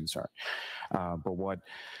cross-examination is concerned. But what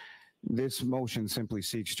this motion simply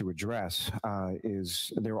seeks to address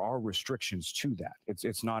is there are restrictions to that.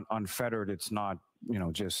 It's not unfettered. It's not,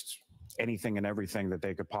 just anything and everything that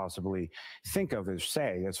they could possibly think of as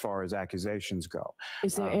say as far as accusations go.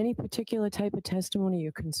 Is there any particular type of testimony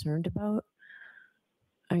you're concerned about?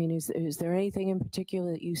 I mean, is there anything in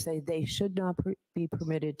particular that you say they should not be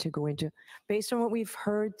permitted to go into? Based on what we've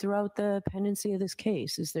heard throughout the pendency of this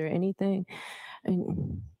case, is there anything?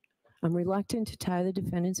 And I'm reluctant to tie the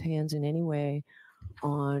defendant's hands in any way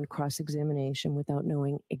on cross-examination without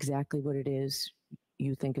knowing exactly what it is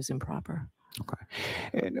you think is improper.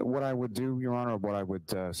 Okay. And what I would do, Your Honor, what I would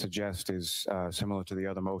suggest is similar to the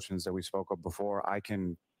other motions that we spoke of before. I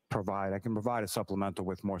can provide a supplemental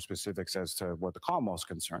with more specifics as to what the Commonwealth's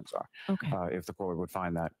concerns are. Okay. If the court would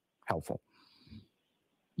find that helpful.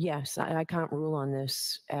 Yes, I can't rule on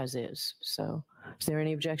this as is. So is there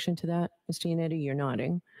any objection to that, Mr. Yannetti? You're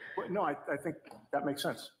nodding. Well, no, I think that makes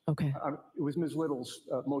sense. Okay. It was Ms. Little's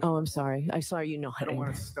motion. Oh, I'm sorry. I saw you I don't nodding.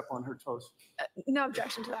 want to step on her toes. No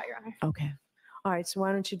objection to that, Your Honor. Okay. All right. So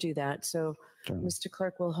why don't you do that? So, Mr.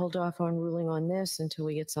 Clerk, will hold off on ruling on this until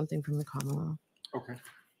we get something from the Commonwealth. Okay.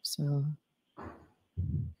 So,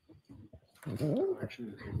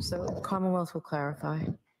 Commonwealth will clarify.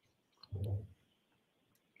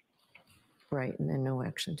 Right, and then no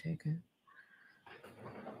action taken.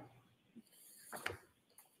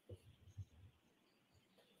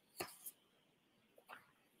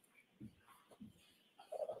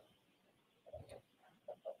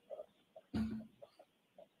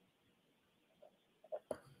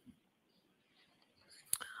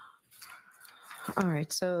 All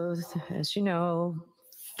right, so as you know,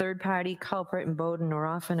 third-party culprit and Bowden are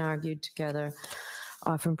often argued together,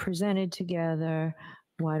 often presented together.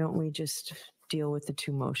 Why don't we just deal with the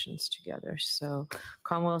two motions together? So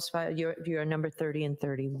Commonwealth's file, you're number 30 and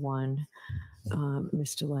 31,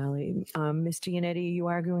 Mr. Lally. Mr. Yannetti, are you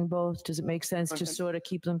arguing both? Does it make sense to sort of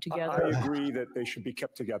keep them together? I agree that they should be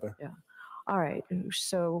kept together. Yeah. All right,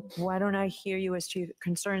 so why don't I hear you as to your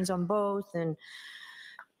concerns on both? And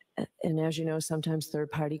as you know, sometimes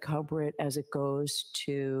third-party culprit as it goes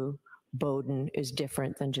to Bowden is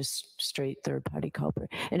different than just straight third-party culprit.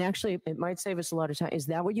 And actually, it might save us a lot of time. Is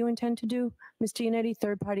that what you intend to do, Mr. Yannetti?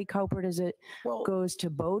 Third-party culprit as it goes to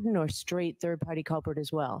Bowden, or straight third-party culprit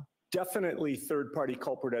as well? Definitely third-party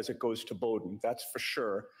culprit as it goes to Bowden, that's for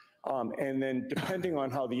sure. And then depending on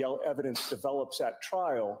how the evidence develops at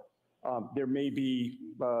trial, there may be,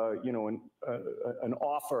 you know, an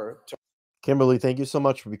offer to. Kimberly, thank you so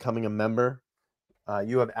much for becoming a member.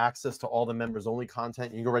 You have access to all the members only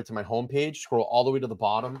content. You can go right to my homepage, scroll all the way to the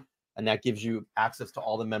bottom, and that gives you access to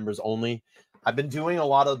all the members only. I've been doing a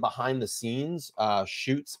lot of behind the scenes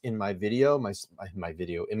shoots in my video,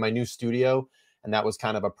 in my new studio. And that was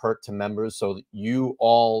kind of a perk to members. So you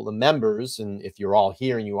all, the members, and if you're all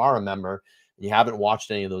here and you are a member, and you haven't watched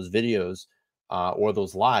any of those videos or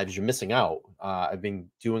those lives, you're missing out. I've been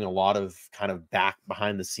doing a lot of kind of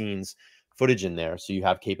behind the scenes footage in there. So you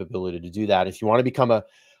have capability to do that. If you want to become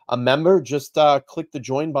a member, just click the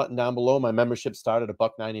join button down below. My membership started at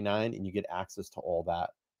 $1.99 and you get access to all that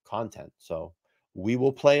content. So we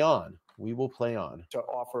will play on. We will play on. To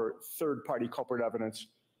offer third-party culprit evidence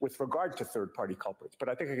with regard to third-party culprits, but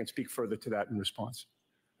I think I can speak further to that in response.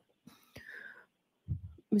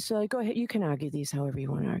 Mr. Lally, go ahead. You can argue these however you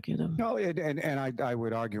want to argue them. No, and I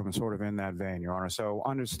would argue them sort of in that vein, Your Honor. So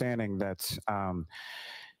understanding that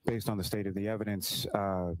based on the state of the evidence,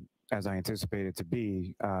 as I anticipate it to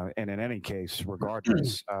be, and in any case,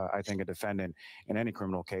 regardless, I think a defendant in any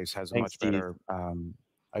criminal case has a much better.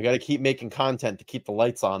 I got to keep making content to keep the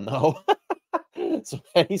lights on, though. So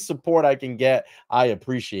any support I can get, I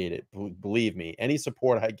appreciate it. Believe me, any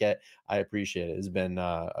support I get, I appreciate it. It's been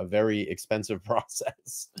a very expensive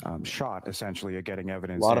process. Shot essentially at getting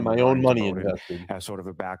evidence. A lot of my own money invested. As sort of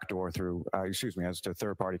a backdoor through, as to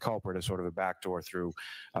third-party culprit as sort of a backdoor through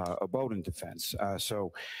a Bowden defense.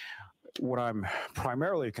 So what I'm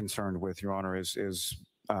primarily concerned with, Your Honor, is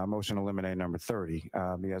motion to eliminate number 30,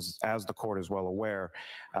 because as the court is well aware,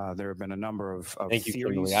 there have been a number of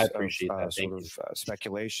theories, I appreciate that.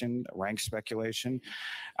 Speculation, rank speculation,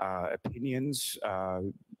 opinions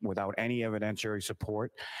without any evidentiary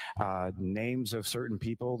support, names of certain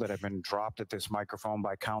people that have been dropped at this microphone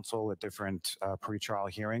by counsel at different pretrial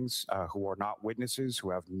hearings, who are not witnesses, who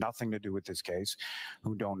have nothing to do with this case,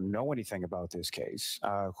 who don't know anything about this case,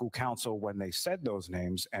 who counsel when they said those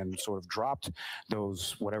names and sort of dropped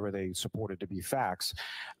those whatever they supported to be facts,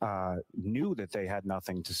 knew that they had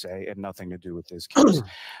nothing to say and nothing to do with this case.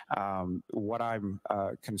 What I'm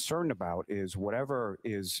concerned about is whatever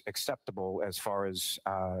is acceptable as far as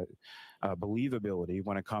believability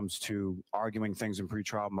when it comes to arguing things in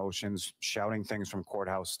pretrial motions, shouting things from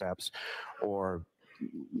courthouse steps, or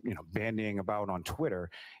bandying about on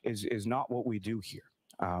Twitter is not what we do here.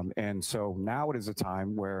 And so now it is a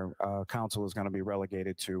time where counsel is going to be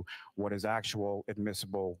relegated to what is actual,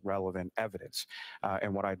 admissible, relevant evidence.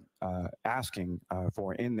 And what I'm asking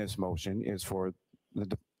for in this motion is for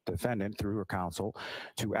the defendant, through her counsel,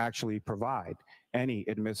 to actually provide any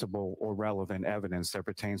admissible or relevant evidence that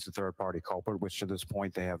pertains to third-party culprit, which to this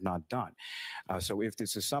point they have not done. So if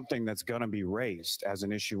this is something that's going to be raised as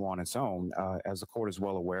an issue on its own, as the court is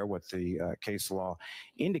well aware, what the case law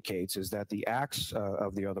indicates is that the acts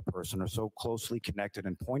of the other person are so closely connected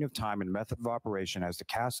in point of time and method of operation as to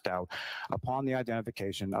cast doubt upon the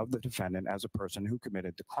identification of the defendant as a person who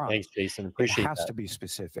committed the crime. Thanks, Jason. Appreciate that. It has to be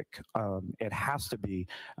specific. It has to be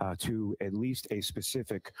to at least a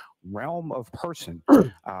specific realm of person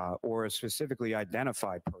or a specifically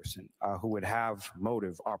identified person who would have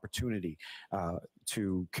motive, opportunity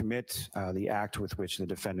to commit the act with which the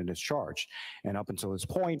defendant is charged. And up until this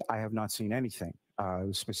point, I have not seen anything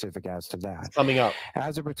specific as to that. It's coming up.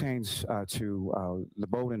 As it pertains to the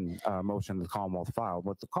Bowden motion the Commonwealth filed,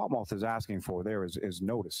 what the Commonwealth is asking for there is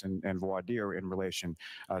notice and voir dire in relation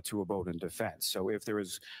to a Bowden defense. So if there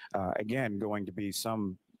is, again, going to be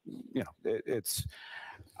some,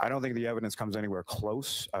 I don't think the evidence comes anywhere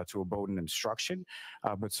close to a Bowdoin instruction,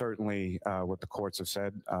 but certainly what the courts have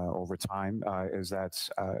said over time is that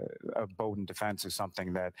a Bowdoin defense is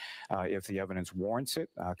something that, if the evidence warrants it,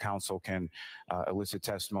 counsel can elicit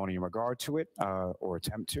testimony in regard to it or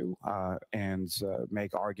attempt to, and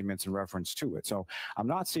make arguments in reference to it. So I'm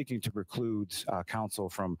not seeking to preclude counsel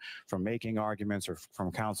from making arguments or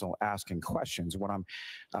from counsel asking questions. What I'm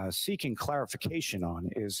seeking clarification on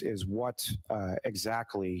is what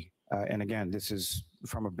exactly, and again, this is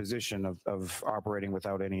from a position of operating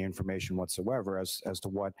without any information whatsoever as to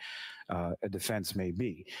what a defense may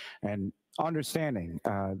be. And understanding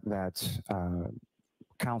that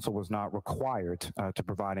counsel was not required to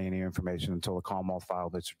provide any information until the Commonwealth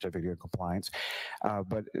filed its certificate of compliance.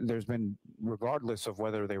 But there's been, regardless of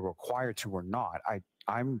whether they were required to or not,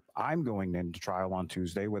 I'm going into trial on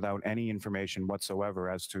Tuesday without any information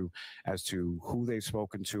whatsoever as to who they've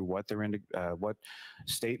spoken to, what they're in, what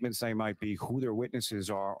statements they might be, who their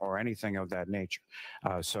witnesses are, or anything of that nature.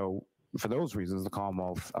 So for those reasons, the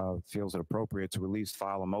Commonwealth feels it appropriate to at least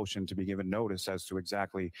file a motion to be given notice as to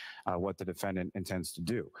exactly what the defendant intends to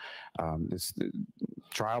do. This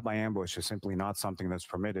trial by ambush is simply not something that's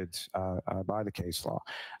permitted by the case law,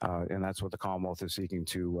 and that's what the Commonwealth is seeking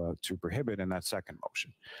to prohibit in that second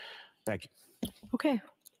motion. Thank you. Okay.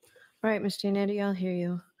 All right, Mr. Yannetti, I'll hear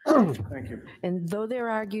you. Thank you. And though they're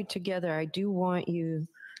argued together, I do want you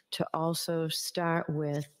to also start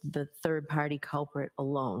with the third-party culprit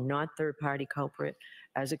alone, not third-party culprit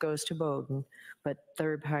as it goes to Bowdoin, but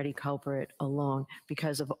third-party culprit alone,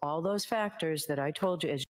 because of all those factors that I told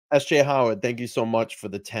you. SJ Howard, thank you so much for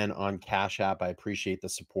the 10 on Cash App. I appreciate the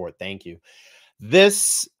support. Thank you.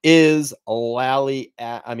 This is Lally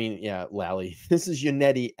Lally. This is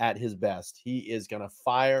Yannetti at his best. He is going to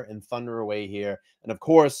fire and thunder away here. And of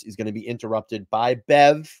course, he's going to be interrupted by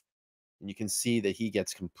Bev. And you can see that he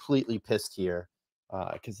gets completely pissed here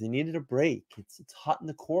because he needed a break. It's hot in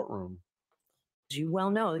the courtroom. As you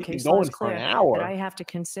well know, the case going law is for an clear hour. that I have to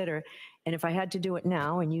consider. And if I had to do it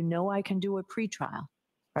now, and you know I can do a pretrial,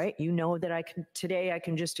 right? You know that today I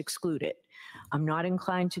can just exclude it. I'm not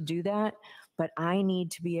inclined to do that, but I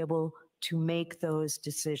need to be able to make those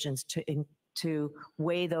decisions, to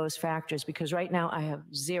weigh those factors, because right now I have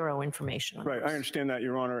zero information on Right, I understand that,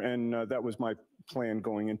 Your Honor, and that was my plan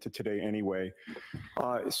going into today anyway.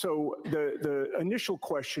 So the initial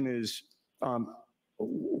question is,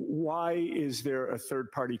 why is there a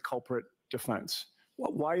third-party culprit defense?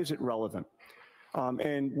 Why is it relevant?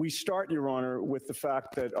 And we start, Your Honor, with the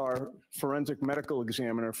fact that our forensic medical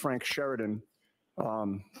examiner, Frank Sheridan,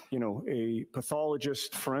 a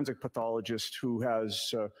pathologist, forensic pathologist who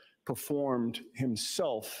has performed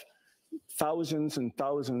himself thousands and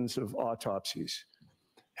thousands of autopsies,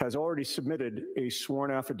 has already submitted a sworn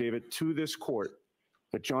affidavit to this court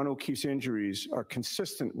that John O'Keefe's injuries are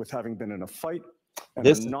consistent with having been in a fight and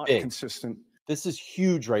This are is not big. consistent This is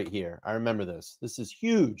huge right here. I remember this. This is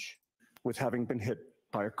huge. with having been hit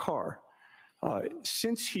by a car.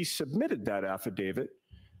 Since he submitted that affidavit,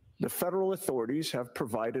 the federal authorities have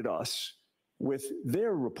provided us with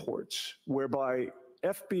their reports, whereby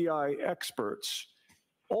FBI experts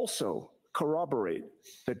also corroborate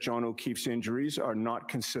that John O'Keefe's injuries are not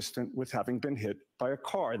consistent with having been hit by a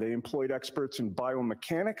car. They employed experts in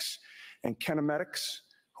biomechanics and kinematics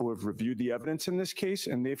who have reviewed the evidence in this case,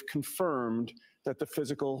 and they've confirmed that the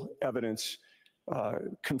physical evidence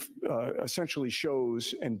essentially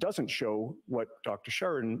shows and doesn't show what Dr.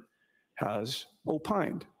 Sheridan has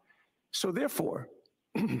opined. So therefore,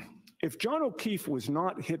 if John O'Keefe was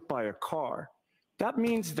not hit by a car, that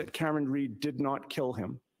means that Karen Read did not kill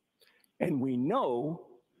him. And we know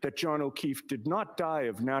that John O'Keefe did not die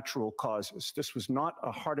of natural causes. This was not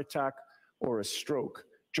a heart attack or a stroke.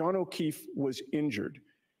 John O'Keefe was injured.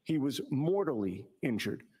 He was mortally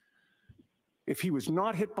injured. If he was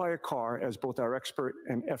not hit by a car, as both our expert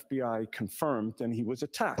and FBI confirmed, then he was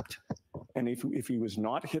attacked. And if he was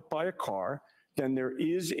not hit by a car, then there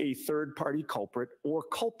is a third-party culprit or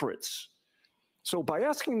culprits. So by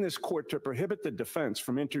asking this court to prohibit the defense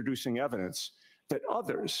from introducing evidence that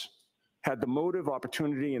others had the motive,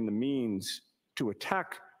 opportunity, and the means to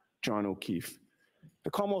attack John O'Keefe,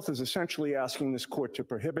 the Commonwealth is essentially asking this court to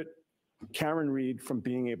prohibit Karen Read from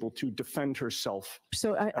being able to defend herself.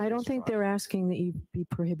 So I don't think they're asking that you be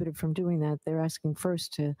prohibited from doing that. They're asking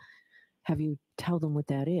first to have you tell them what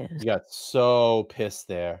that is. You got so pissed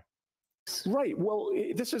there. Right. Well,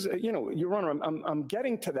 this is, Your Honor, I'm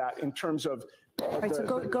getting to that in terms of Right, so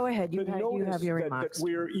go ahead. You have your remarks. That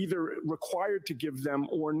we're either required to give them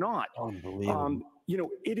or not. Unbelievable.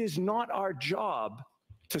 It is not our job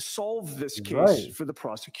to solve this case Right. for the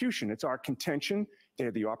prosecution. It's our contention. They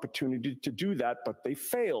had the opportunity to do that, but they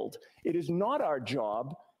failed. It is not our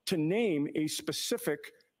job to name a specific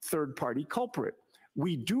third-party culprit.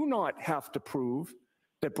 We do not have to prove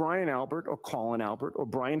that Brian Albert or Colin Albert or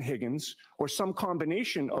Brian Higgins or some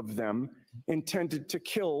combination of them intended to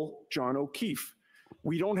kill John O'Keefe.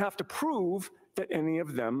 We don't have to prove that any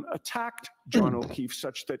of them attacked John O'Keefe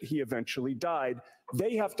such that he eventually died.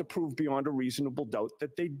 They have to prove beyond a reasonable doubt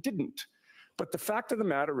that they didn't. But the fact of the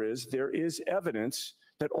matter is there is evidence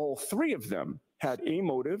that all three of them had a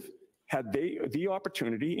motive, had the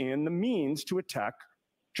opportunity and the means to attack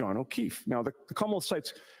John O'Keefe. Now, the Commonwealth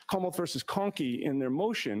cites Commonwealth versus Conkey in their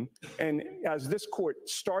motion, and as this court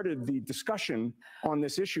started the discussion on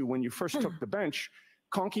this issue when you first took the bench,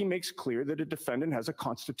 Conkey makes clear that a defendant has a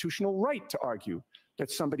constitutional right to argue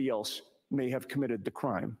that somebody else may have committed the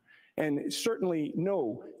crime. And certainly,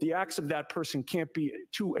 no, the acts of that person can't be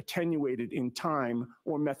too attenuated in time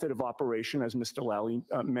or method of operation, as Mr. Lally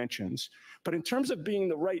mentions. But in terms of being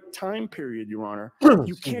the right time period, Your Honor,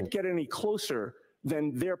 you can't get any closer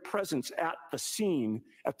than their presence at the scene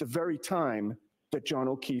at the very time that John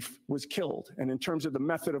O'Keefe was killed. And in terms of the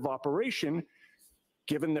method of operation,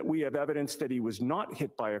 given that we have evidence that he was not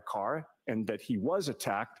hit by a car and that he was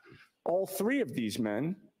attacked, all three of these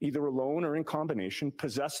men, either alone or in combination,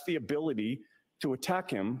 possessed the ability to attack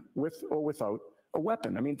him with or without a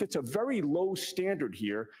weapon. I mean, it's a very low standard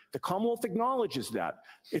here. The Commonwealth acknowledges that.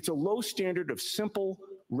 It's a low standard of simple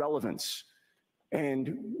relevance.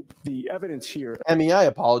 And the evidence here. Emmy, I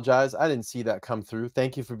apologize. I didn't see that come through.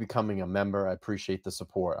 Thank you for becoming a member. I appreciate the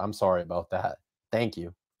support. I'm sorry about that. Thank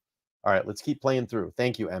you. All right, let's keep playing through.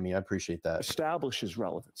 Thank you, Emmy. I appreciate that. Establishes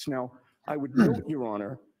relevance. Now, I would note, Your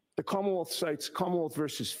Honor, the Commonwealth cites Commonwealth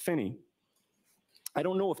versus Finney. I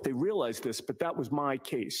don't know if they realize this, but that was my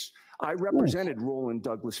case. I represented Roland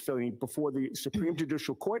Douglas Finney before the Supreme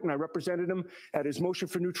Judicial Court, and I represented him at his motion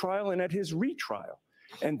for new trial and at his retrial.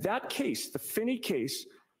 And that case, the Finney case,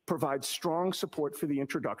 provides strong support for the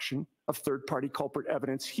introduction of third-party culprit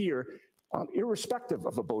evidence here, irrespective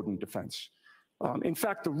of a Bowdoin defense. In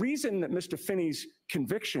fact, the reason that Mr. Finney's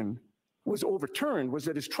conviction was overturned was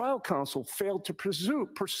that his trial counsel failed to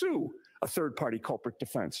pursue a third-party culprit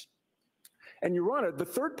defense. And Your Honor, the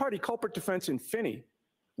third-party culprit defense in Finney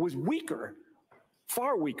was weaker,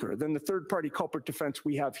 far weaker than the third-party culprit defense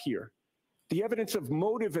we have here. The evidence of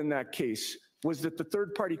motive in that case was that the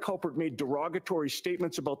third-party culprit made derogatory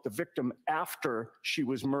statements about the victim after she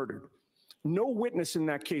was murdered. No witness in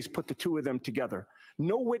that case put the two of them together.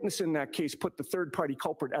 No witness in that case put the third-party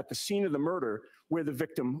culprit at the scene of the murder where the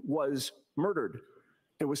victim was murdered.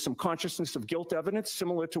 There was some consciousness of guilt evidence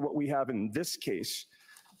similar to what we have in this case.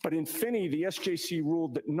 But in Finney, the SJC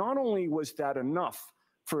ruled that not only was that enough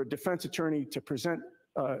for a defense attorney to present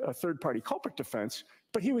a third-party culprit defense,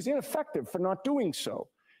 but he was ineffective for not doing so.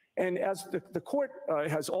 And as the court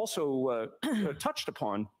has also touched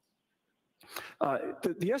upon,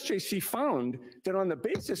 the SJC found that on the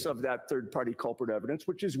basis of that third-party culprit evidence,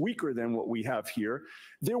 which is weaker than what we have here,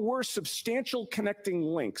 there were substantial connecting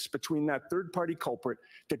links between that third-party culprit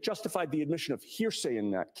that justified the admission of hearsay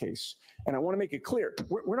in that case. And I want to make it clear,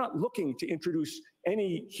 we're not looking to introduce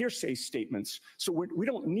any hearsay statements, so we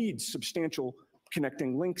don't need substantial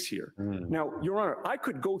connecting links here. Now, Your Honor, I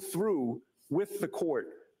could go through with the court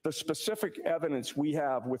the specific evidence we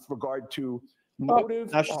have with regard to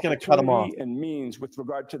motive, now she's gonna cut 'em off. opportunity, and means with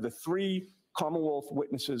regard to the three Commonwealth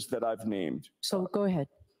witnesses that I've named. So go ahead.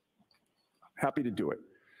 Happy to do it.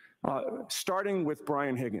 Starting with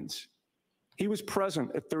Brian Higgins. He was present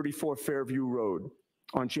at 34 Fairview Road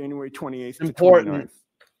on January 28th to 29th.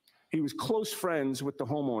 He was close friends with the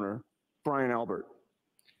homeowner, Brian Albert.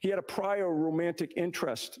 He had a prior romantic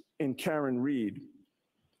interest in Karen Reed.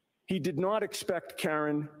 He did not expect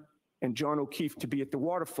Karen and John O'Keefe to be at the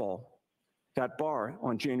Waterfall, that bar,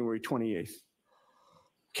 on January 28th.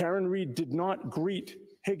 Karen Reed did not greet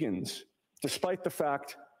Higgins, despite the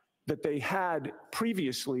fact that they had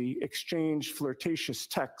previously exchanged flirtatious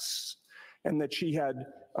texts and that she had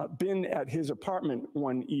been at his apartment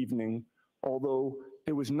one evening, although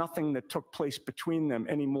there was nothing that took place between them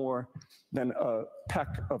any more than a peck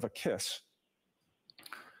of a kiss.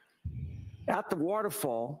 At the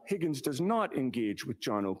Waterfall, Higgins does not engage with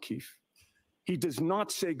John O'Keefe. He does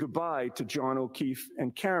not say goodbye to John O'Keefe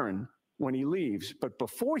and Karen when he leaves, but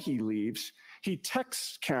before he leaves, he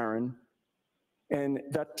texts Karen, and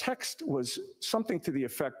that text was something to the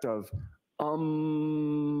effect of,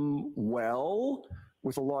 well,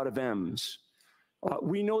 with a lot of M's.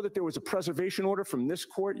 We know that there was a preservation order from this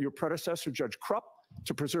court, your predecessor, Judge Krupp,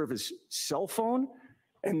 to preserve his cell phone,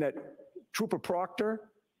 and that Trooper Proctor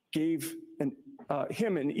gave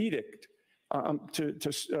him an edict an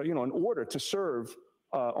order to serve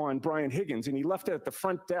on Brian Higgins, and he left it at the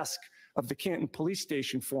front desk of the Canton Police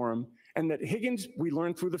Station for him. And that Higgins, we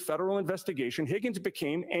learned through the federal investigation, Higgins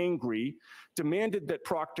became angry, demanded that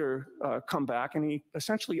Proctor come back, and he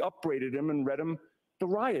essentially upbraided him and read him the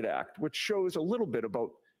Riot Act, which shows a little bit about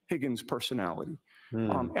Higgins' personality.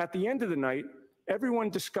 At the end of the night, everyone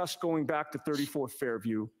discussed going back to 34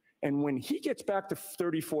 Fairview. And when he gets back to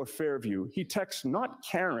 34 Fairview, he texts not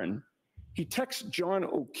Karen, he texts John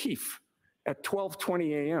O'Keefe at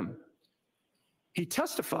 12:20 a.m. He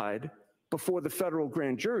testified before the federal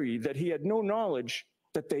grand jury that he had no knowledge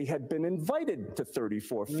that they had been invited to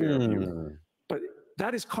 34 Fairview. But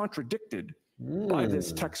that is contradicted by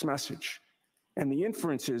this text message. And the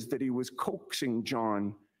inference is that he was coaxing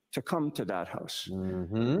John to come to that house.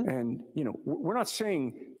 And, you know, we're not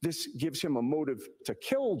saying this gives him a motive to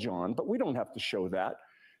kill John, but we don't have to show that.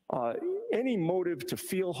 Any motive to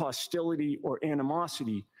feel hostility or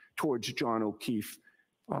animosity towards John O'Keefe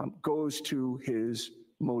goes to his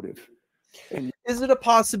motive. And is it a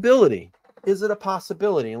possibility? Is it a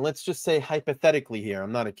possibility? And let's just say hypothetically here,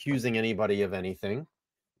 I'm not accusing anybody of anything,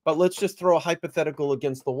 but let's just throw a hypothetical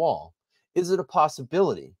against the wall. Is it a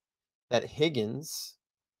possibility that Higgins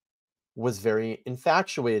was very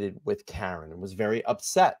infatuated with Karen and was very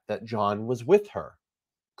upset that John was with her?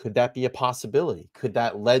 Could that be a possibility? Could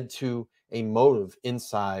that lead to a motive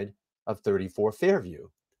inside of 34 Fairview?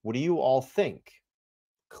 What do you all think?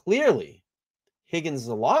 Clearly, Higgins is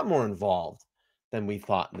a lot more involved than we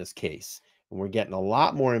thought in this case. And we're getting a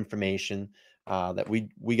lot more information that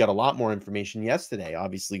we got a lot more information yesterday.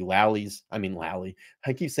 Obviously,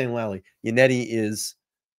 I keep saying Lally. Yannetti is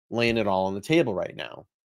laying it all on the table right now.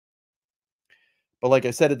 But like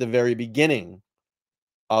I said at the very beginning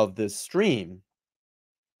of this stream,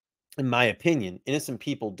 in my opinion, innocent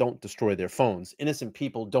people don't destroy their phones. Innocent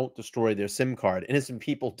people don't destroy their SIM card. Innocent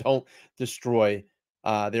people don't destroy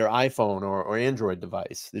their iPhone or Android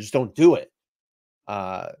device. They just don't do it.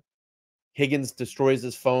 Higgins destroys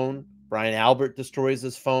his phone. Brian Albert destroys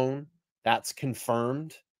his phone. That's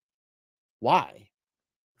confirmed. Why?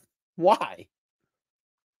 Why?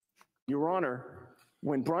 Your Honor,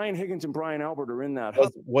 when Brian Higgins and Brian Albert are in that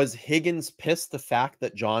house, was Higgins pissed the fact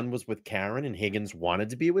that John was with Karen and Higgins wanted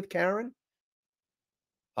to be with Karen?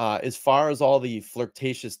 As far as all the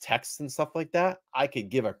flirtatious texts and stuff like that, I could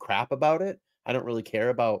give a crap about it. I don't really care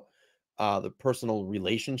about the personal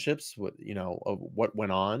relationships, of what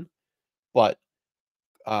went on. But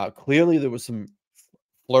clearly there was some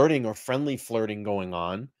flirting or friendly flirting going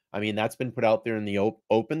on. I mean, that's been put out there in the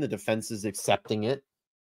open. The defense is accepting it.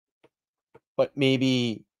 But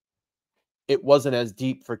maybe it wasn't as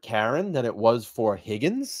deep for Karen than it was for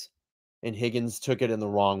Higgins. And Higgins took it in the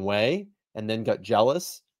wrong way and then got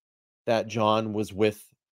jealous that John was with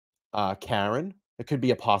Karen. It could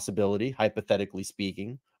be a possibility, hypothetically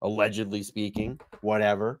speaking, allegedly speaking,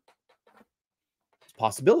 whatever. It's a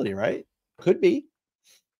possibility, right? Could be.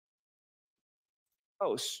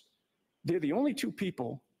 House, they're the only two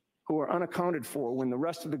people who are unaccounted for when the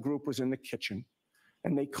rest of the group was in the kitchen.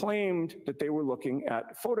 And they claimed that they were looking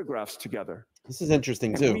at photographs together. This is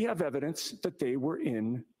interesting, and too. We have evidence that they were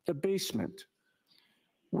in the basement.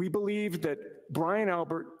 We believe that Brian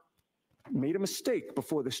Albert made a mistake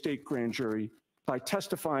before the state grand jury by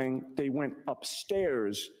testifying they went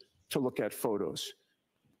upstairs to look at photos.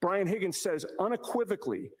 Brian Higgins says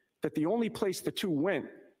unequivocally that the only place the two went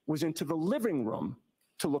was into the living room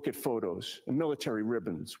to look at photos and military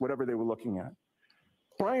ribbons, whatever they were looking at.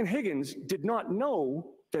 Brian Higgins did not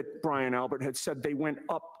know that Brian Albert had said they went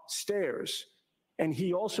upstairs. And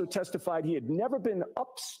he also testified he had never been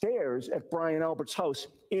upstairs at Brian Albert's house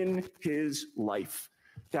in his life.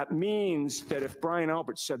 That means that if Brian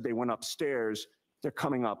Albert said they went upstairs, they're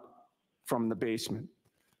coming up from the basement.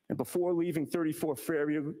 And before leaving 34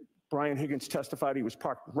 Fairview, Brian Higgins testified he was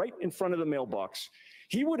parked right in front of the mailbox.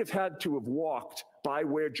 He would have had to have walked by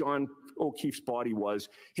where John O'Keefe's body was.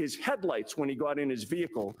 His headlights, when he got in his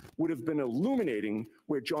vehicle, would have been illuminating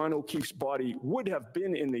where John O'Keefe's body would have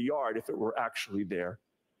been in the yard if it were actually there.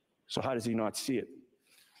 So how does he not see it?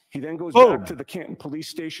 He then goes back to the Canton Police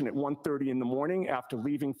Station at 1:30 in the morning after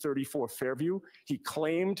leaving 34 Fairview. He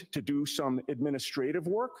claimed to do some administrative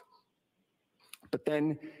work, but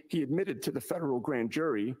then he admitted to the federal grand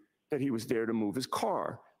jury that he was there to move his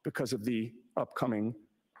car because of the upcoming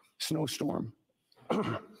snowstorm.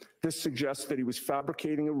 This suggests that he was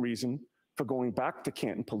fabricating a reason for going back to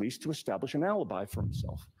Canton Police to establish an alibi for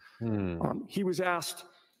himself. He was asked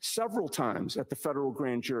several times at the federal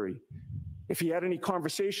grand jury if he had any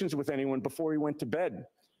conversations with anyone before he went to bed.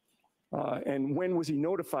 And when was he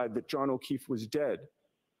notified that John O'Keefe was dead?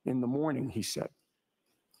 In the morning, he said.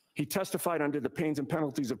 He testified under the pains and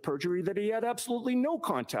penalties of perjury that he had absolutely no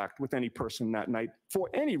contact with any person that night for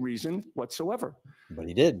any reason whatsoever. But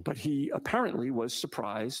he did. But he apparently was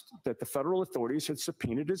surprised that the federal authorities had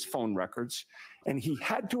subpoenaed his phone records, and he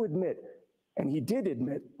had to admit, and he did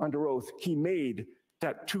admit under oath, he made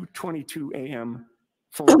that 2:22 a.m.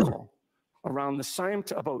 phone call around the same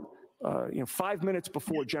about 5 minutes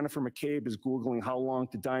before Jennifer McCabe is Googling how long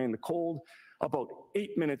to die in the cold, about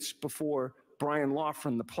 8 minutes before Brian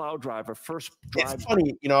Laughlin, the plow driver, first drives. It's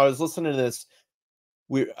funny, I was listening to this.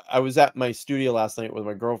 I was at my studio last night with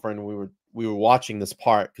my girlfriend, and we were watching this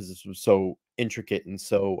part because this was so intricate and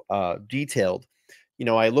so detailed.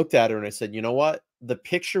 I looked at her and I said, you know what? The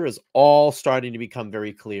picture is all starting to become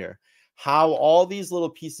very clear. How all these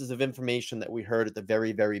little pieces of information that we heard at the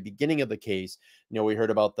very, very beginning of the case, we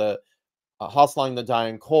heard about the hustling the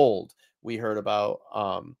dying cold. We heard about,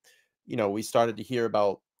 we started to hear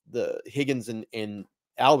about the Higgins and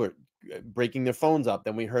Albert breaking their phones up.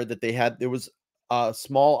 Then we heard that there was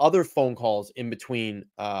small other phone calls in between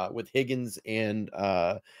with Higgins and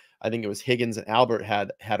I think it was Higgins and Albert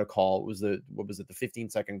had a call. It was the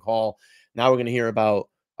 15-second call. Now we're going to hear about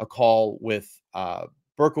a call with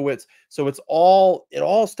Berkowitz. So it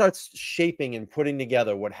all starts shaping and putting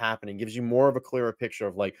together what happened and gives you more of a clearer picture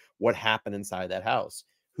of like what happened inside that house,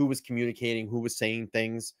 who was communicating, who was saying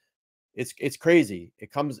things. It's crazy.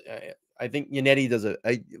 It comes. I think Yannetti does a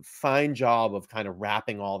fine job of kind of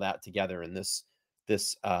wrapping all that together in this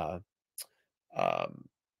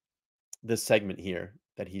segment here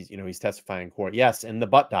that he's testifying in court. Yes, and the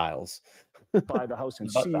butt dials by the house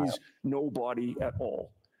and sees nobody at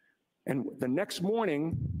all. And the next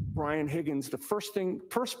morning, Brian Higgins, the first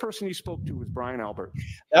person he spoke to was Brian Albert.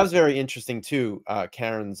 That was very interesting too.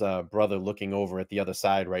 Karen's brother looking over at the other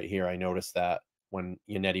side right here. I noticed that when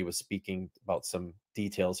Yannetti was speaking about some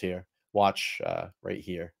details here. Watch right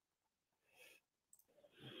here.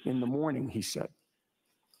 In the morning, he said.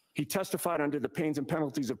 He testified under the pains and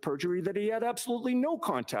penalties of perjury that he had absolutely no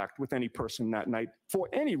contact with any person that night for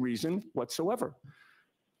any reason whatsoever.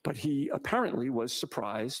 But he apparently was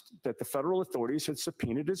surprised that the federal authorities had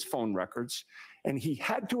subpoenaed his phone records, and he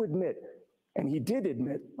had to admit, and he did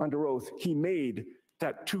admit under oath, he made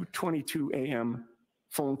that 2:22 a.m.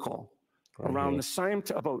 phone call around the same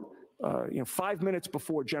about 5 minutes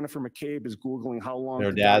before Jennifer McCabe is Googling how long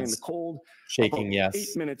to die in the cold. Shaking, yes.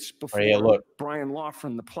 8 minutes before right here, look. Brian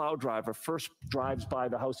Laughlin, the plow driver, first drives by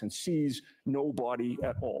the house and sees nobody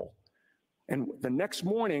at all. And the next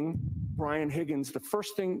morning, Brian Higgins, the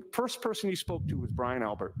first person he spoke to was Brian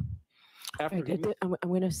Albert. I'm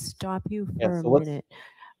going to stop you for a minute.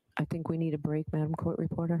 I think we need a break, Madam Court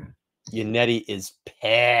Reporter. Yannetti is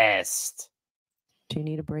pissed. Do you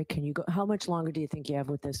need a break? Can you go? How much longer do you think you have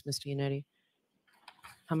with this, Mr. Yannetti?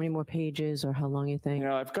 How many more pages, or how long you think?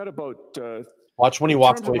 Yeah, I've got about. Watch when he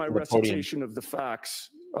walks away from from my the podium. recitation of the facts.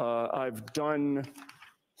 I've done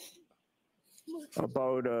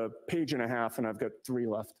about a page and a half, and I've got 3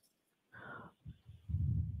 left.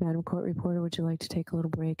 Madam Court Reporter, would you like to take a little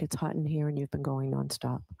break? It's hot in here, and you've been going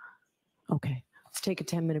nonstop. Okay, let's take a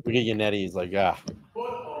 10-minute break. We get Yannetti. He's like, All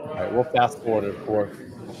right, we'll fast forward it, of course.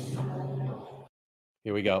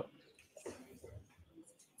 Here we go.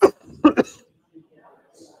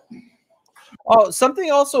 Oh, something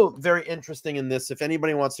also very interesting in this, if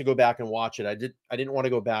anybody wants to go back and watch it, I didn't want to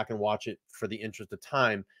go back and watch it for the interest of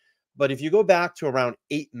time, but if you go back to around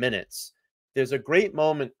 8 minutes, there's a great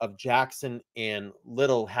moment of Jackson and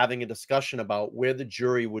Little having a discussion about where the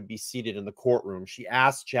jury would be seated in the courtroom. She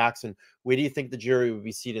asked Jackson, where do you think the jury would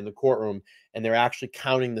be seated in the courtroom? And they're actually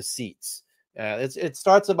counting the seats. It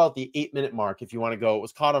starts about the 8-minute mark if you want to go. It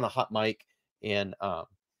was caught on a hot mic, and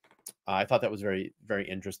I thought that was very, very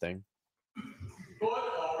interesting.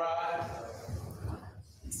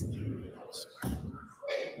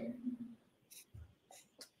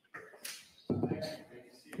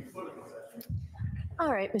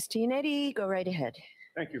 All right, Mr. Yannetti, go right ahead.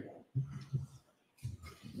 Thank you.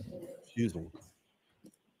 Excuse me.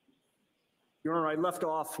 Your Honor, I left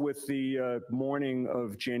off with the morning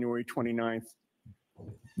of January 29th.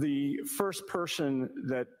 The first person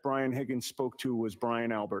that Brian Higgins spoke to was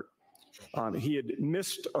Brian Albert. He had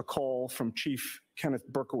missed a call from Chief Kenneth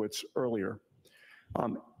Berkowitz earlier.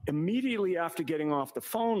 Immediately after getting off the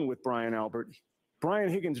phone with Brian Albert, Brian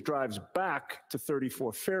Higgins drives back to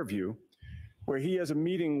 34 Fairview, where he has a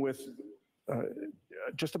meeting with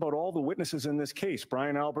just about all the witnesses in this case: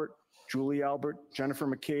 Brian Albert, Julie Albert, Jennifer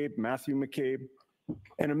McCabe, Matthew McCabe.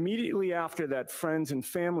 And immediately after that friends and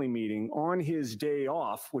family meeting, on his day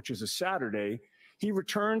off, which is a Saturday, He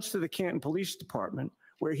returns to the Canton Police Department,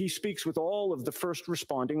 where he speaks with all of the first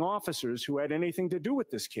responding officers who had anything to do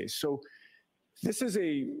with this case. So this is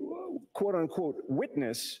a quote unquote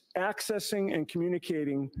witness accessing and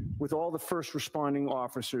communicating with all the first responding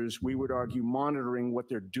officers, we would argue monitoring what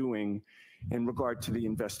they're doing in regard to the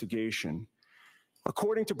investigation.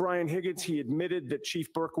 According to Brian Higgins, he admitted that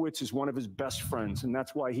Chief Berkowitz is one of his best friends, and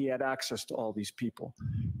that's why he had access to all these people.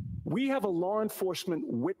 We have a law enforcement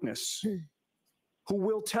witness who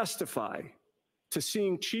will testify to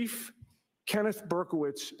seeing Chief Kenneth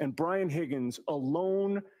Berkowitz and Brian Higgins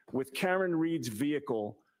alone with Karen Reed's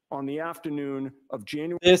vehicle on the afternoon of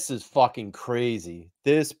January. This is fucking crazy.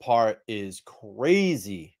 This part is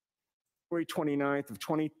crazy. 29th of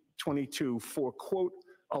 2022 for, quote,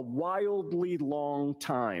 a wildly long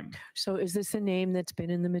time. So is this a name that's been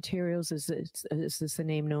in the materials? Is this a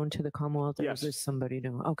name known to the Commonwealth? Or Yes. is this somebody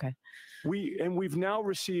new? Okay. We've now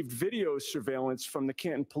received video surveillance from the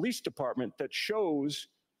Canton Police Department that shows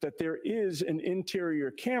that there is an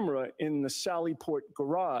interior camera in the Sallyport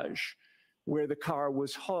garage where the car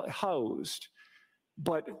was housed.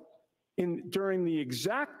 But during the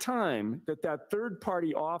exact time that that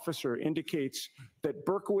third-party officer indicates that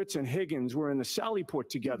Berkowitz and Higgins were in the Sallyport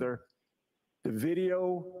together, the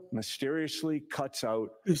video mysteriously cuts out.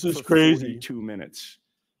 This is for crazy. 42 minutes.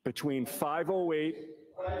 Between 5:08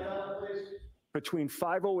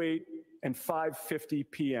 and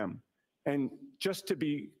 5:50 p.m. And just to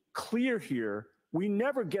be clear here, we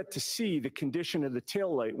never get to see the condition of the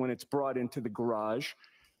taillight when it's brought into the garage.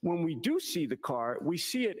 When we do see the car, we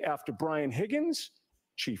see it after Brian Higgins,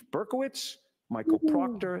 Chief Berkowitz, Michael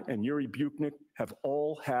Proctor, and Yuri Buchnick have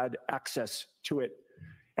all had access to it.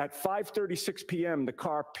 At 5:36 p.m., the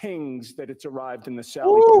car pings that it's arrived in the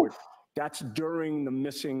Sallyport. That's during the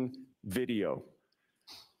missing video.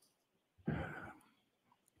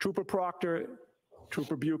 Trooper Proctor,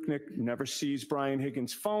 Trooper Buchnick never sees Brian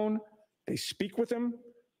Higgins' phone. They speak with him,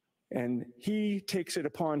 and he takes it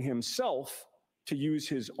upon himself to use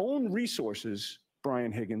his own resources,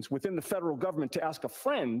 Brian Higgins, within the federal government to ask a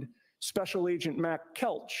friend, Special Agent Matt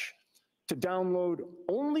Kelch, to download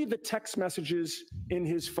only the text messages in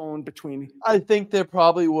his phone between. I think there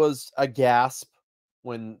probably was a gasp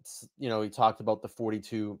when, you know, he talked about the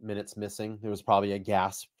 42 minutes missing. There was probably a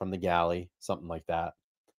gasp from the galley, something like that.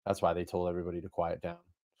 That's why they told everybody to quiet down.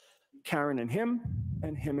 Karen and him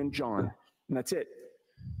and John, and that's it.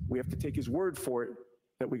 We have to take his word for it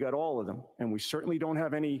that we got all of them, and we certainly don't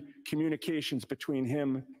have any communications between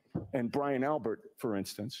him and Brian Albert, for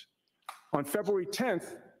instance. On February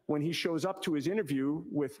 10th, when he shows up to his interview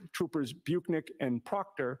with Troopers Buchnick and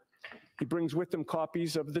Proctor, he brings with him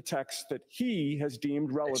copies of the text that he has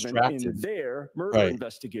deemed relevant in their murder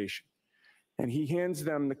investigation. And he hands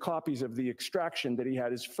them the copies of the extraction that he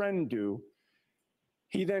had his friend do.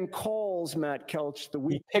 He then calls Matt Kelch the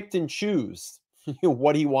week. He picked and choose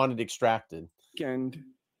what he wanted extracted. Weekend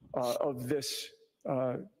of this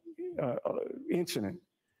incident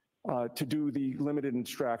to do the limited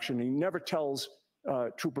extraction. He never tells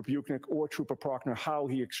Trooper Buchnick or Trooper Proctor how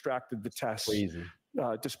he extracted the test,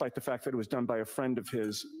 despite the fact that it was done by a friend of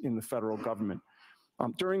his in the federal government.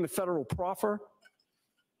 During the federal proffer,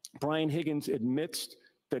 Brian Higgins admits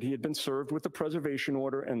that he had been served with a preservation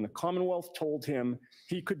order, and the Commonwealth told him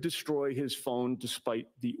he could destroy his phone despite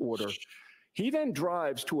the order. He then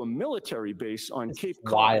drives to a military base on Cape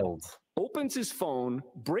Cod, opens his phone,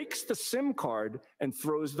 breaks the SIM card, and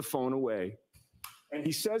throws the phone away. And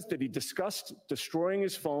he says that he discussed destroying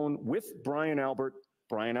his phone with Brian Albert.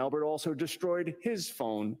 Brian Albert also destroyed his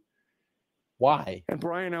phone. Why? And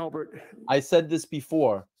Brian Albert... I said this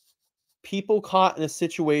before. People caught in a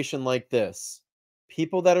situation like this,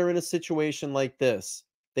 people that are in a situation like this,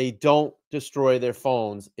 they don't destroy their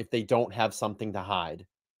phones if they don't have something to hide.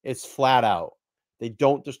 It's flat out. They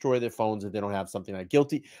don't destroy their phones if they don't have something like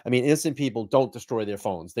guilty. I mean, innocent people don't destroy their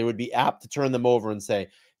phones. They would be apt to turn them over and say,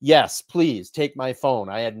 yes, please take my phone.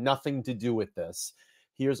 I had nothing to do with this.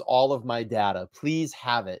 Here's all of my data. Please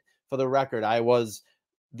have it. For the record, I was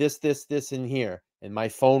this in here, and my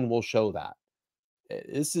phone will show that.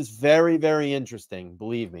 This is very, very interesting.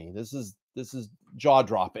 Believe me, this is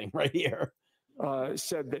jaw-dropping right here.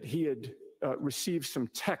 Said that he had received some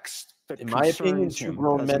text that, in my opinion, concerns two him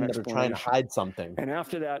grown as men an that are trying to explanation. hide something. And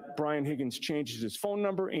after that, Brian Higgins changes his phone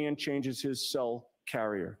number and changes his cell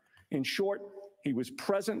carrier. In short, he was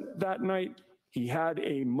present that night. He had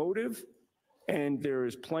a motive, and there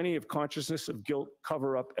is plenty of consciousness of guilt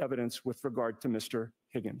cover-up evidence with regard to Mr.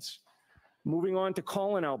 Higgins. Moving on to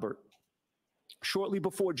Colin Albert. Shortly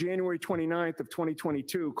before January 29th of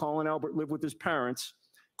 2022, Colin Albert lived with his parents.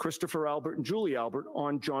 Christopher Albert and Julie Albert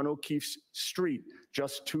on John O'Keefe's street,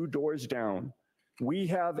 just 2 doors down. We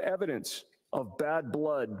have evidence of bad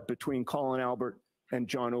blood between Colin Albert and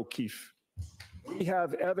John O'Keefe. We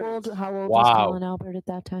have evidence. How old was Colin Albert at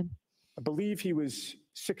that time? I believe he was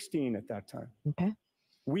 16 at that time. Okay.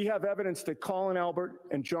 We have evidence that Colin Albert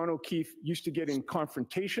and John O'Keefe used to get in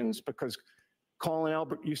confrontations because Colin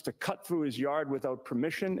Albert used to cut through his yard without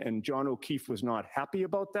permission, and John O'Keefe was not happy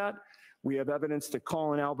about that. We have evidence that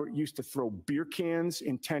Colin Albert used to throw beer cans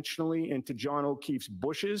intentionally into John O'Keefe's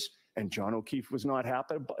bushes, and John O'Keefe was not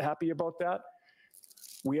happy about that.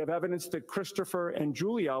 We have evidence that Christopher and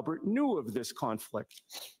Julie Albert knew of this conflict.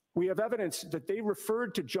 We have evidence that they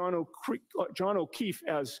referred to John O'Keefe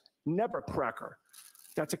as Nevercracker.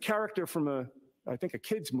 That's a character from I think a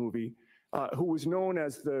kid's movie, who was known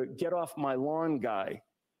as the get off my lawn guy.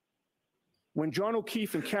 When John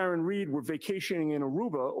O'Keefe and Karen Reed were vacationing in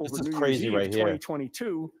Aruba over New Year's Eve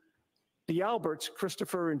 2022, the Alberts,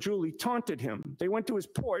 Christopher and Julie, taunted him. They went to his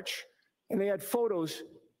porch and they had photos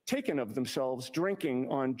taken of themselves drinking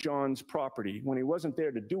on John's property when he wasn't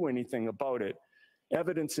there to do anything about it,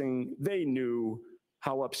 evidencing they knew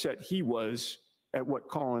how upset he was at what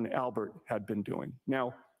Colin Albert had been doing.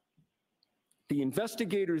 Now, the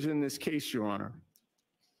investigators in this case, Your Honor,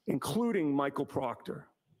 including Michael Proctor,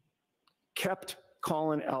 kept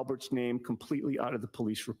Colin Albert's name completely out of the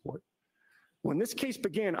police report. When this case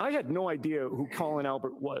began, I had no idea who Colin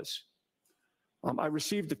Albert was. I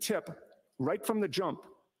received a tip right from the jump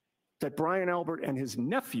that Brian Albert and his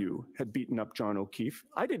nephew had beaten up John O'Keefe.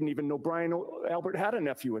 I didn't even know Brian Albert had a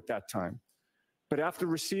nephew at that time. But after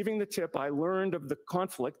receiving the tip, I learned of the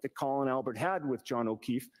conflict that Colin Albert had with John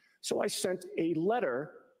O'Keefe. So I sent a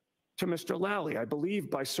letter to Mr. Lally, I believe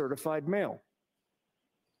by certified mail.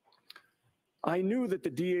 I knew that the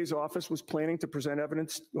DA's office was planning to present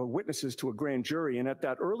evidence or witnesses to a grand jury. And at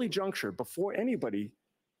that early juncture, before anybody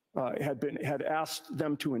had asked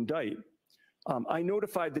them to indict, I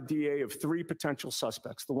notified the DA of 3 potential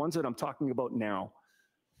suspects, the ones that I'm talking about now: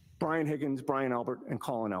 Brian Higgins, Brian Albert, and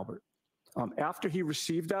Colin Albert. After he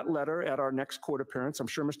received that letter at our next court appearance, I'm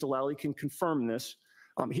sure Mr. Lally can confirm this,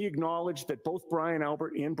 he acknowledged that both Brian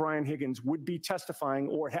Albert and Brian Higgins would be testifying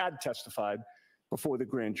or had testified before the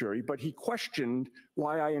grand jury, but he questioned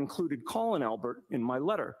why I included Colin Albert in my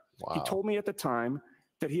letter. Wow. He told me at the time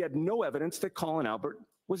that he had no evidence that Colin Albert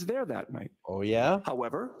was there that night. Oh, yeah?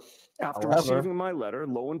 However, after receiving my letter,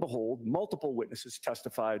 lo and behold, multiple witnesses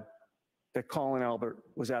testified that Colin Albert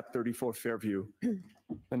was at 34 Fairview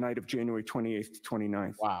the night of January 28th to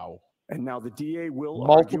 29th. Wow. And now the DA will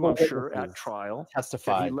Multiple argue, I'm sure, witnesses at trial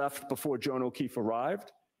testified that he left before John O'Keefe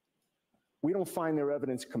arrived. We don't find their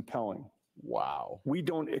evidence compelling. Wow. We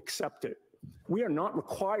don't accept it. We are not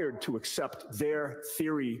required to accept their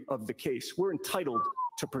theory of the case. We're entitled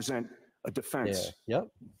to present a defense. Yeah. Yep.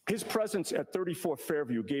 His presence at 34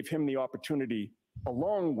 Fairview gave him the opportunity,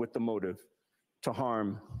 along with the motive, to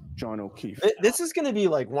harm John O'Keefe. This is going to be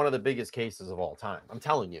like one of the biggest cases of all time. I'm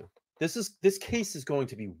telling you, this case is going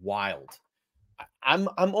to be wild. I'm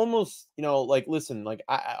almost, like, listen, like,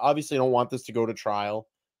 I obviously don't want this to go to trial,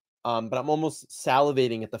 but I'm almost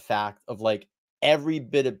salivating at the fact of, like, every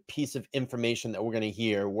bit of piece of information that we're going to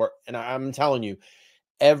hear. And I'm telling you,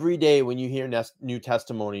 every day when you hear new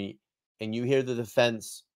testimony and you hear the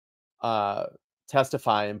defense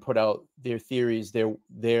testify and put out their theories,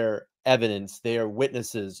 their evidence, their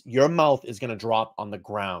witnesses, your mouth is going to drop on the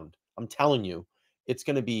ground. I'm telling you, it's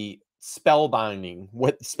going to be spellbinding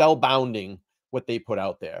what they put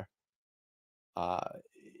out there.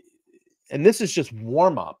 And this is just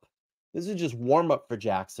warm up. This is just warm up for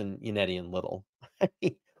Jackson, Yannetti, and Little.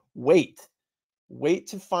 Wait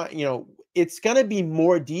to find, it's going to be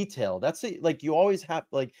more detailed. That's it. Like, you always have,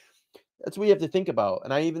 like, that's what you have to think about.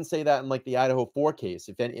 And I even say that in, like, the Idaho 4 case.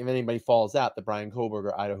 If anybody follows that, the Bryan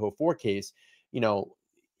Kohberger Idaho 4 case,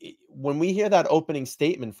 when we hear that opening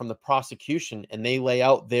statement from the prosecution and they lay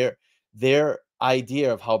out their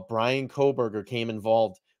idea of how Bryan Kohberger came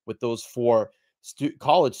involved with those 4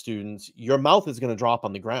 college students, your mouth is going to drop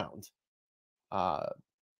on the ground.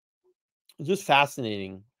 It's just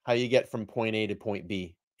fascinating how you get from point A to point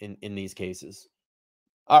B in these cases.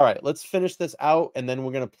 All right, let's finish this out, and then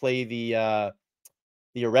we're going to play the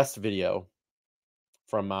arrest video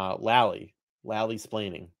from Lally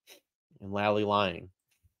splaining and Lally lying.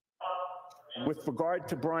 With regard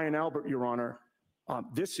to Brian Albert, Your Honor,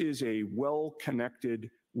 this is a well-connected,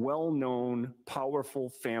 well-known, powerful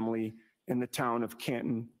family in the town of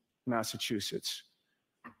Canton, Massachusetts.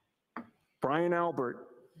 Brian Albert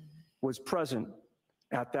was present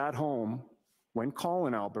at that home when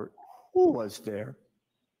Colin Albert was there.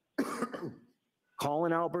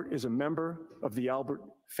 Colin Albert is a member of the Albert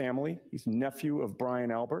family. He's nephew of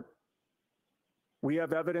Brian Albert. We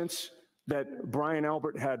have evidence that Brian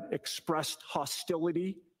Albert had expressed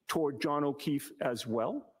hostility toward John O'Keefe as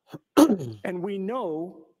well. And we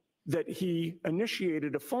know that he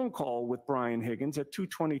initiated a phone call with Brian Higgins at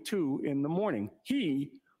 2:22 in the morning.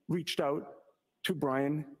 He reached out to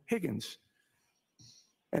Brian Higgins.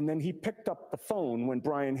 And then he picked up the phone when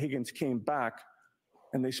Brian Higgins came back,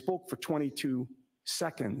 and they spoke for 22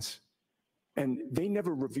 seconds. And they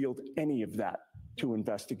never revealed any of that to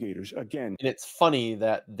investigators. Again, And it's funny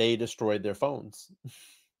that they destroyed their phones.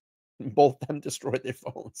 Both of them destroyed their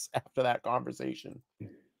phones after that conversation.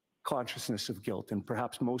 consciousness of guilt. And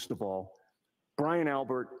perhaps most of all, Brian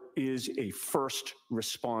Albert is a first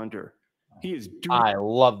responder. He is I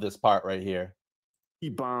love this part right here.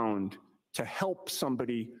 bound to help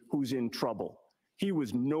somebody who's in trouble. He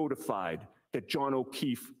was notified that John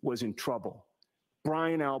O'Keefe was in trouble.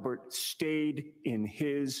 Brian Albert stayed in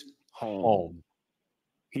his home.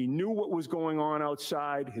 He knew what was going on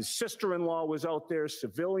outside. His sister-in-law was out there,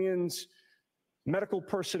 civilians, medical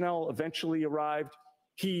personnel eventually arrived.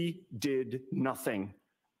 He did nothing.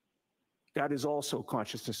 That is also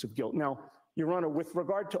consciousness of guilt. Now, Your Honor, with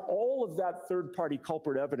regard to all of that third-party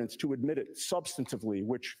culprit evidence, to admit it substantively,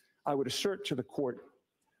 which I would assert to the court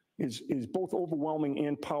is both overwhelming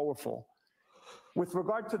and powerful. With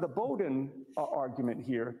regard to the Bowden argument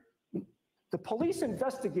here, the police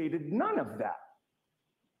investigated none of that.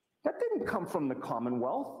 That didn't come from the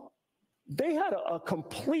Commonwealth. They had a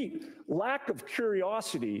complete lack of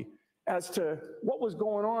curiosity as to what was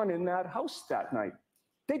going on in that house that night.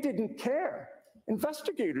 They didn't care.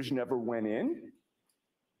 Investigators never went in.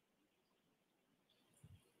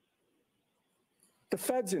 The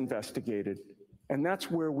feds investigated, and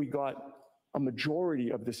that's where we got a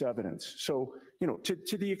majority of this evidence. So,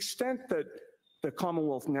 to the extent that the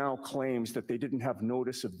Commonwealth now claims that they didn't have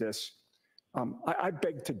notice of this, I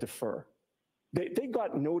beg to defer. They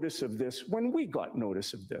got notice of this when we got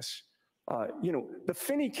notice of this. The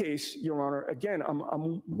Finney case, Your Honor, again,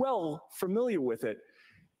 I'm well familiar with it.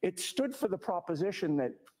 It stood for the proposition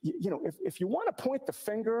that, if you want to point the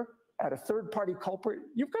finger at a third-party culprit,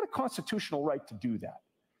 you've got a constitutional right to do that.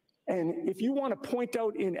 And if you want to point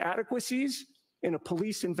out inadequacies in a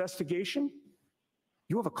police investigation,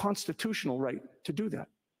 you have a constitutional right to do that.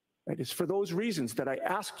 It is for those reasons that I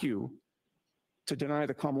ask you to deny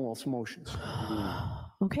the Commonwealth's motions.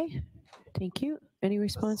 Okay, thank you. Any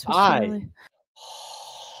response, Mr. Aye. Riley?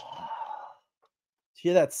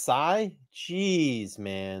 Hear that sigh? Jeez,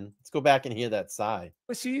 man. Let's go back and hear that sigh.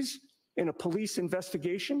 Inadequacies in a police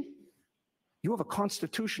investigation, you have a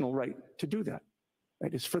constitutional right to do that.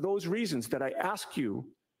 It is for those reasons that I ask you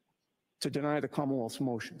to deny the Commonwealth's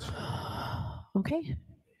motions. Okay,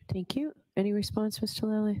 thank you. Any response, Mr.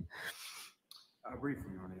 Lally? Briefly,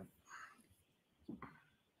 Your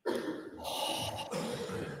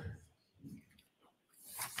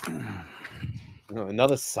Honor.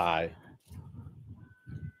 Another sigh.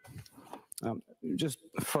 Just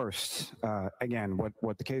first, again,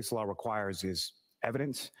 what the case law requires is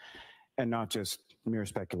evidence and not just mere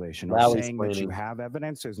speculation. Or Lally saying that you explaining. have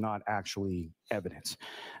evidence is not actually evidence.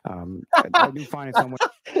 I do find it somewhat...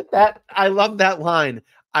 I love that line.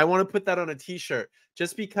 I want to put that on a t-shirt.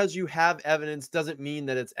 Just because you have evidence doesn't mean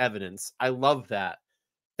that it's evidence. I love that.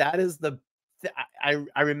 That is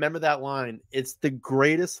I remember that line. It's the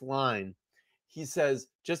greatest line. He says,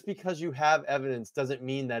 just because you have evidence doesn't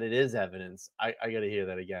mean that it is evidence. I got to hear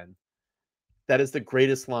that again. That is the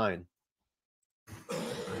greatest line.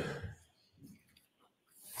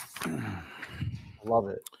 Love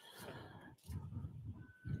it.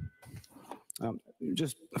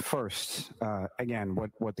 Just first, again,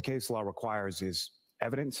 what the case law requires is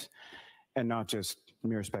evidence and not just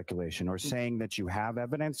mere speculation. Or saying that you have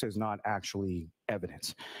evidence is not actually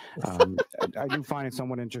evidence. I do find it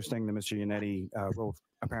somewhat interesting that Mr. Yannetti wrote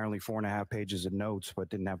apparently 4.5 pages of notes, but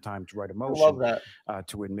didn't have time to write a motion love that.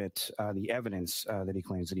 to admit the evidence that he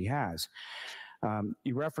claims that he has.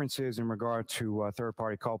 He references in regard to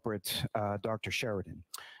third-party culprit, Dr. Sheridan,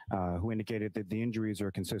 who indicated that the injuries are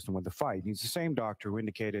consistent with the fight. He's the same doctor who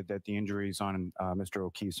indicated that the injuries on Mr.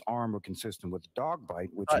 O'Keefe's arm were consistent with the dog bite,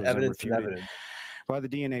 which was Evidence is refuted evidence. by the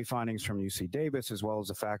DNA findings from UC Davis, as well as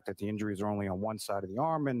the fact that the injuries are only on one side of the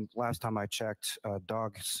arm. And last time I checked,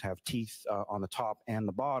 dogs have teeth on the top and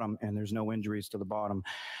the bottom, and there's no injuries to the bottom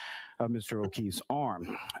of Mr. O'Keefe's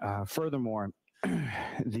arm. Furthermore,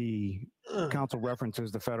 the counsel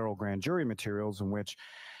references the federal grand jury materials in which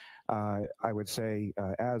I would say,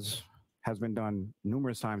 as has been done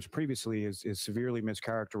numerous times previously, is severely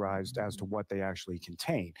mischaracterized as to what they actually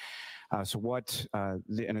contain.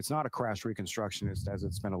 And it's not a crash reconstructionist as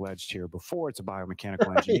it's been alleged here before, it's a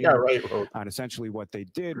biomechanical engineer. Yeah, right. And essentially what they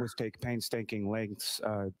did was take painstaking lengths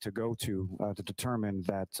to go to determine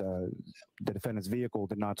that the defendant's vehicle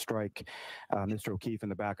did not strike Mr. O'Keefe in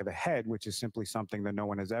the back of the head, which is simply something that no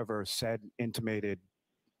one has ever said, intimated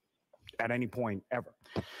at any point ever.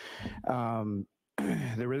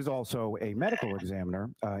 There is also a medical examiner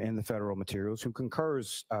in the federal materials who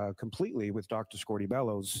concurs completely with Dr.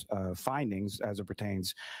 Scortibello's findings as it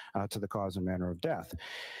pertains to the cause and manner of death.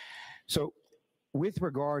 So with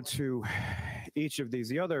regard to each of these,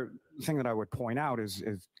 the other thing that I would point out is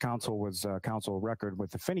counsel record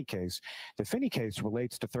with the Finney case. The Finney case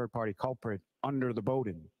relates to third-party culprit under the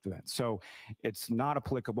Bowden event. So it's not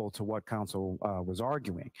applicable to what counsel was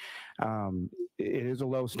arguing. It is a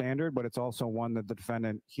low standard, but it's also one that the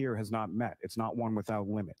defendant here has not met. It's not one without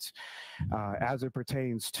limits. As it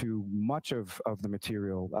pertains to much of the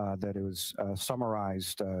material that was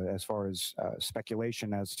summarized as far as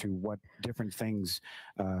speculation as to what different things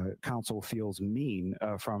counsel feels mean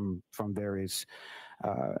from various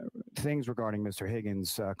things regarding Mr.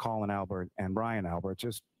 Higgins, Colin Albert, and Brian Albert,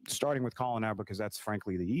 just starting with Colin Albert because that's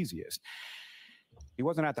frankly the easiest. He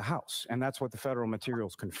wasn't at the house, and that's what the federal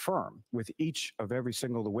materials confirm with each of every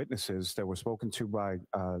single of the witnesses that were spoken to by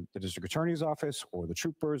the district attorney's office or the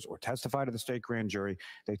troopers or testified to the state grand jury.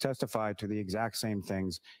 They testified to the exact same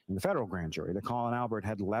things in the federal grand jury, that Colin Albert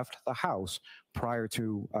had left the house prior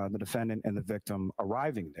to the defendant and the victim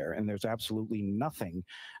arriving there, and there's absolutely nothing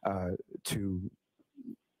to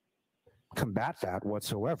combat that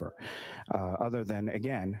whatsoever, other than,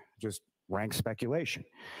 again, just rank speculation.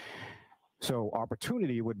 So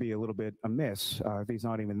opportunity would be a little bit amiss if he's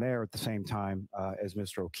not even there at the same time as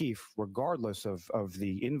Mr. O'Keefe, regardless of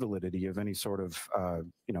the invalidity of any sort of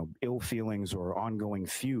ill feelings or ongoing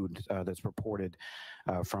feud that's purported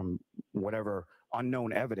from whatever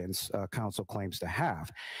unknown evidence counsel claims to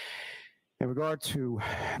have. In regard to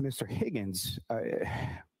Mr. Higgins,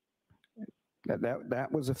 that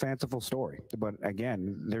was a fanciful story, but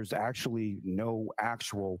again, there's actually no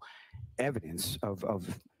actual evidence of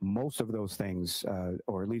most of those things,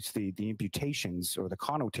 or at least the imputations or the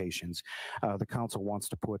connotations the counsel wants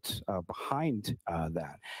to put behind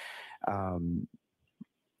that.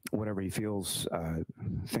 Whatever he feels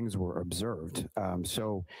things were observed.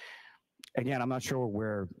 So again, I'm not sure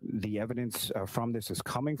where the evidence from this is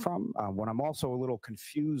coming from. What I'm also a little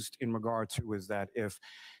confused in regard to is that if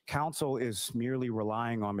counsel is merely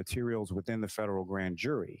relying on materials within the federal grand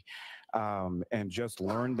jury and just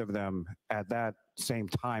learned of them at that same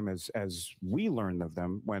time as we learned of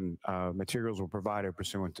them when materials were provided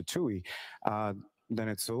pursuant to TUI, then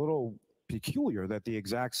it's a little peculiar that the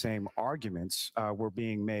exact same arguments were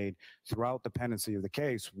being made throughout the pendency of the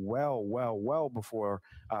case well before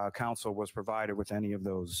counsel was provided with any of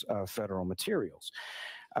those federal materials.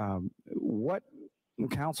 What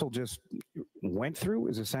counsel just went through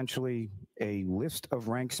is essentially a list of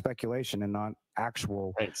rank speculation and not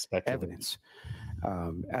actual evidence.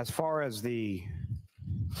 As far as the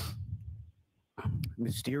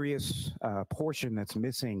mysterious portion that's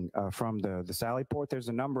missing from the Sally Port, there's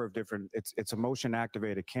a number of different, it's a motion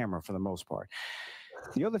activated camera for the most part.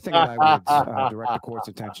 The other thing that I would direct the court's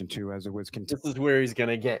attention to as it was this is where he's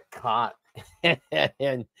gonna get caught.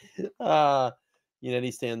 And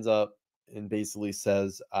he stands up and basically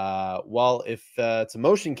says, well, if it's a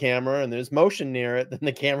motion camera and there's motion near it, then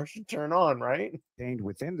the camera should turn on, right?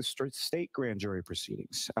 Within the state grand jury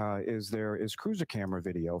proceedings is cruiser camera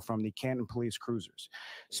video from the Canton Police cruisers.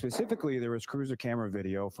 Specifically, there is cruiser camera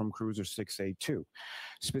video from Cruiser 682.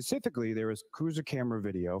 Specifically, there is cruiser camera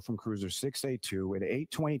video from Cruiser 682 at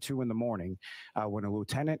 8:22 in the morning when a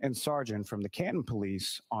lieutenant and sergeant from the Canton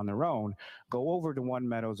Police on their own go over to One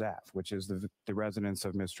Meadows Ave, which is the residence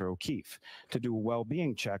of Mr. O'Keefe, to do a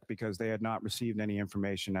well-being check because they had not received any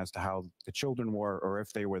information as to how the children were or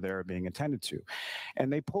if they were there being attended to.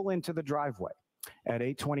 And they pull into the driveway at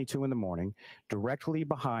 8:22 in the morning, directly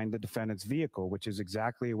behind the defendant's vehicle, which is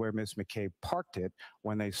exactly where Ms. McCabe parked it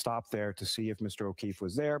when they stopped there to see if Mr. O'Keefe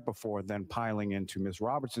was there before then piling into Ms.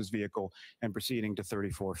 Roberts' vehicle and proceeding to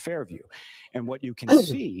 34 Fairview. And what you can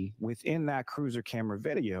see within that cruiser camera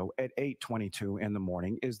video at 8:22 in the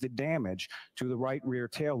morning is the damage to the right rear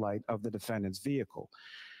taillight of the defendant's vehicle.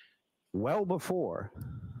 Well before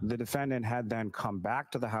the defendant had then come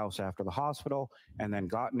back to the house after the hospital and then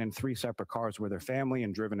gotten in 3 separate cars with her family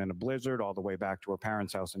and driven in a blizzard all the way back to her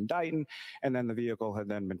parents' house in Dighton. And then the vehicle had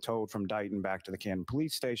then been towed from Dighton back to the Canton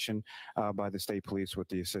Police Station by the state police with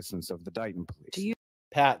the assistance of the Dighton police.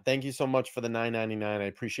 Pat, thank you so much for the $9.99. I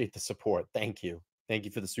appreciate the support. Thank you. Thank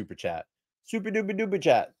you for the super chat. Super duper duper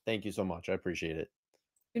chat. Thank you so much. I appreciate it.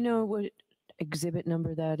 You know what exhibit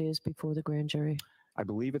number that is before the grand jury? I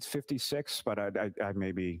believe it's 56, but I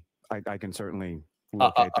can certainly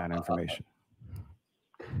locate that information.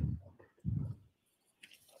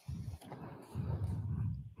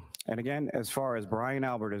 And again, as far as Brian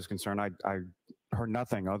Albert is concerned, I heard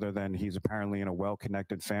nothing other than he's apparently in a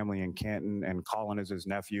well-connected family in Canton, and Colin is his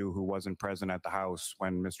nephew who wasn't present at the house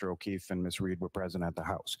when Mr. O'Keefe and Ms. Reed were present at the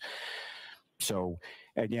house. So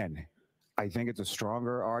again, I think it's a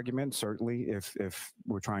stronger argument, certainly, if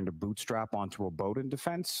we're trying to bootstrap onto a Bowdoin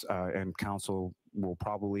defense, and counsel will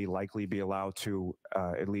probably likely be allowed to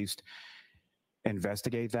at least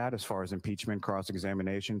investigate that as far as impeachment,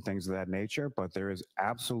 cross-examination, things of that nature. But there is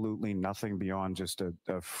absolutely nothing beyond just a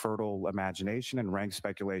fertile imagination and rank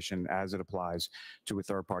speculation as it applies to a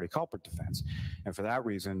third-party culprit defense. And for that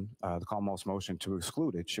reason, the Commonwealth's motion to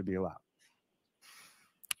exclude it should be allowed.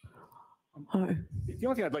 The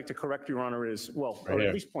only thing I'd like to correct, Your Honor, is, well, or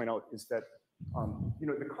at least point out, is that, you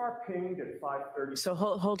know, the car pinged at 5:30. So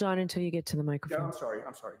hold on until you get to the microphone. Yeah,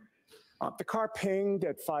 I'm sorry. The car pinged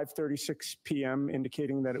at 5:36 p.m.,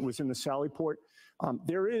 indicating that it was in the Sallyport.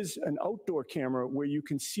 There is an outdoor camera where you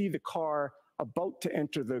can see the car about to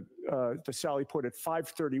enter the Sallyport at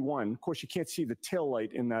 5:31. Of course, you can't see the tail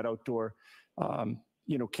light in that outdoor,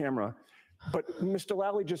 you know, camera. But Mr.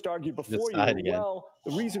 Lally just argued before you, well,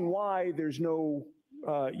 the reason why there's no,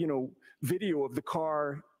 you know, video of the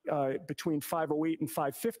car between 5:08 and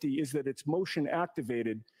 5:50 is that it's motion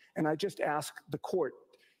activated. And I just ask the court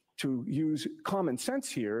to use common sense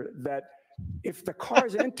here that if the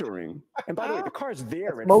car's entering, and by the way, the car's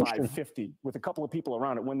there at 5:50 with a couple of people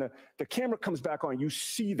around it. When the camera comes back on, you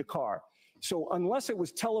see the car. So unless it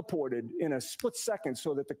was teleported in a split second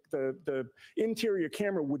so that the interior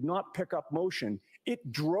camera would not pick up motion,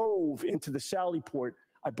 it drove into the Sallyport.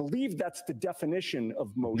 I believe that's the definition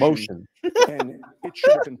of motion. And it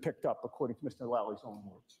should have been picked up according to Mr. Lally's own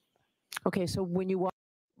words. Okay, so when you walk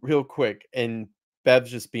real quick, and Bev's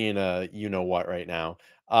just being a you-know-what right now.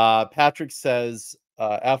 Patrick says,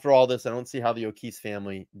 after all this, I don't see how the O'Keefe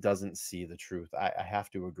family doesn't see the truth. I have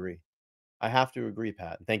to agree. I have to agree,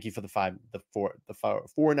 Pat. Thank you for the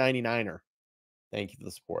 $4.99er. Thank you for the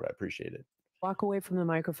support. I appreciate it. Walk away from the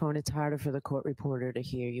microphone. It's harder for the court reporter to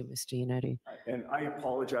hear you, Mr. Yannetti. And I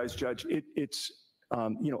apologize, Judge. It's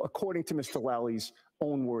you know, according to Mr. Lally's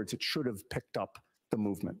own words, it should have picked up the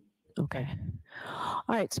movement. Okay. All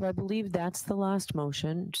right. So I believe that's the last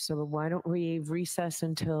motion. So why don't we recess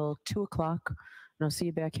until 2 o'clock? And I'll see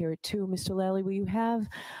you back here at 2. Mr. Lally, will you have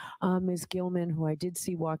Ms. Gilman, who I did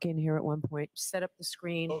see walk in here at one point, set up the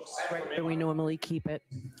screen right where we normally keep it?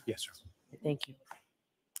 Yes, sir. Thank you.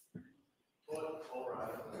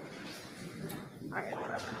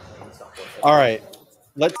 All right.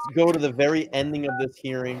 Let's go to the very ending of this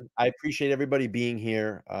hearing. I appreciate everybody being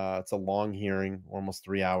here. It's a long hearing, almost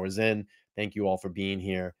 3 hours in. Thank you all for being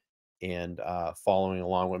here and following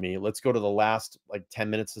along with me. Let's go to the last like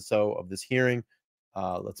 10 minutes or so of this hearing.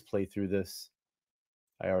 Let's play through this.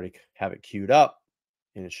 I already have it queued up,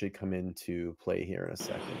 and it should come into play here in a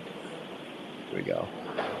second. Here we go.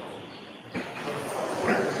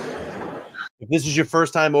 If this is your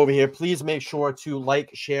first time over here, please make sure to like,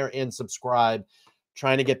 share, and subscribe.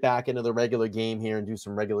 Trying to get back into the regular game here and do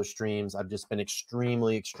some regular streams. I've just been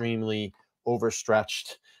extremely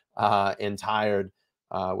overstretched and tired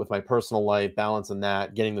with my personal life, balancing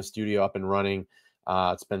that, getting the studio up and running.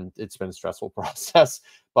 It's been a stressful process,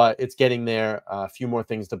 but it's getting there. A few more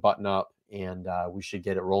things to button up, and we should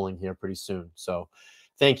get it rolling here pretty soon. So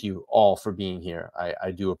thank you all for being here.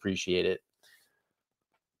 I do appreciate it.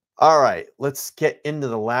 All right, let's get into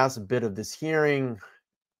the last bit of this hearing.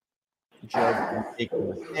 Judge taking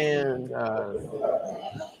the stand.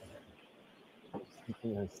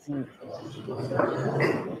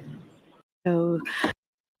 So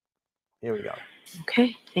here we go.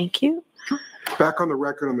 Okay, thank you. Back on the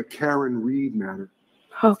record on the Karen Reed matter.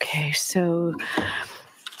 Okay, so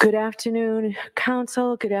good afternoon,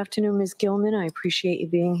 counsel. Good afternoon, Ms. Gilman. I appreciate you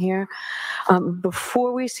being here.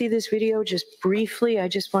 Before we see this video, just briefly, I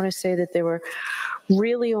just want to say that there were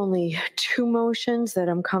really only 2 motions that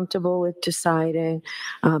I'm comfortable with deciding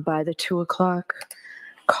by the 2 o'clock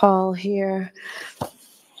call here.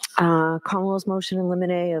 Commonwealth's motion in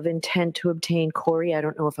limine of intent to obtain Corey. I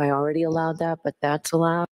don't know if I already allowed that, but that's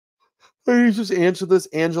allowed. Please just answer this,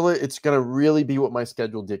 Angela. It's going to really be what my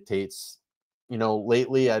schedule dictates. You know,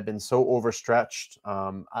 lately I've been so overstretched.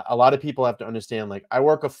 A lot of people have to understand, like, I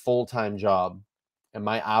work a full-time job and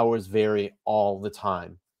my hours vary all the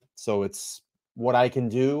time. So it's what I can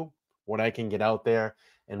do, what I can get out there,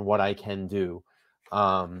 and what I can do.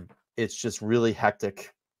 It's just really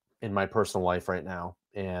hectic in my personal life right now.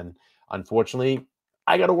 And unfortunately,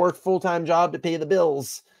 I got to work full-time job to pay the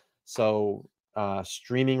bills. So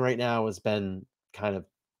streaming right now has been kind of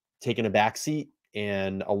taking a back seat.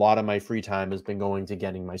 And a lot of my free time has been going to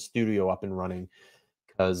getting my studio up and running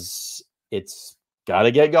because it's got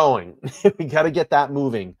to get going. We got to get that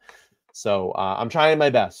moving. So I'm trying my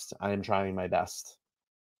best. I am trying my best.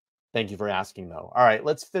 Thank you for asking, though. All right,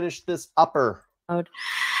 let's finish this upper.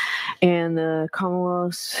 And the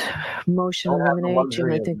Commonwealth's motion eliminate,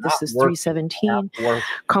 Jim, I think this is 317.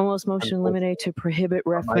 Commonwealth's motion eliminate to prohibit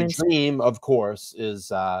reference. My dream, of course,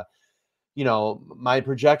 is, you know, my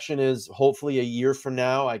projection is hopefully a year from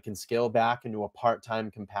now, I can scale back into a part-time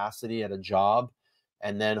capacity at a job.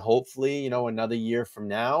 And then hopefully, you know, another year from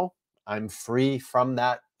now, I'm free from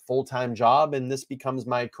that full-time job and this becomes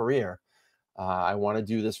my career. I want to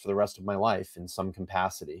do this for the rest of my life in some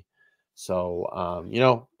capacity. So, you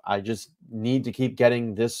know, I just need to keep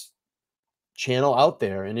getting this channel out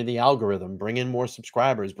there into the algorithm, bring in more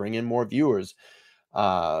subscribers, bring in more viewers.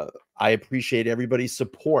 I appreciate everybody's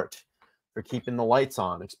support for keeping the lights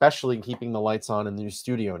on, especially keeping the lights on in the new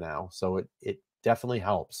studio now. So it definitely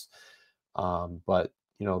helps. But,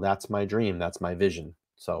 you know, that's my dream. That's my vision.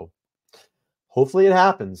 So hopefully it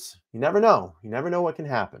happens. You never know. You never know what can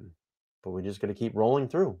happen. But we're just going to keep rolling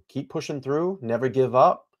through, keep pushing through, never give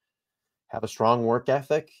up, have a strong work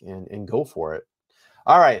ethic, and go for it.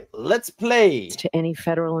 All right, let's play. To any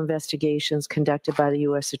federal investigations conducted by the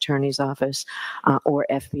U.S. Attorney's Office or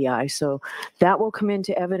FBI. So that will come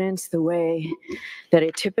into evidence the way that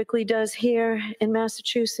it typically does here in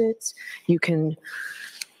Massachusetts. You can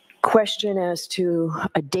question as to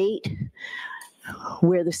a date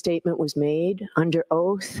where the statement was made under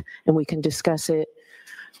oath, and we can discuss it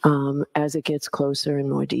as it gets closer in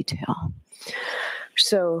more detail.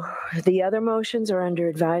 So the other motions are under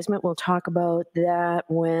advisement. We'll talk about that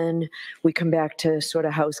when we come back to sort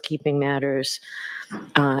of housekeeping matters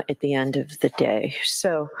at the end of the day.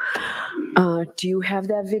 So do you have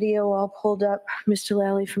that video all pulled up, Mr.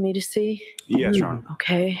 Lally, for me to see? Yes, Your Honor.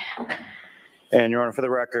 Okay. And Your Honor, for the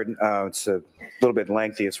record, it's a little bit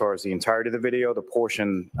lengthy as far as the entirety of the video. The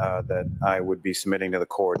portion that I would be submitting to the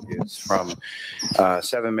court is from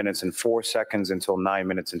 7 minutes and 4 seconds until 9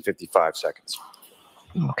 minutes and 55 seconds.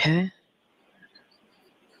 Okay.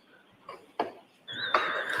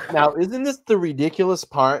 Now, isn't this the ridiculous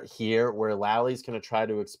part here where Lally's going to try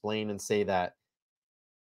to explain and say that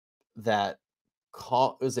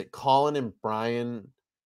is it Colin and Brian?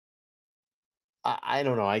 I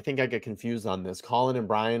don't know. I think I get confused on this. Colin and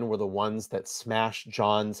Brian were the ones that smashed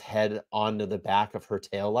John's head onto the back of her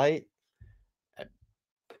taillight.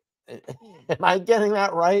 Am I getting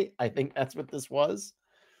that right? I think that's what this was.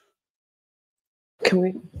 Can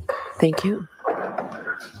we? Thank you.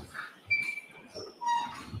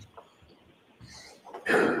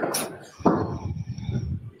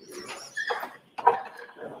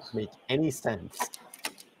 Make any sense?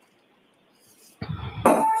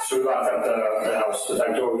 So we left at the house. The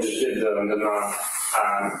back door, we just did the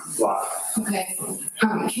lock. Okay.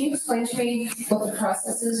 Can you explain to me what the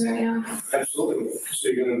process is right now? Absolutely. So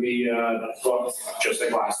you're going to be booked just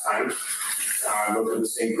like last time. Go through the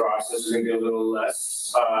same process. It's going to be a little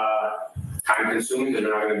less time consuming because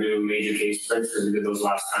we're not going to do major case prints because we did those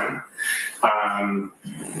last time.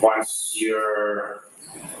 Once you're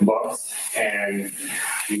booked and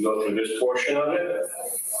you go through this portion of it,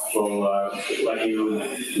 we'll let you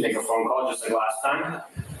make a phone call just like last time.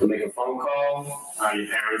 We'll make a phone call. Your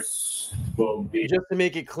parents will be Just to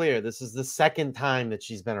make it clear, this is the second time that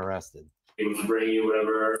she's been arrested. able to bring you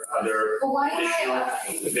whatever other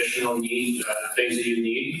additional needs, things that you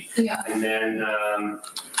need. Yeah. And then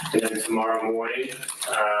tomorrow morning,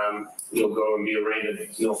 you'll go and be arraigned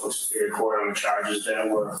at Norfolk Superior Court on the charges that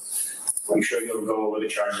were. I'm sure you'll go over the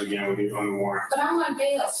charges again with you on the warrant. But I'm on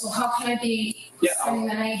bail, so how can I be spending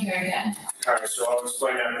the night here again? All right, so I'll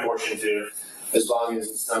explain that portion to you, as long as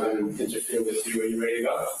it's not going to interfere with you. Are you ready to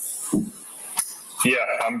go? Yeah,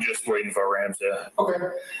 I'm just waiting for Ram to. Okay.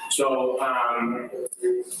 So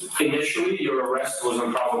initially, your arrest was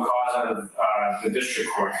on probable cause out of the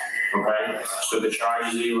district court. Okay. So the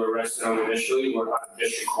charges that you were arrested on initially were out of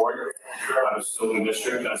district court, out of Stoughton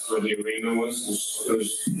District. That's where the arraignment was. It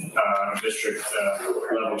was district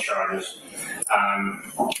level charges.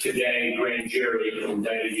 Today, grand jury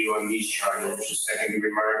indicted you on these charges, which is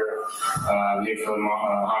second-degree murder, vehicular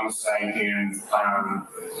homicide, and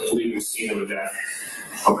leaving the scene of a death.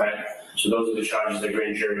 Okay. So those are the charges the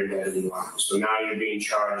grand jury indicted you on. So now you're being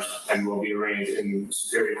charged and will be arraigned in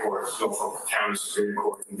Superior Court, Norfolk County Superior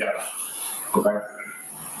Court in Devon. Okay?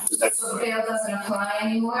 So bail doesn't apply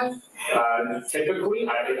anymore? Typically,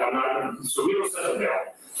 I'm not, so we don't set a bail.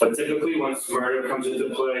 But typically, once murder comes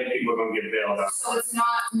into play, people are going to get bailed out. So it's not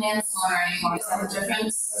manslaughter anymore, is that the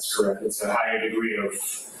difference? That's correct. It's a higher degree of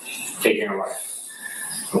taking a life.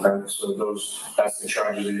 Okay, so that's the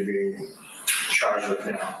charges that you're being charged with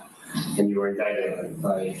now. And you were indicted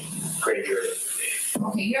by grand jury.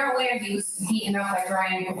 Okay, you're aware he was beaten up by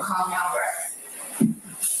Brian O'Connell Albert.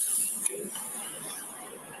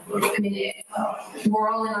 I mean, we're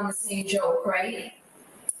all in on the same joke, right?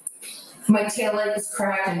 My taillight was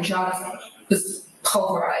cracked and John was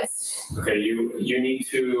pulverized. Okay, you need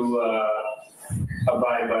to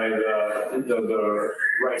abide by the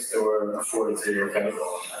rights that were afforded to you. Okay,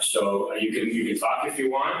 so you can talk if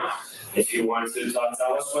you want. If you want to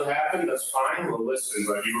tell us what happened, that's fine. We'll listen,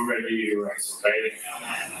 but you were ready to give you your rights, okay?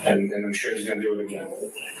 And I'm sure he's going to do it again.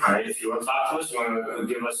 All right. If you want to talk to us, you want to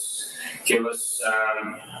give us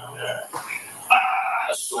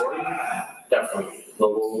a story, definitely.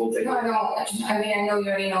 We'll take it. No, I don't. I mean, I know you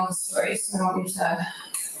already know the story, so I don't need to.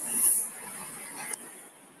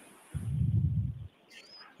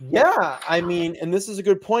 Yeah, I mean, and this is a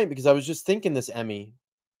good point because I was just thinking this, Emmy.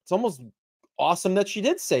 It's almost awesome that she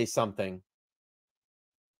did say something.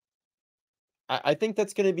 I think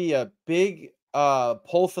that's going to be a big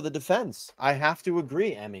pull for the defense. I have to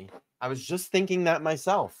agree, Emmy. I was just thinking that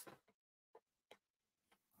myself.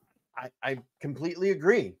 I completely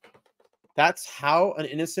agree. That's how an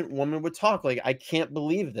innocent woman would talk. Like, I can't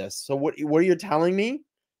believe this. So what are you telling me?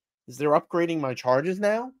 Is they're upgrading my charges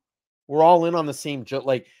now? We're all in on the same joke.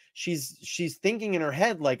 Like, she's thinking in her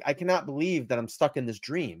head, like, I cannot believe that I'm stuck in this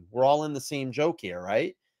dream. We're all in the same joke here,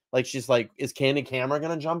 right? Like, she's like, is Candid Camera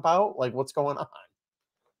going to jump out? Like, what's going on?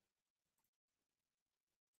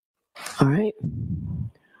 All right.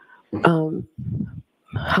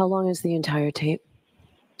 How long is the entire tape?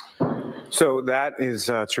 So that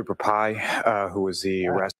is Trooper Pye, who was the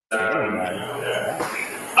arrest. A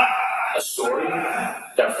story,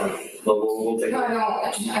 definitely. We'll take it. No, I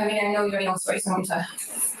don't. I mean, I know you already know the story, so I don't need to.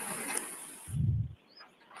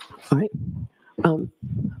 All right.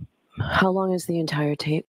 How long is the entire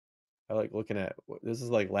tape? I like looking at this is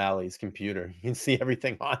like Lally's computer. You can see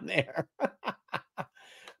everything on there.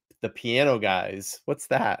 The piano guys. What's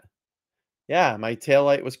that? Yeah, my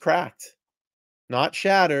taillight was cracked. Not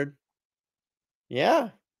shattered. Yeah.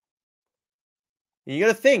 And you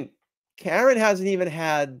got to think, Karen hasn't even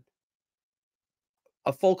had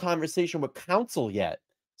a full conversation with counsel yet.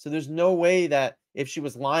 So there's no way that if she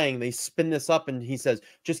was lying, they spin this up and he says,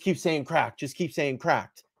 just keep saying cracked, just keep saying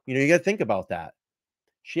cracked. You know, you got to think about that.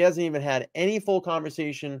 She hasn't even had any full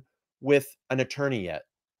conversation with an attorney yet.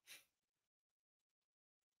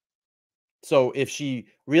 So if she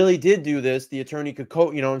really did do this, the attorney could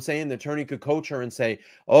coach, you know what I'm saying? The attorney could coach her and say,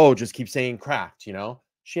 oh, just keep saying cracked, you know?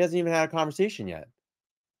 She hasn't even had a conversation yet.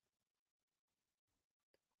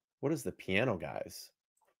 What is the piano guys?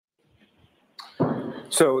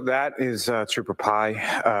 So that is Trooper Pye,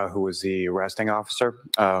 who was the arresting officer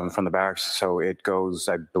from the barracks. So it goes,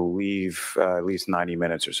 I believe, at least 90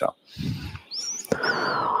 minutes or so.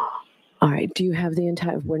 All right. Do you have the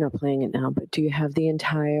entire, we're not playing it now, but do you have the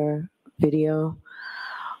entire video?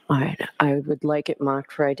 All right. I would like it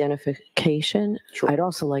marked for identification. Sure. I'd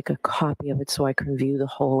also like a copy of it so I can view the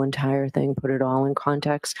whole entire thing, put it all in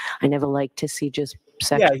context. I never like to see just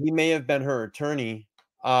sections. Yeah, he may have been her attorney.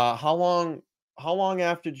 How long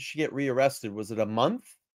after did she get rearrested? Was it a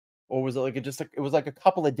month? Or was it like it was like a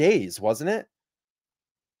couple of days, wasn't it?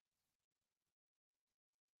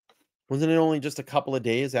 Wasn't it only just a couple of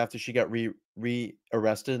days after she got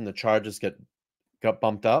rearrested and the charges got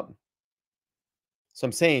bumped up? So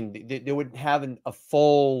I'm saying they wouldn't have a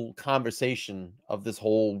full conversation of this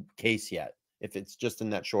whole case yet if it's just in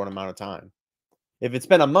that short amount of time. If it's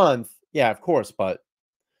been a month, yeah, of course, but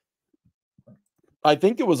I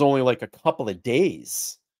think it was only like a couple of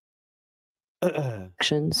days.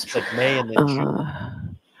 Actions. Like May and then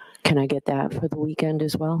June. Can I get that for the weekend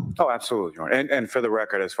as well? Oh, absolutely. And for the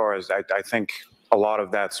record, as far as I think a lot of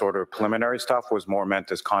that sort of preliminary stuff was more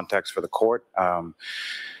meant as context for the court.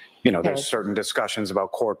 You know, there's certain discussions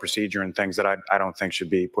about court procedure and things that I don't think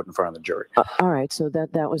should be put in front of the jury. All right. So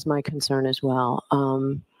that was my concern as well.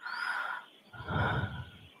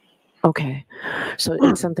 Okay. So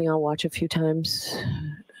it's something I'll watch a few times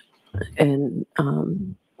and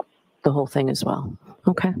the whole thing as well.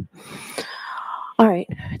 Okay. All right.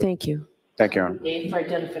 Thank you. Thank you, Aaron. For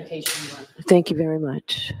identification. Thank you very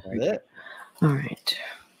much. That's it. All right.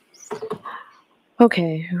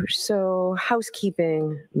 Okay, so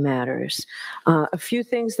housekeeping matters. A few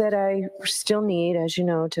things that I still need, as you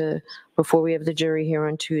know, before we have the jury here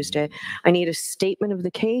on Tuesday. I need a statement of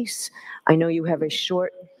the case. I know you have a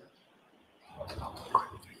short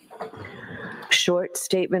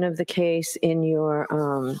statement of the case in your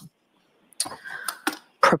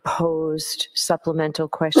proposed supplemental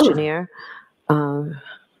questionnaire. I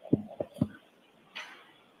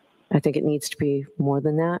think it needs to be more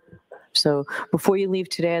than that. So before you leave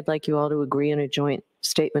today, I'd like you all to agree on a joint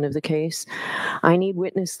statement of the case. I need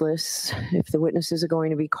witness lists. If the witnesses are going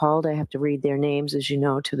to be called, I have to read their names, as you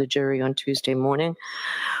know, to the jury on Tuesday morning.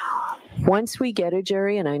 Once we get a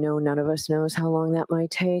jury, and I know none of us knows how long that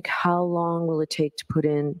might take, how long will it take to put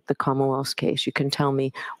in the Commonwealth's case? You can tell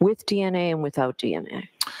me with DNA and without DNA.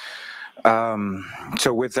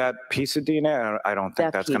 So with that piece of DNA, I don't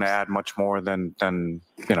think that's going to add much more than an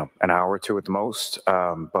hour or two at the most.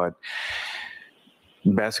 But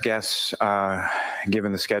best guess,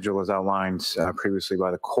 given the schedule as outlined previously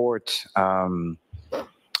by the court, I'd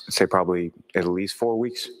say probably at least 4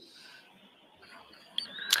 weeks.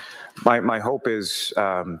 My hope is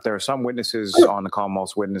there are some witnesses on the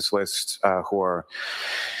Commonwealth's witness list who are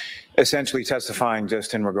essentially testifying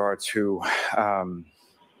just in regard to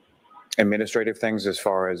administrative things, as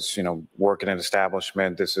far as, work in an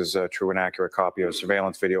establishment. This is a true and accurate copy of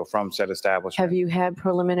surveillance video from said establishment. Have you had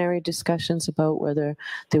preliminary discussions about whether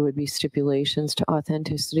there would be stipulations to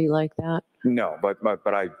authenticity like that? No, but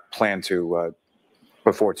I plan to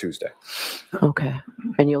before Tuesday. Okay.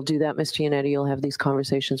 And you'll do that, Ms. Giannetti? You'll have these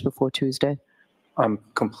conversations before Tuesday? I'm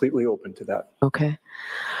completely open to that. Okay.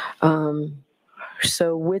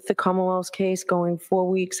 So with the Commonwealth's case going 4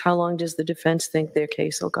 weeks, how long does the defense think their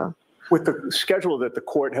case will go? With the schedule that the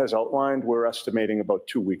court has outlined, we're estimating about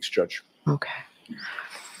 2 weeks, Judge. Okay.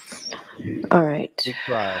 All right.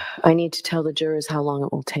 I need to tell the jurors how long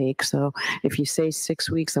it will take. So if you say 6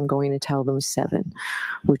 weeks, I'm going to tell them 7,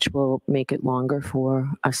 which will make it longer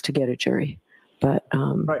for us to get a jury. But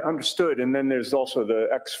right, understood. And then there's also the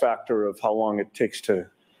X factor of how long it takes to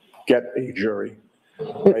get a jury.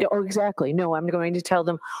 Right? Oh, exactly. No, I'm going to tell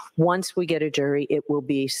them once we get a jury, it will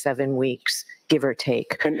be 7 weeks, give or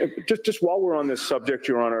take. And just while we're on this subject,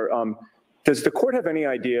 Your Honor, does the court have any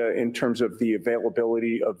idea in terms of the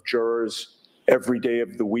availability of jurors every day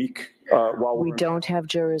of the week? We don't have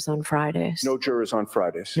jurors on Fridays. No jurors on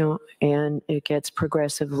Fridays. No, and it gets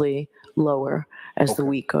progressively lower as the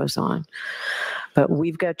week goes on. But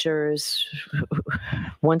we've got jurors.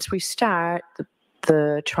 Once we start,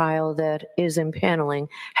 the trial that is impaneling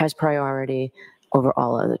has priority over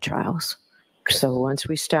all other trials. So once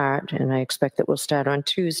we start, and I expect that we'll start on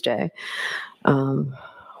Tuesday,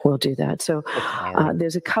 we'll do that. So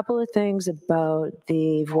there's a couple of things about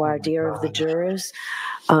the voir dire of the jurors.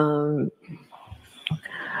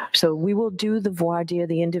 So we will do the voir dire,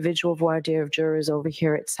 the individual voir dire of jurors over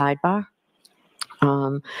here at sidebar.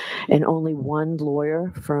 And only one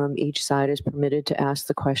lawyer from each side is permitted to ask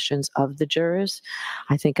the questions of the jurors.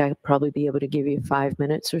 I think I'd probably be able to give you 5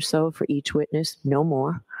 minutes or so for each witness, no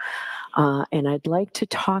more. And I'd like to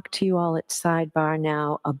talk to you all at sidebar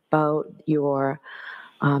now about your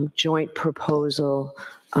joint proposal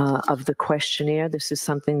of the questionnaire. This is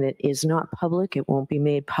something that is not public. It won't be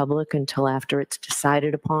made public until after it's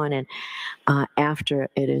decided upon and after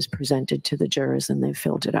it is presented to the jurors and they've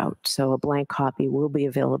filled it out. So a blank copy will be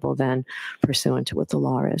available then pursuant to what the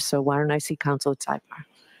law is. So why don't I see counsel at sidebar?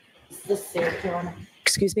 Is this Sarah Carolina?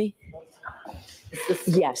 Excuse me?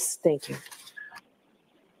 Yes, thank you.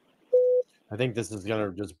 I think this is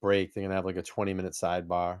going to just break. They're going to have like a 20-minute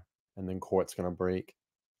sidebar and then court's going to break.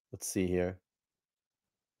 Let's see here.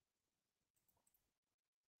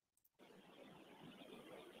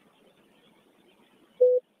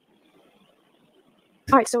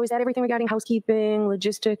 All right, so is that everything regarding housekeeping,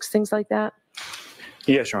 logistics, things like that?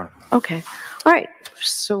 Yes, Your Honor. Okay. All right,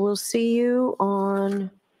 so we'll see you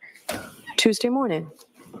on Tuesday morning.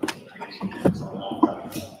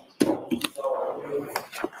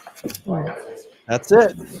 That's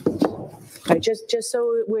it. All right, just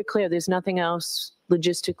so we're clear, there's nothing else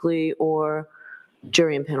logistically or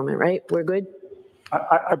jury impanelment, right? We're good?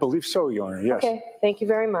 I believe so, Your Honor, yes. Okay, thank you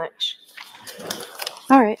very much.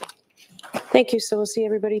 All right. Thank you. So we'll see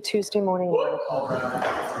everybody Tuesday morning.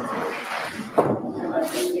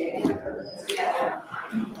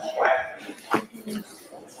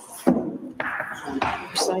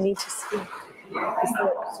 So I need to see. Is there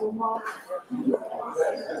a Zoom off?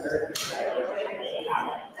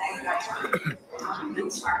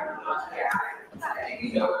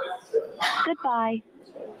 Goodbye.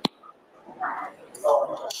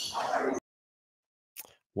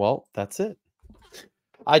 Well, that's it.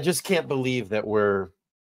 I just can't believe that we're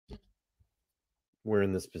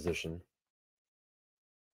in this position.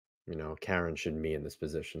 You know, Karen shouldn't be in this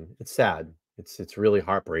position. It's sad. It's really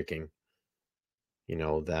heartbreaking. You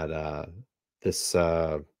know, that this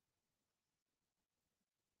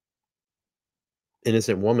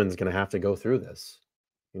innocent woman's going to have to go through this.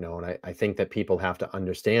 You know, and I think that people have to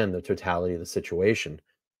understand the totality of the situation.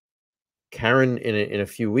 Karen, in a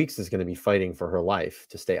few weeks, is going to be fighting for her life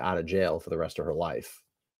to stay out of jail for the rest of her life.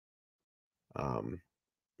 And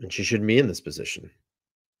she shouldn't be in this position.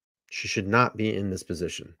 She should not be in this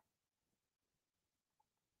position.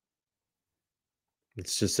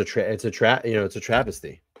 It's just it's a travesty.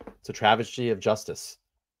 It's a travesty of justice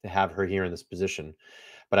to have her here in this position.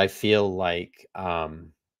 But I feel like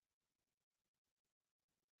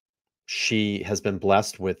she has been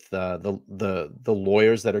blessed with the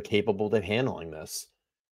lawyers that are capable of handling this,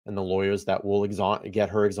 and the lawyers that will get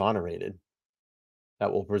her exonerated,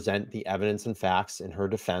 that will present the evidence and facts in her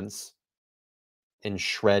defense and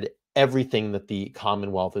shred everything that the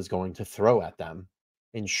Commonwealth is going to throw at them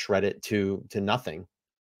and shred it to nothing.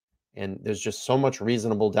 And there's just so much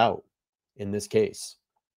reasonable doubt in this case.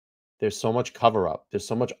 There's so much cover up. There's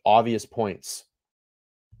so much obvious points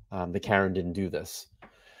that Karen didn't do this.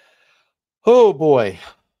 Oh boy.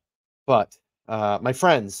 But my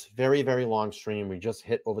friends, very, very long stream. We just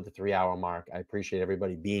hit over the 3-hour mark. I appreciate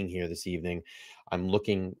everybody being here this evening. I'm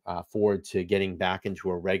looking forward to getting back into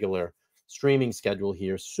a regular streaming schedule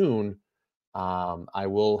here soon. I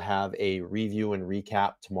will have a review and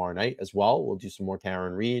recap tomorrow night as well. We'll do some more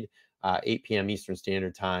Karen Read, 8 p.m. Eastern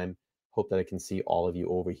Standard Time. Hope that I can see all of you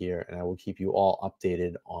over here, and I will keep you all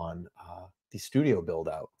updated on the studio build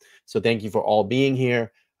out. So thank you for all being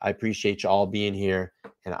here. I appreciate you all being here,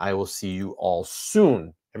 and I will see you all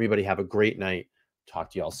soon. Everybody have a great night. Talk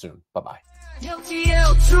to you all soon. Bye-bye.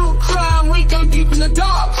 LTL, true crime, we go deep in the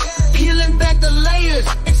dark. Peeling back the layers,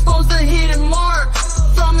 expose the hidden marks.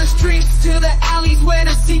 From the streets to the alleys where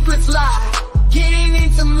the secrets lie. Getting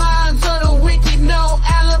into minds of the wicked, no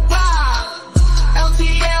alibi.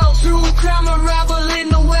 LTL, true crime, unraveling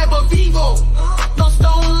the web of evil. No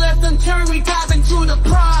stone left unturned, we dive into the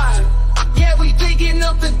prime. Yeah, we digging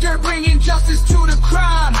up the dirt, bringing justice to the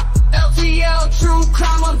crime. LTL, true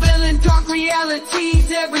crime, unveiling dark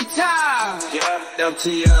realities every time. Yeah,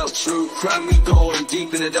 LTL, true crime, we going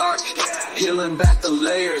deep in the dark. Peeling back the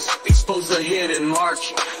layers, expose the hidden mark.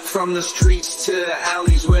 From the streets to the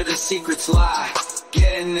alleys where the secrets lie.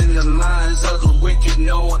 Getting in the minds of the wicked,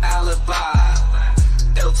 no alibi.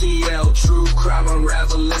 LTL, true crime,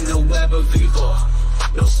 unraveling the web of evil.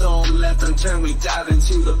 No stone left unturned, we dive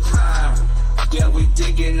into the prime. Yeah, we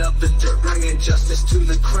digging up the dirt, bringing justice to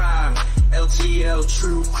the crime. LTL,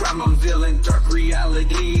 true crime, unveiling dark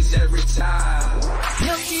realities every time.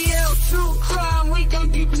 LTL, true crime, we go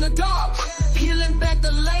deep in the dark. Peeling back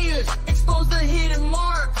the layers, expose the hidden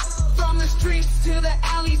marks. From the streets to the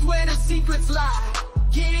alleys where the secrets lie.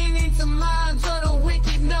 Getting into minds of the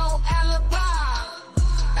wicked, no alibi.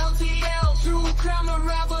 LTL, true crime,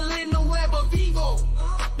 unraveling the web of evil.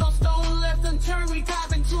 No stone left unturned, we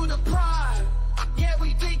dive into the prime. Yeah,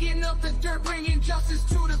 we digging up the dirt, bringing justice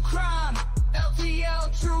to the crime.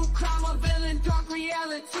 LTL, true crime, unveiling dark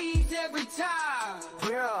realities every time.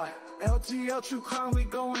 Yeah, LTL, true crime, we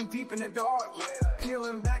going deep in the dark.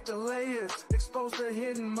 Peeling back the layers, expose the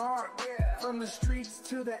hidden mark. From the streets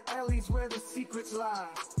to the alleys where the secrets lie.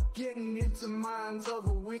 Getting into minds of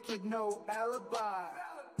the wicked, no alibi.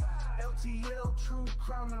 LTL, true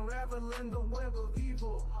crime, unraveling the web of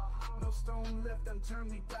evil. No stone left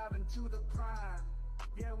unturned, we dive into the prime.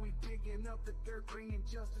 Yeah, we digging up the dirt, bringing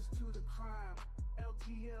justice to the crime.